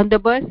on the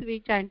bus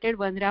we chanted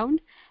 1 round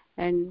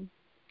and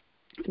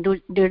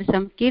did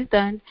some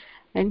kirtan,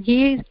 and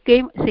he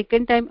came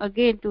second time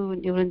again to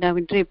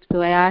Vrindavan trip.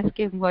 So I asked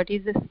him, what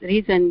is the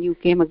reason you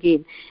came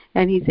again?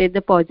 And he said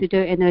the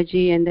positive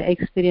energy and the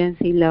experience,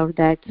 he loved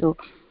that. So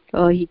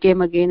he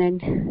came again,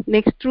 and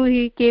next through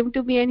he came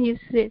to me and he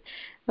said,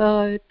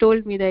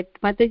 told me that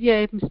Mataji, I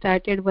have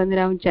started 1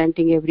 round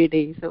chanting every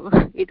day. So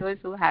it was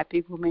so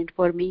happy moment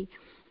for me.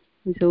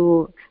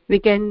 So we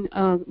can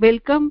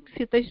welcome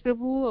Sitash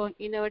Prabhu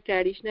in our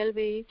traditional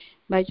way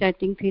by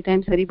chanting 3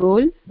 times Hari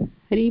Bol,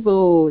 Hari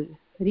Bol,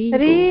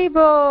 Hari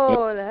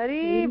Bol,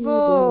 Hari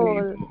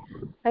Bol,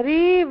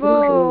 Hari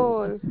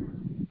Bol.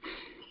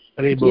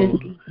 Hari Bol.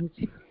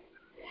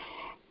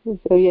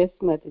 So yes,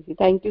 Mataji,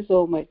 thank you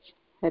so much.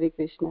 Hare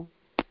Krishna.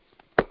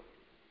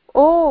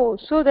 Oh,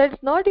 so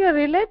that's not your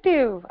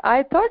relative.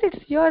 I thought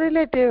it's your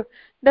relative.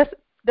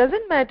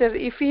 Doesn't matter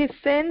if he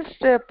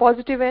sensed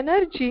positive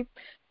energy,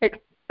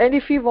 and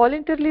if he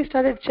voluntarily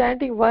started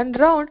chanting 1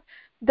 round,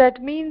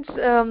 that means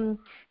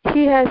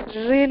he has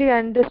really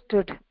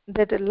understood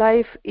that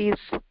life is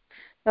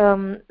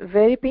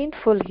very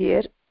painful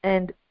here,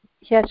 and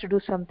he has to do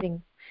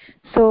something.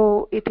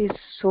 So it is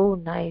so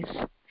nice.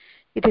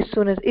 It is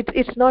so nice.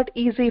 It's not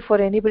easy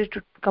for anybody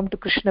to come to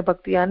Krishna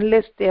Bhakti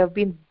unless they have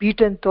been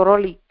beaten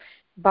thoroughly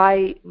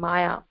by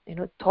Maya.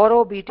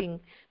 Thorough beating.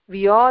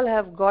 We all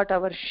have got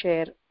our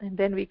share, and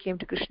then we came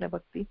to Krishna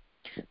Bhakti.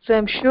 So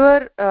I'm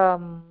sure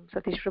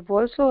Satish Prabhu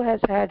also has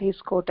had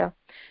his quota.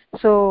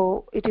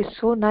 So it is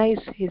so nice.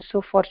 He's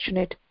so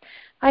fortunate.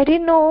 I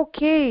didn't know,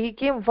 okay, he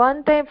came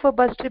 1 time for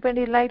bus trip and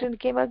he liked and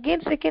came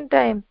again 2nd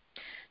time.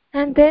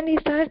 And then he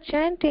started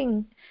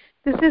chanting.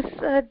 This is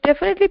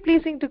definitely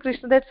pleasing to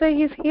Krishna. That's why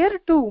he's here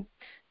too.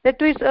 That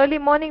too is early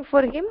morning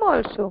for him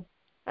also.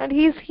 And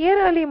he is here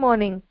early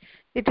morning.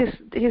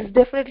 He's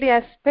definitely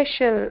a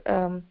special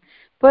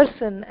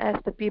person as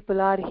the people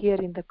are here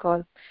in the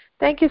call.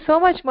 Thank you so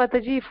much,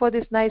 Mataji, for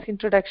this nice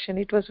introduction.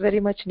 It was very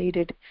much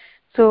needed.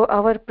 So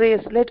our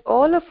prayers, let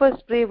all of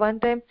us pray one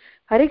time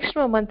Hare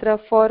Krishna mantra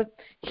for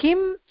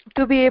him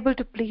to be able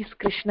to please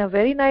Krishna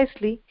very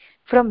nicely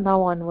from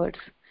now onwards.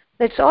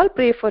 Let's all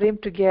pray for him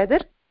together.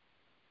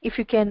 If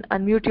you can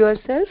unmute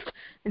yourself,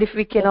 and if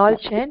we can all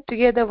chant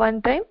together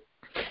one time.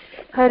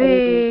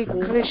 Hare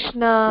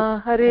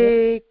Krishna,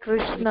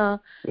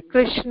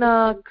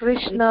 Krishna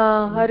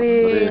Krishna,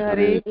 Hare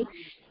Hare,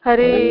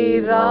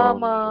 Hare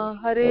Rama,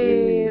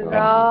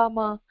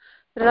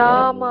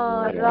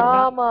 Rama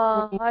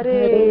Rama,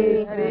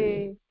 Hare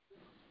Hare.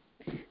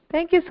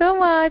 Thank you so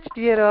much,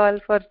 dear all,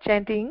 for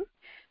chanting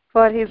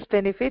for his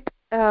benefit.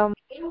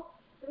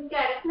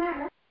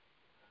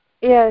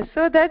 Yeah,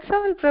 so that's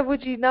all,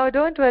 Prabhuji. Now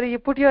don't worry, you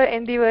put your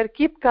endeavor,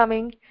 keep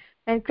coming,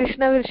 and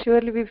Krishna will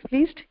surely be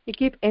pleased. You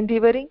keep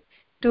endeavoring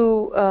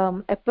to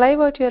apply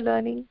what you're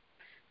learning.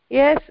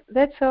 Yes,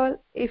 that's all.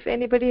 If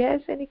anybody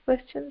has any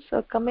questions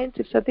or comments,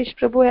 if Satish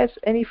Prabhu has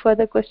any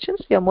further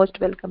questions, you're most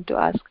welcome to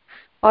ask.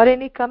 Or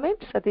any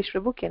comments, Satish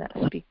Prabhu can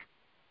speak.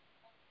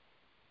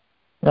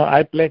 No,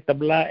 I play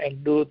tabla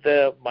and do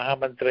the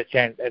Mahamantra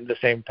chant at the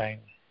same time.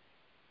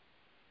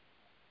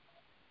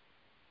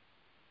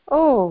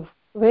 Oh,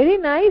 very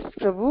nice,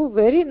 Prabhu.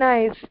 Very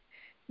nice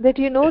that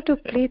you know to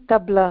play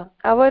tabla.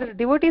 Our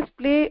devotees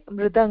play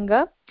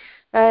mridanga,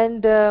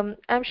 and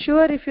I'm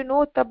sure if you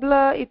know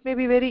tabla, it may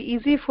be very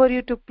easy for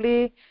you to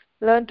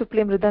learn to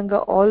play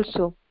mridanga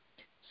also.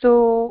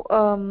 So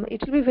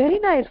it will be very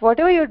nice.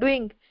 Whatever you're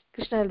doing,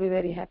 Krishna will be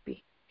very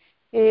happy.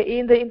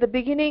 In the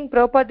beginning,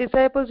 Prabhupada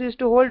disciples used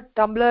to hold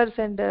tumblers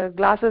and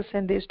glasses,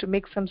 and they used to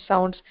make some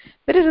sounds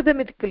very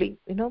rhythmically,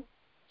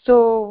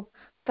 So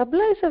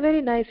tabla is a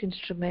very nice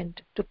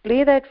instrument. To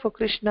play that for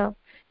Krishna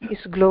is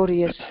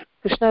glorious.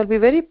 Krishna will be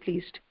very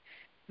pleased.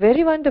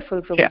 Very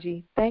wonderful, Prabhuji.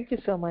 Yeah. Thank you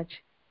so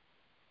much.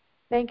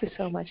 Thank you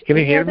so much. Can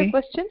you hear me? Any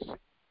other questions?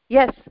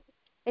 Yes.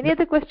 Any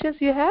other questions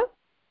you have?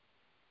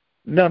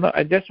 No,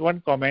 just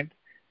one comment.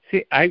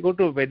 See, I go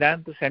to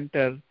Vedanta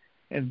Center,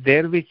 and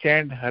there we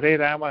chant Hare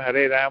Rama,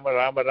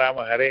 Rama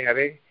Rama, Hare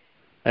Hare,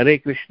 Hare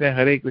Krishna,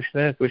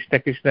 Krishna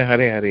Krishna,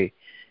 Hare Hare.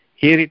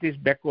 Here it is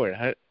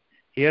backward.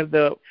 Here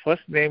the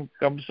first name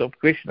comes of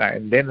Krishna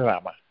and then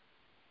Rama.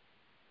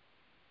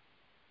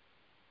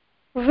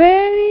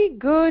 Very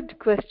good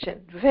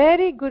question.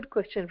 Very good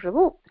question,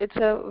 Prabhu. It's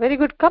a very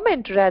good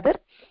comment, rather.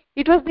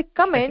 It was the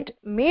comment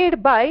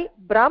made by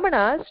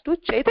Brahmanas to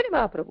Chaitanya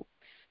Mahaprabhu.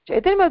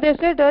 Chaitanya Mahaprabhu, they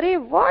said, Are,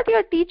 what you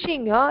are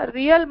teaching?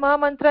 Real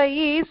Mahamantra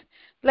is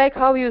like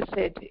how you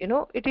said.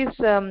 It is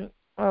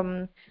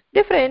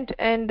different.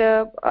 And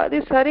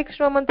this Hare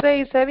Krishna mantra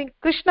is having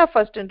Krishna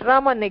first and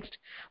Rama next.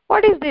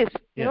 What is this?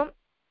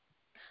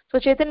 So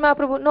Chaitanya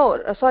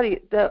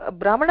Mahaprabhu, the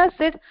Brahmana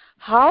said,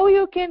 how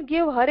you can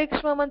give Hare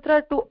Krishna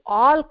mantra to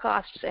all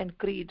castes and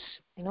creeds,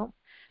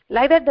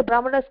 Like that the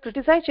Brahmanas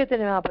criticized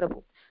Chaitanya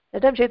Mahaprabhu.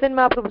 That time Chaitanya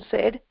Mahaprabhu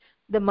said,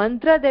 the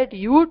mantra that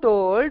you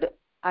told,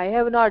 I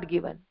have not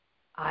given.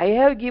 I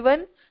have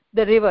given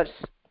the reverse.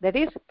 That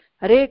is,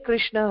 Hare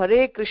Krishna,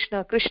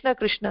 Krishna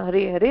Krishna,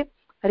 Hare Hare,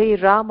 Hare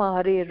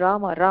Rama,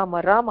 Rama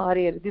Rama,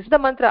 Hare Hare. This is the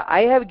mantra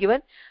I have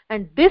given,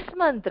 and this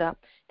mantra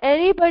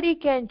anybody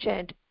can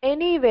chant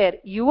anywhere.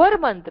 Your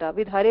mantra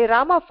with Hare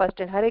Rama first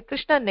and Hare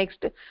Krishna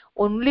next,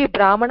 only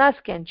Brahmanas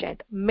can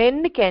chant.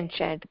 Men can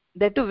chant.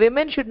 That too,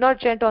 women should not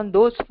chant on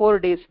those 4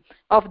 days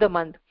of the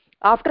month.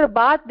 After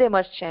bath, they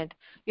must chant.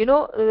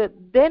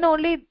 Then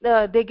only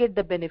they get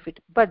the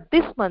benefit. But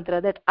this mantra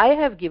that I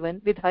have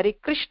given with Hare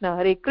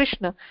Krishna,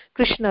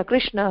 Krishna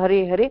Krishna,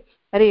 Hare Hare,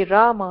 Hare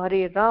Rama,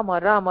 Rama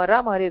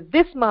Rama, Hare,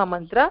 this Maha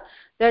mantra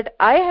that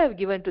I have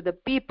given to the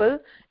people,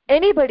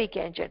 anybody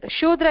can chant. A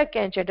Shudra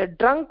can chant. A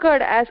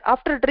drunkard, as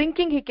after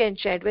drinking he can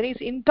chant. When he's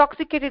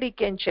intoxicated he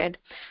can chant.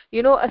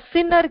 A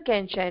sinner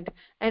can chant.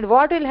 And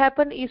what will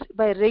happen is,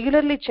 by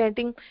regularly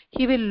chanting,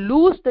 he will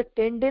lose the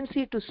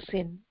tendency to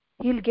sin.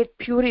 He'll get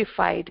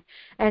purified,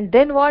 and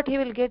then what he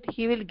will get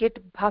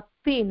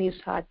bhakti in his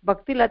heart.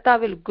 Bhakti lata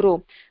will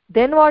grow.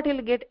 Then what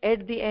he'll get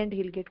at the end,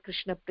 he'll get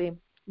Krishna prem.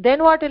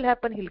 Then what will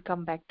happen, he'll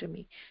come back to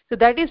me. So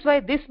that is why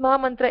this Maha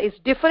mantra is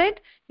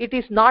different. It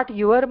is not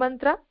your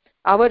mantra.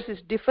 Ours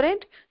is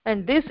different,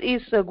 and this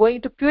is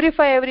going to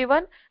purify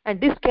everyone,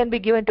 and this can be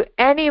given to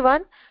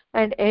anyone,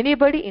 and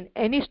anybody in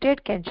any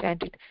state can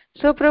chant it.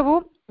 So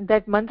Prabhu,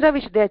 that mantra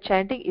which they are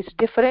chanting is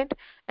different,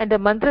 and the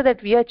mantra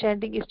that we are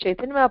chanting is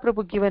Chaitanya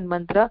Mahaprabhu given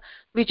mantra,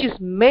 which is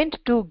meant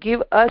to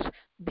give us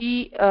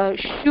the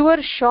sure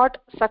short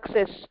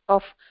success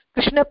of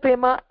Krishna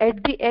Prema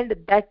at the end,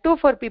 that too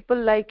for people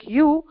like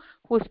you,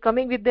 who is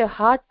coming with their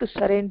heart to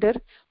surrender,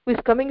 who is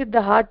coming with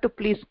the heart to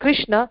please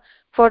Krishna.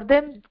 For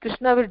them,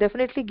 Krishna will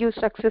definitely give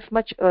success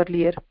much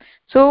earlier.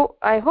 So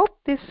I hope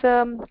this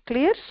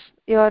clears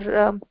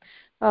your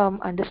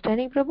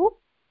understanding, Prabhu.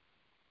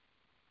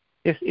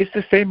 Yes, it's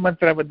the same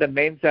mantra, but the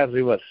names are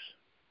reverse.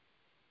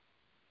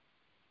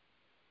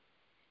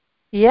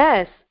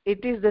 Yes,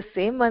 it is the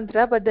same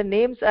mantra, but the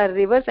names are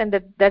reverse, and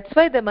that's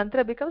why the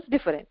mantra becomes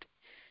different.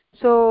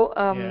 So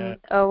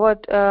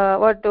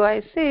what do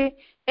I say?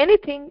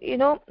 Anything,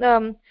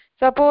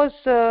 suppose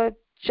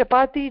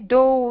chapati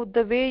dough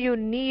the way you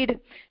need.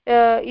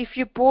 If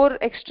you pour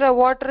extra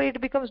water, it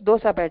becomes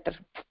dosa batter.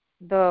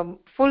 The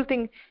full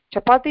thing,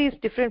 chapati is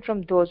different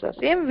from dosa.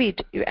 Same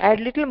wheat, you add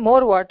little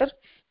more water,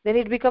 then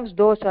it becomes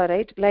dosa,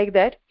 right? Like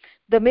that.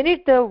 The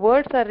minute the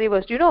words are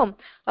reversed, this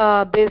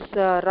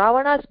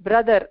Ravana's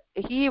brother,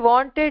 he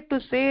wanted to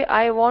say,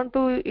 I want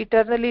to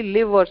eternally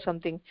live or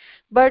something.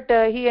 But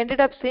he ended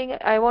up saying,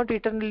 I want to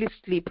eternally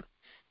sleep.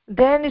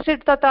 Then he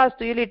said,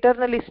 Tatastu, you'll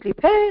eternally sleep.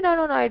 Hey,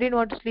 no, I didn't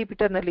want to sleep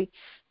eternally.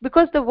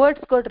 Because the words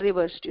got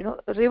reversed,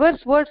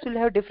 Reverse words will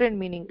have different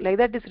meaning. Like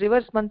that, this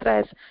reverse mantra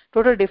has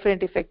total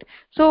different effect.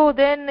 So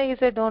then he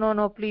said,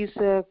 no, please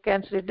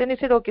cancel it. Then he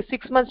said, okay,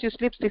 6 months you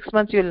sleep, 6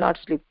 months you will not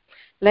sleep.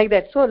 Like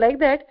that. So like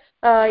that,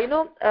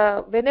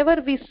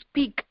 whenever we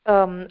speak,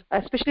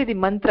 especially the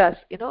mantras,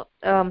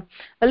 a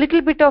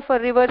little bit of a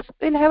reverse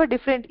will have a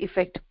different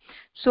effect.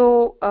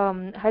 So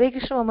Hare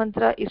Krishna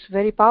mantra is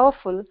very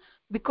powerful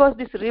because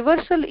this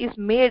reversal is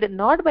made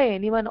not by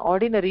anyone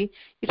ordinary,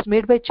 it's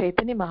made by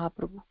Chaitanya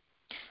Mahaprabhu.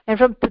 And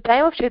from the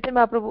time of Chaitanya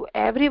Mahaprabhu,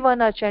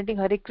 everyone are chanting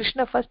Hare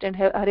Krishna first and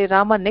Hare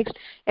Rama next.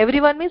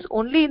 Everyone means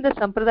only in the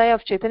Sampradaya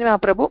of Chaitanya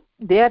Mahaprabhu,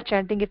 they are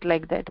chanting it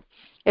like that.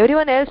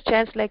 Everyone else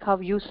chants like how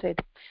you said.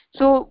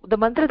 So the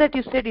mantra that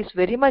you said is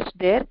very much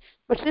there,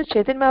 but since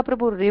Chaitanya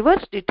Mahaprabhu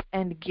reversed it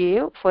and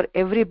gave for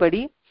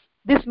everybody,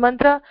 this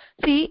mantra,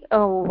 see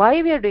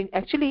why we are doing,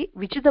 actually,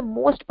 which is the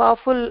most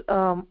powerful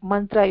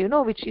mantra,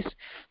 which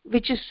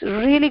is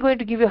really going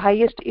to give you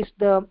highest, is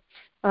the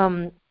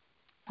um,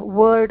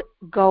 word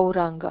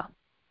Gauranga.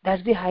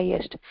 That's the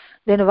highest.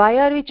 Then why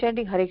are we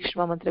chanting Hare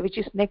Krishna mantra, which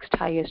is next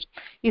highest?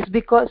 Is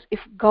because if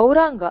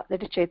Gauranga,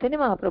 that is Chaitanya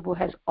Mahaprabhu,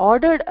 has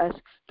ordered us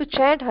to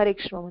chant Hare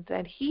Krishna mantra,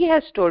 and he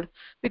has told,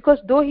 because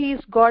though he is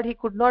God, he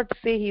could not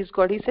say he is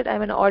God. He said, I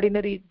am an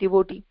ordinary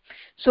devotee.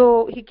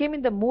 So he came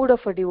in the mood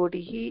of a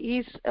devotee. He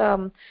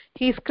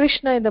is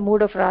Krishna in the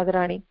mood of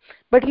Radharani,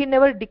 but he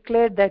never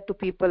declared that to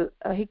people.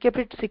 He kept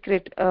it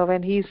secret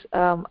when he is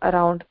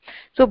around.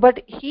 So,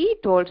 but he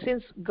told,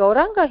 since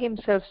Gauranga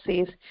himself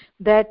says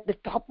that the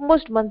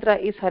topmost mantra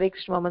is Hare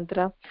Krishna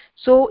mantra,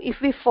 so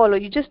if we follow,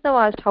 you just now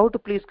asked how to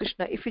please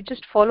Krishna. If you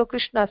just follow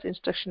Krishna's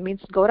instruction,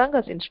 means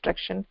Gauranga's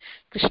instruction,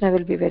 Krishna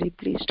will be very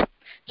pleased.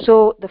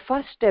 So the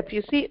first step,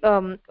 you see,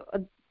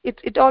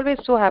 it always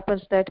so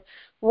happens that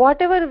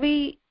whatever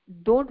we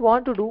don't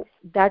want to do,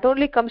 that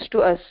only comes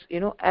to us,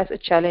 as a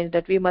challenge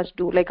that we must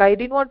do. Like I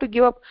didn't want to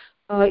give up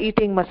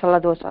eating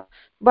masala dosa,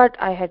 but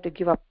I had to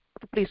give up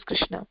to please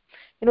Krishna.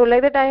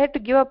 Like that, I had to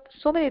give up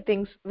so many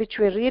things which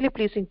were really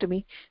pleasing to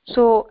me.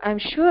 So I'm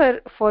sure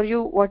for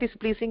you, what is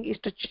pleasing is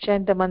to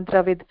chant the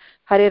mantra with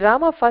Hare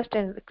Rama first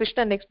and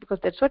Krishna next, because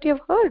that's what you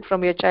have heard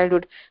from your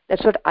childhood.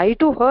 That's what I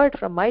too heard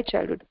from my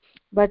childhood.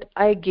 But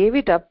I gave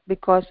it up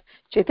because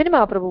Chaitanya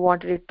Mahaprabhu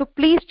wanted it, to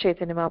please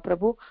Chaitanya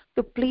Mahaprabhu,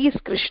 to please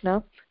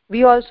Krishna.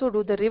 We also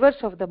do the reverse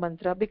of the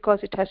mantra because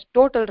it has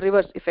total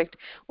reverse effect.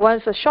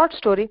 Once, a short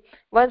story,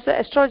 once the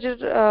astrologer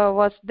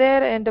was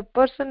there and the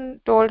person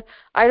told,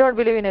 I don't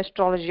believe in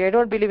astrology, I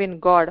don't believe in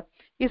God.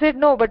 He said,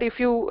 no, but if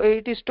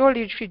it is told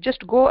you should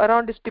just go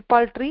around this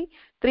pipal tree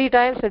 3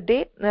 times a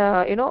day,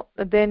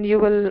 then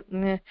you'll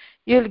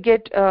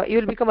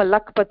become a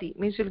lakpati,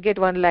 means you'll get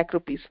 1 lakh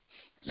rupees.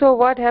 So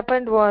what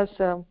happened was,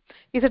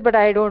 he said, but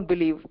I don't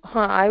believe.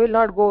 I will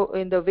not go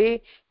in the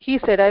way he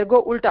said. I'll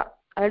go ulta.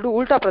 I'll do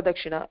ulta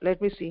pradakshina. Let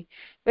me see.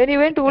 When he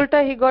went to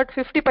ulta, he got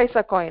 50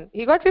 paisa coin.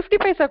 He got 50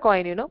 paisa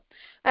coin,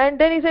 And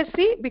then he said,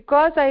 see,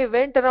 because I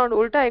went around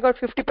ulta, I got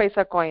 50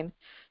 paisa coin.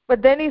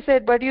 But then he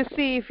said, but you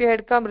see, if you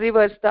had come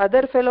reverse, the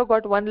other fellow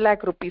got 1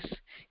 lakh rupees.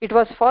 It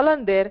was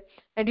fallen there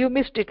and you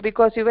missed it.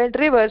 Because you went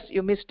reverse,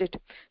 you missed it.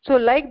 So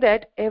like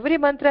that, every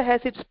mantra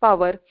has its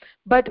power.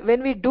 But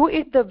when we do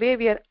it the way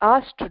we are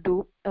asked to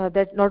do,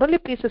 that not only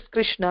pleases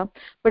Krishna,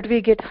 but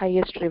we get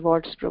highest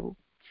rewards, Prabhu.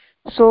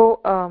 So,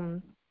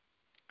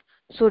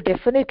 so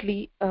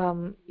definitely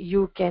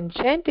you can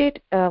chant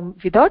it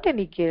without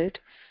any guilt,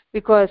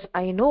 because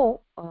I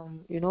know,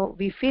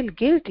 we feel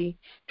guilty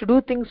to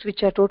do things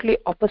which are totally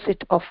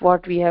opposite of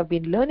what we have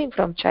been learning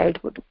from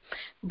childhood.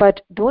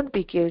 But don't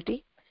be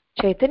guilty.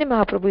 Chaitanya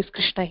Mahaprabhu is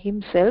Krishna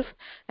himself,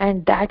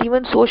 and that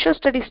even social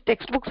studies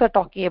textbooks are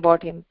talking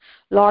about him.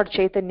 Lord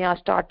Chaitanya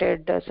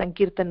started the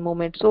Sankirtan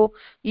movement. So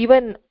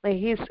even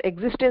his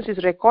existence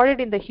is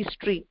recorded in the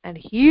history, and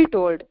he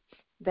told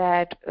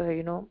that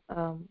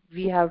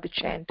we have to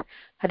chant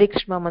Hare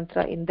Krishna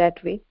mantra in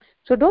that way.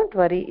 So don't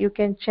worry, you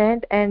can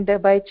chant, and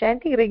by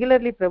chanting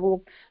regularly,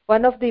 Prabhu,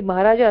 one of the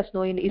Maharajas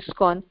in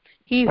ISKCON,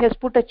 he has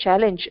put a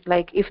challenge,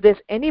 like if there's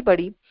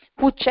anybody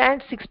who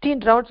chants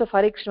 16 rounds of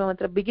Hare Krishna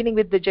mantra, beginning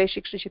with the Jai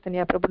Shri Krishna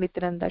Chaitanya Prabhu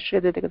Nityananda Shri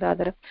Advaita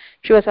Gadadhara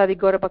Shivasadi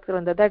Gaura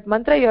Bhaktivinoda, that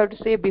mantra you have to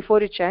say before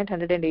you chant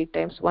 108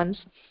 times once.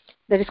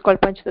 That is called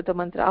Panchatattva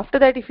mantra. After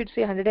that, if you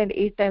say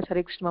 108 times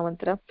Hare Krishna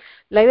mantra,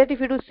 like that, if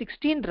you do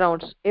 16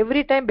 rounds,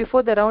 every time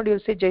before the round you will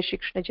say Jai Shri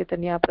Krishna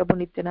Chaitanya Prabhu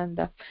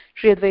Nityananda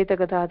Shri Advaita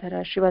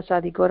Gadadhara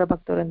Shivasadi Gaura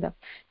Bhaktivinoda.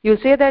 You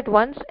say that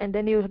once, and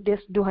then you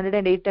just do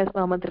 108 times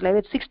mantra, like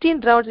that.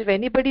 16 rounds if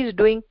anybody is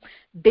doing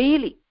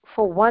daily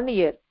for 1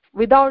 year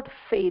without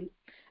fail,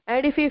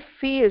 and if he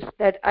feels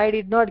that I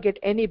did not get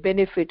any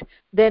benefit,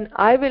 then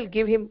I will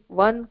give him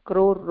 1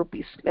 crore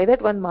rupees. Like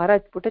that, one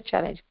Maharaj put a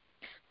challenge.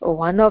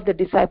 One of the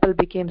disciples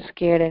became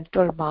scared and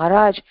told,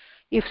 Maharaj,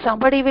 if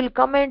somebody will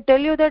come and tell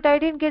you that I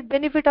didn't get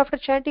benefit after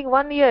chanting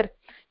 1 year,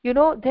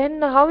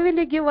 then how will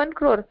you give 1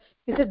 crore?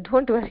 He said,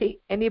 don't worry.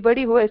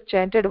 Anybody who has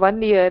chanted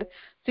 1 year,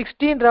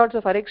 16 rounds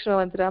of Hare Krishna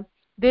mantra,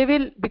 they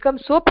will become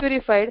so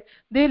purified,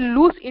 they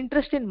will lose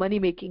interest in money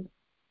making,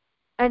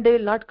 and they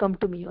will not come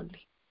to me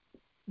only.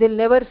 They'll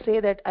never say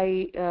that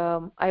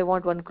I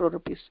want 1 crore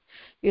rupees.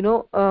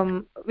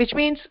 Which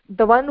means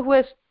the one who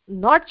has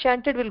not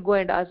chanted will go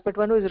and ask, but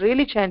one who is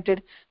really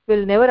chanted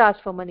will never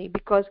ask for money,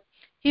 because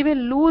he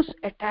will lose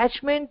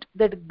attachment,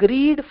 that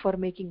greed for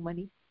making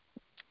money.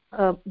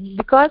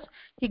 Because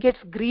he gets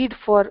greed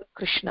for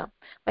Krishna.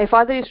 My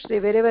father used to say,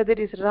 wherever there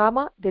is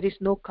Rama, there is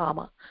no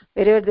Kama.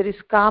 Wherever there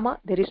is Kama,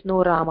 there is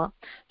no Rama.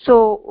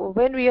 So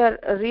when we are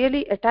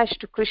really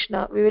attached to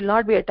Krishna, we will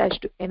not be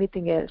attached to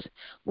anything else.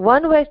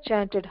 One who has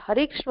chanted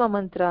Hare Krishna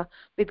mantra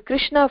with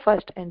Krishna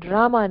first and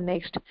Rama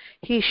next,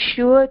 he is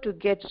sure to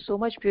get so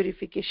much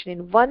purification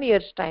in 1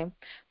 year's time,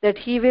 that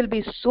he will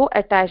be so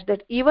attached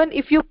that even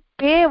if you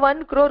pay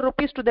 1 crore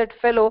rupees to that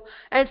fellow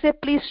and say,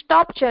 please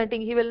stop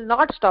chanting, he will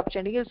not stop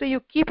chanting. He will say, you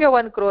keep your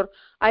 1 crore,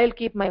 I will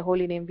keep my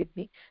holy name with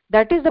me.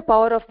 That is the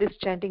power of this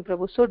chanting,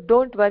 Prabhu. So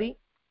don't worry,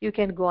 you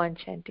can go on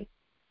chanting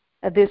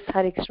this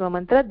Hare Krishna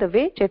mantra the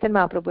way Chaitanya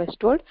Mahaprabhu has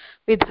told,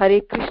 with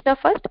Hare Krishna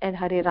first and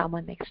Hare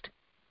Rama next.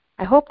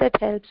 I hope that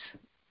helps.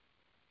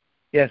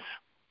 Yes.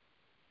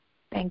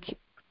 Thank you.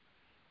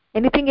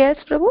 Anything else,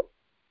 Prabhu?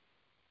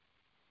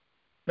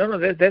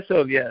 No, that's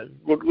all. Yeah,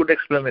 good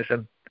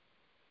explanation.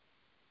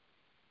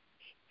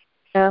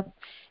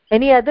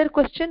 Any other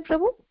question,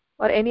 Prabhu,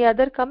 or any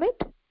other comment?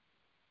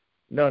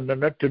 No,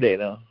 not today.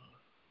 No.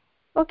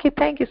 Okay,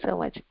 thank you so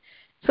much.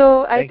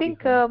 So I Thank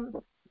think,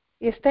 you.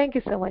 yes, thank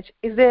you so much.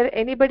 Is there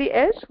anybody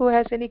else who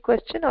has any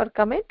question or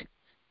comment?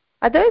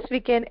 Otherwise, we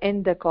can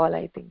end the call,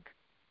 I think.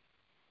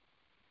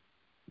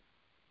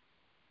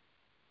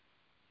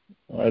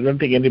 I don't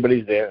think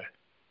anybody's there.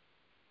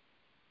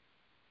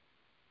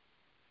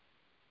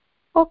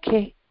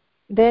 Okay,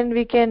 then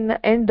we can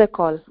end the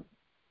call.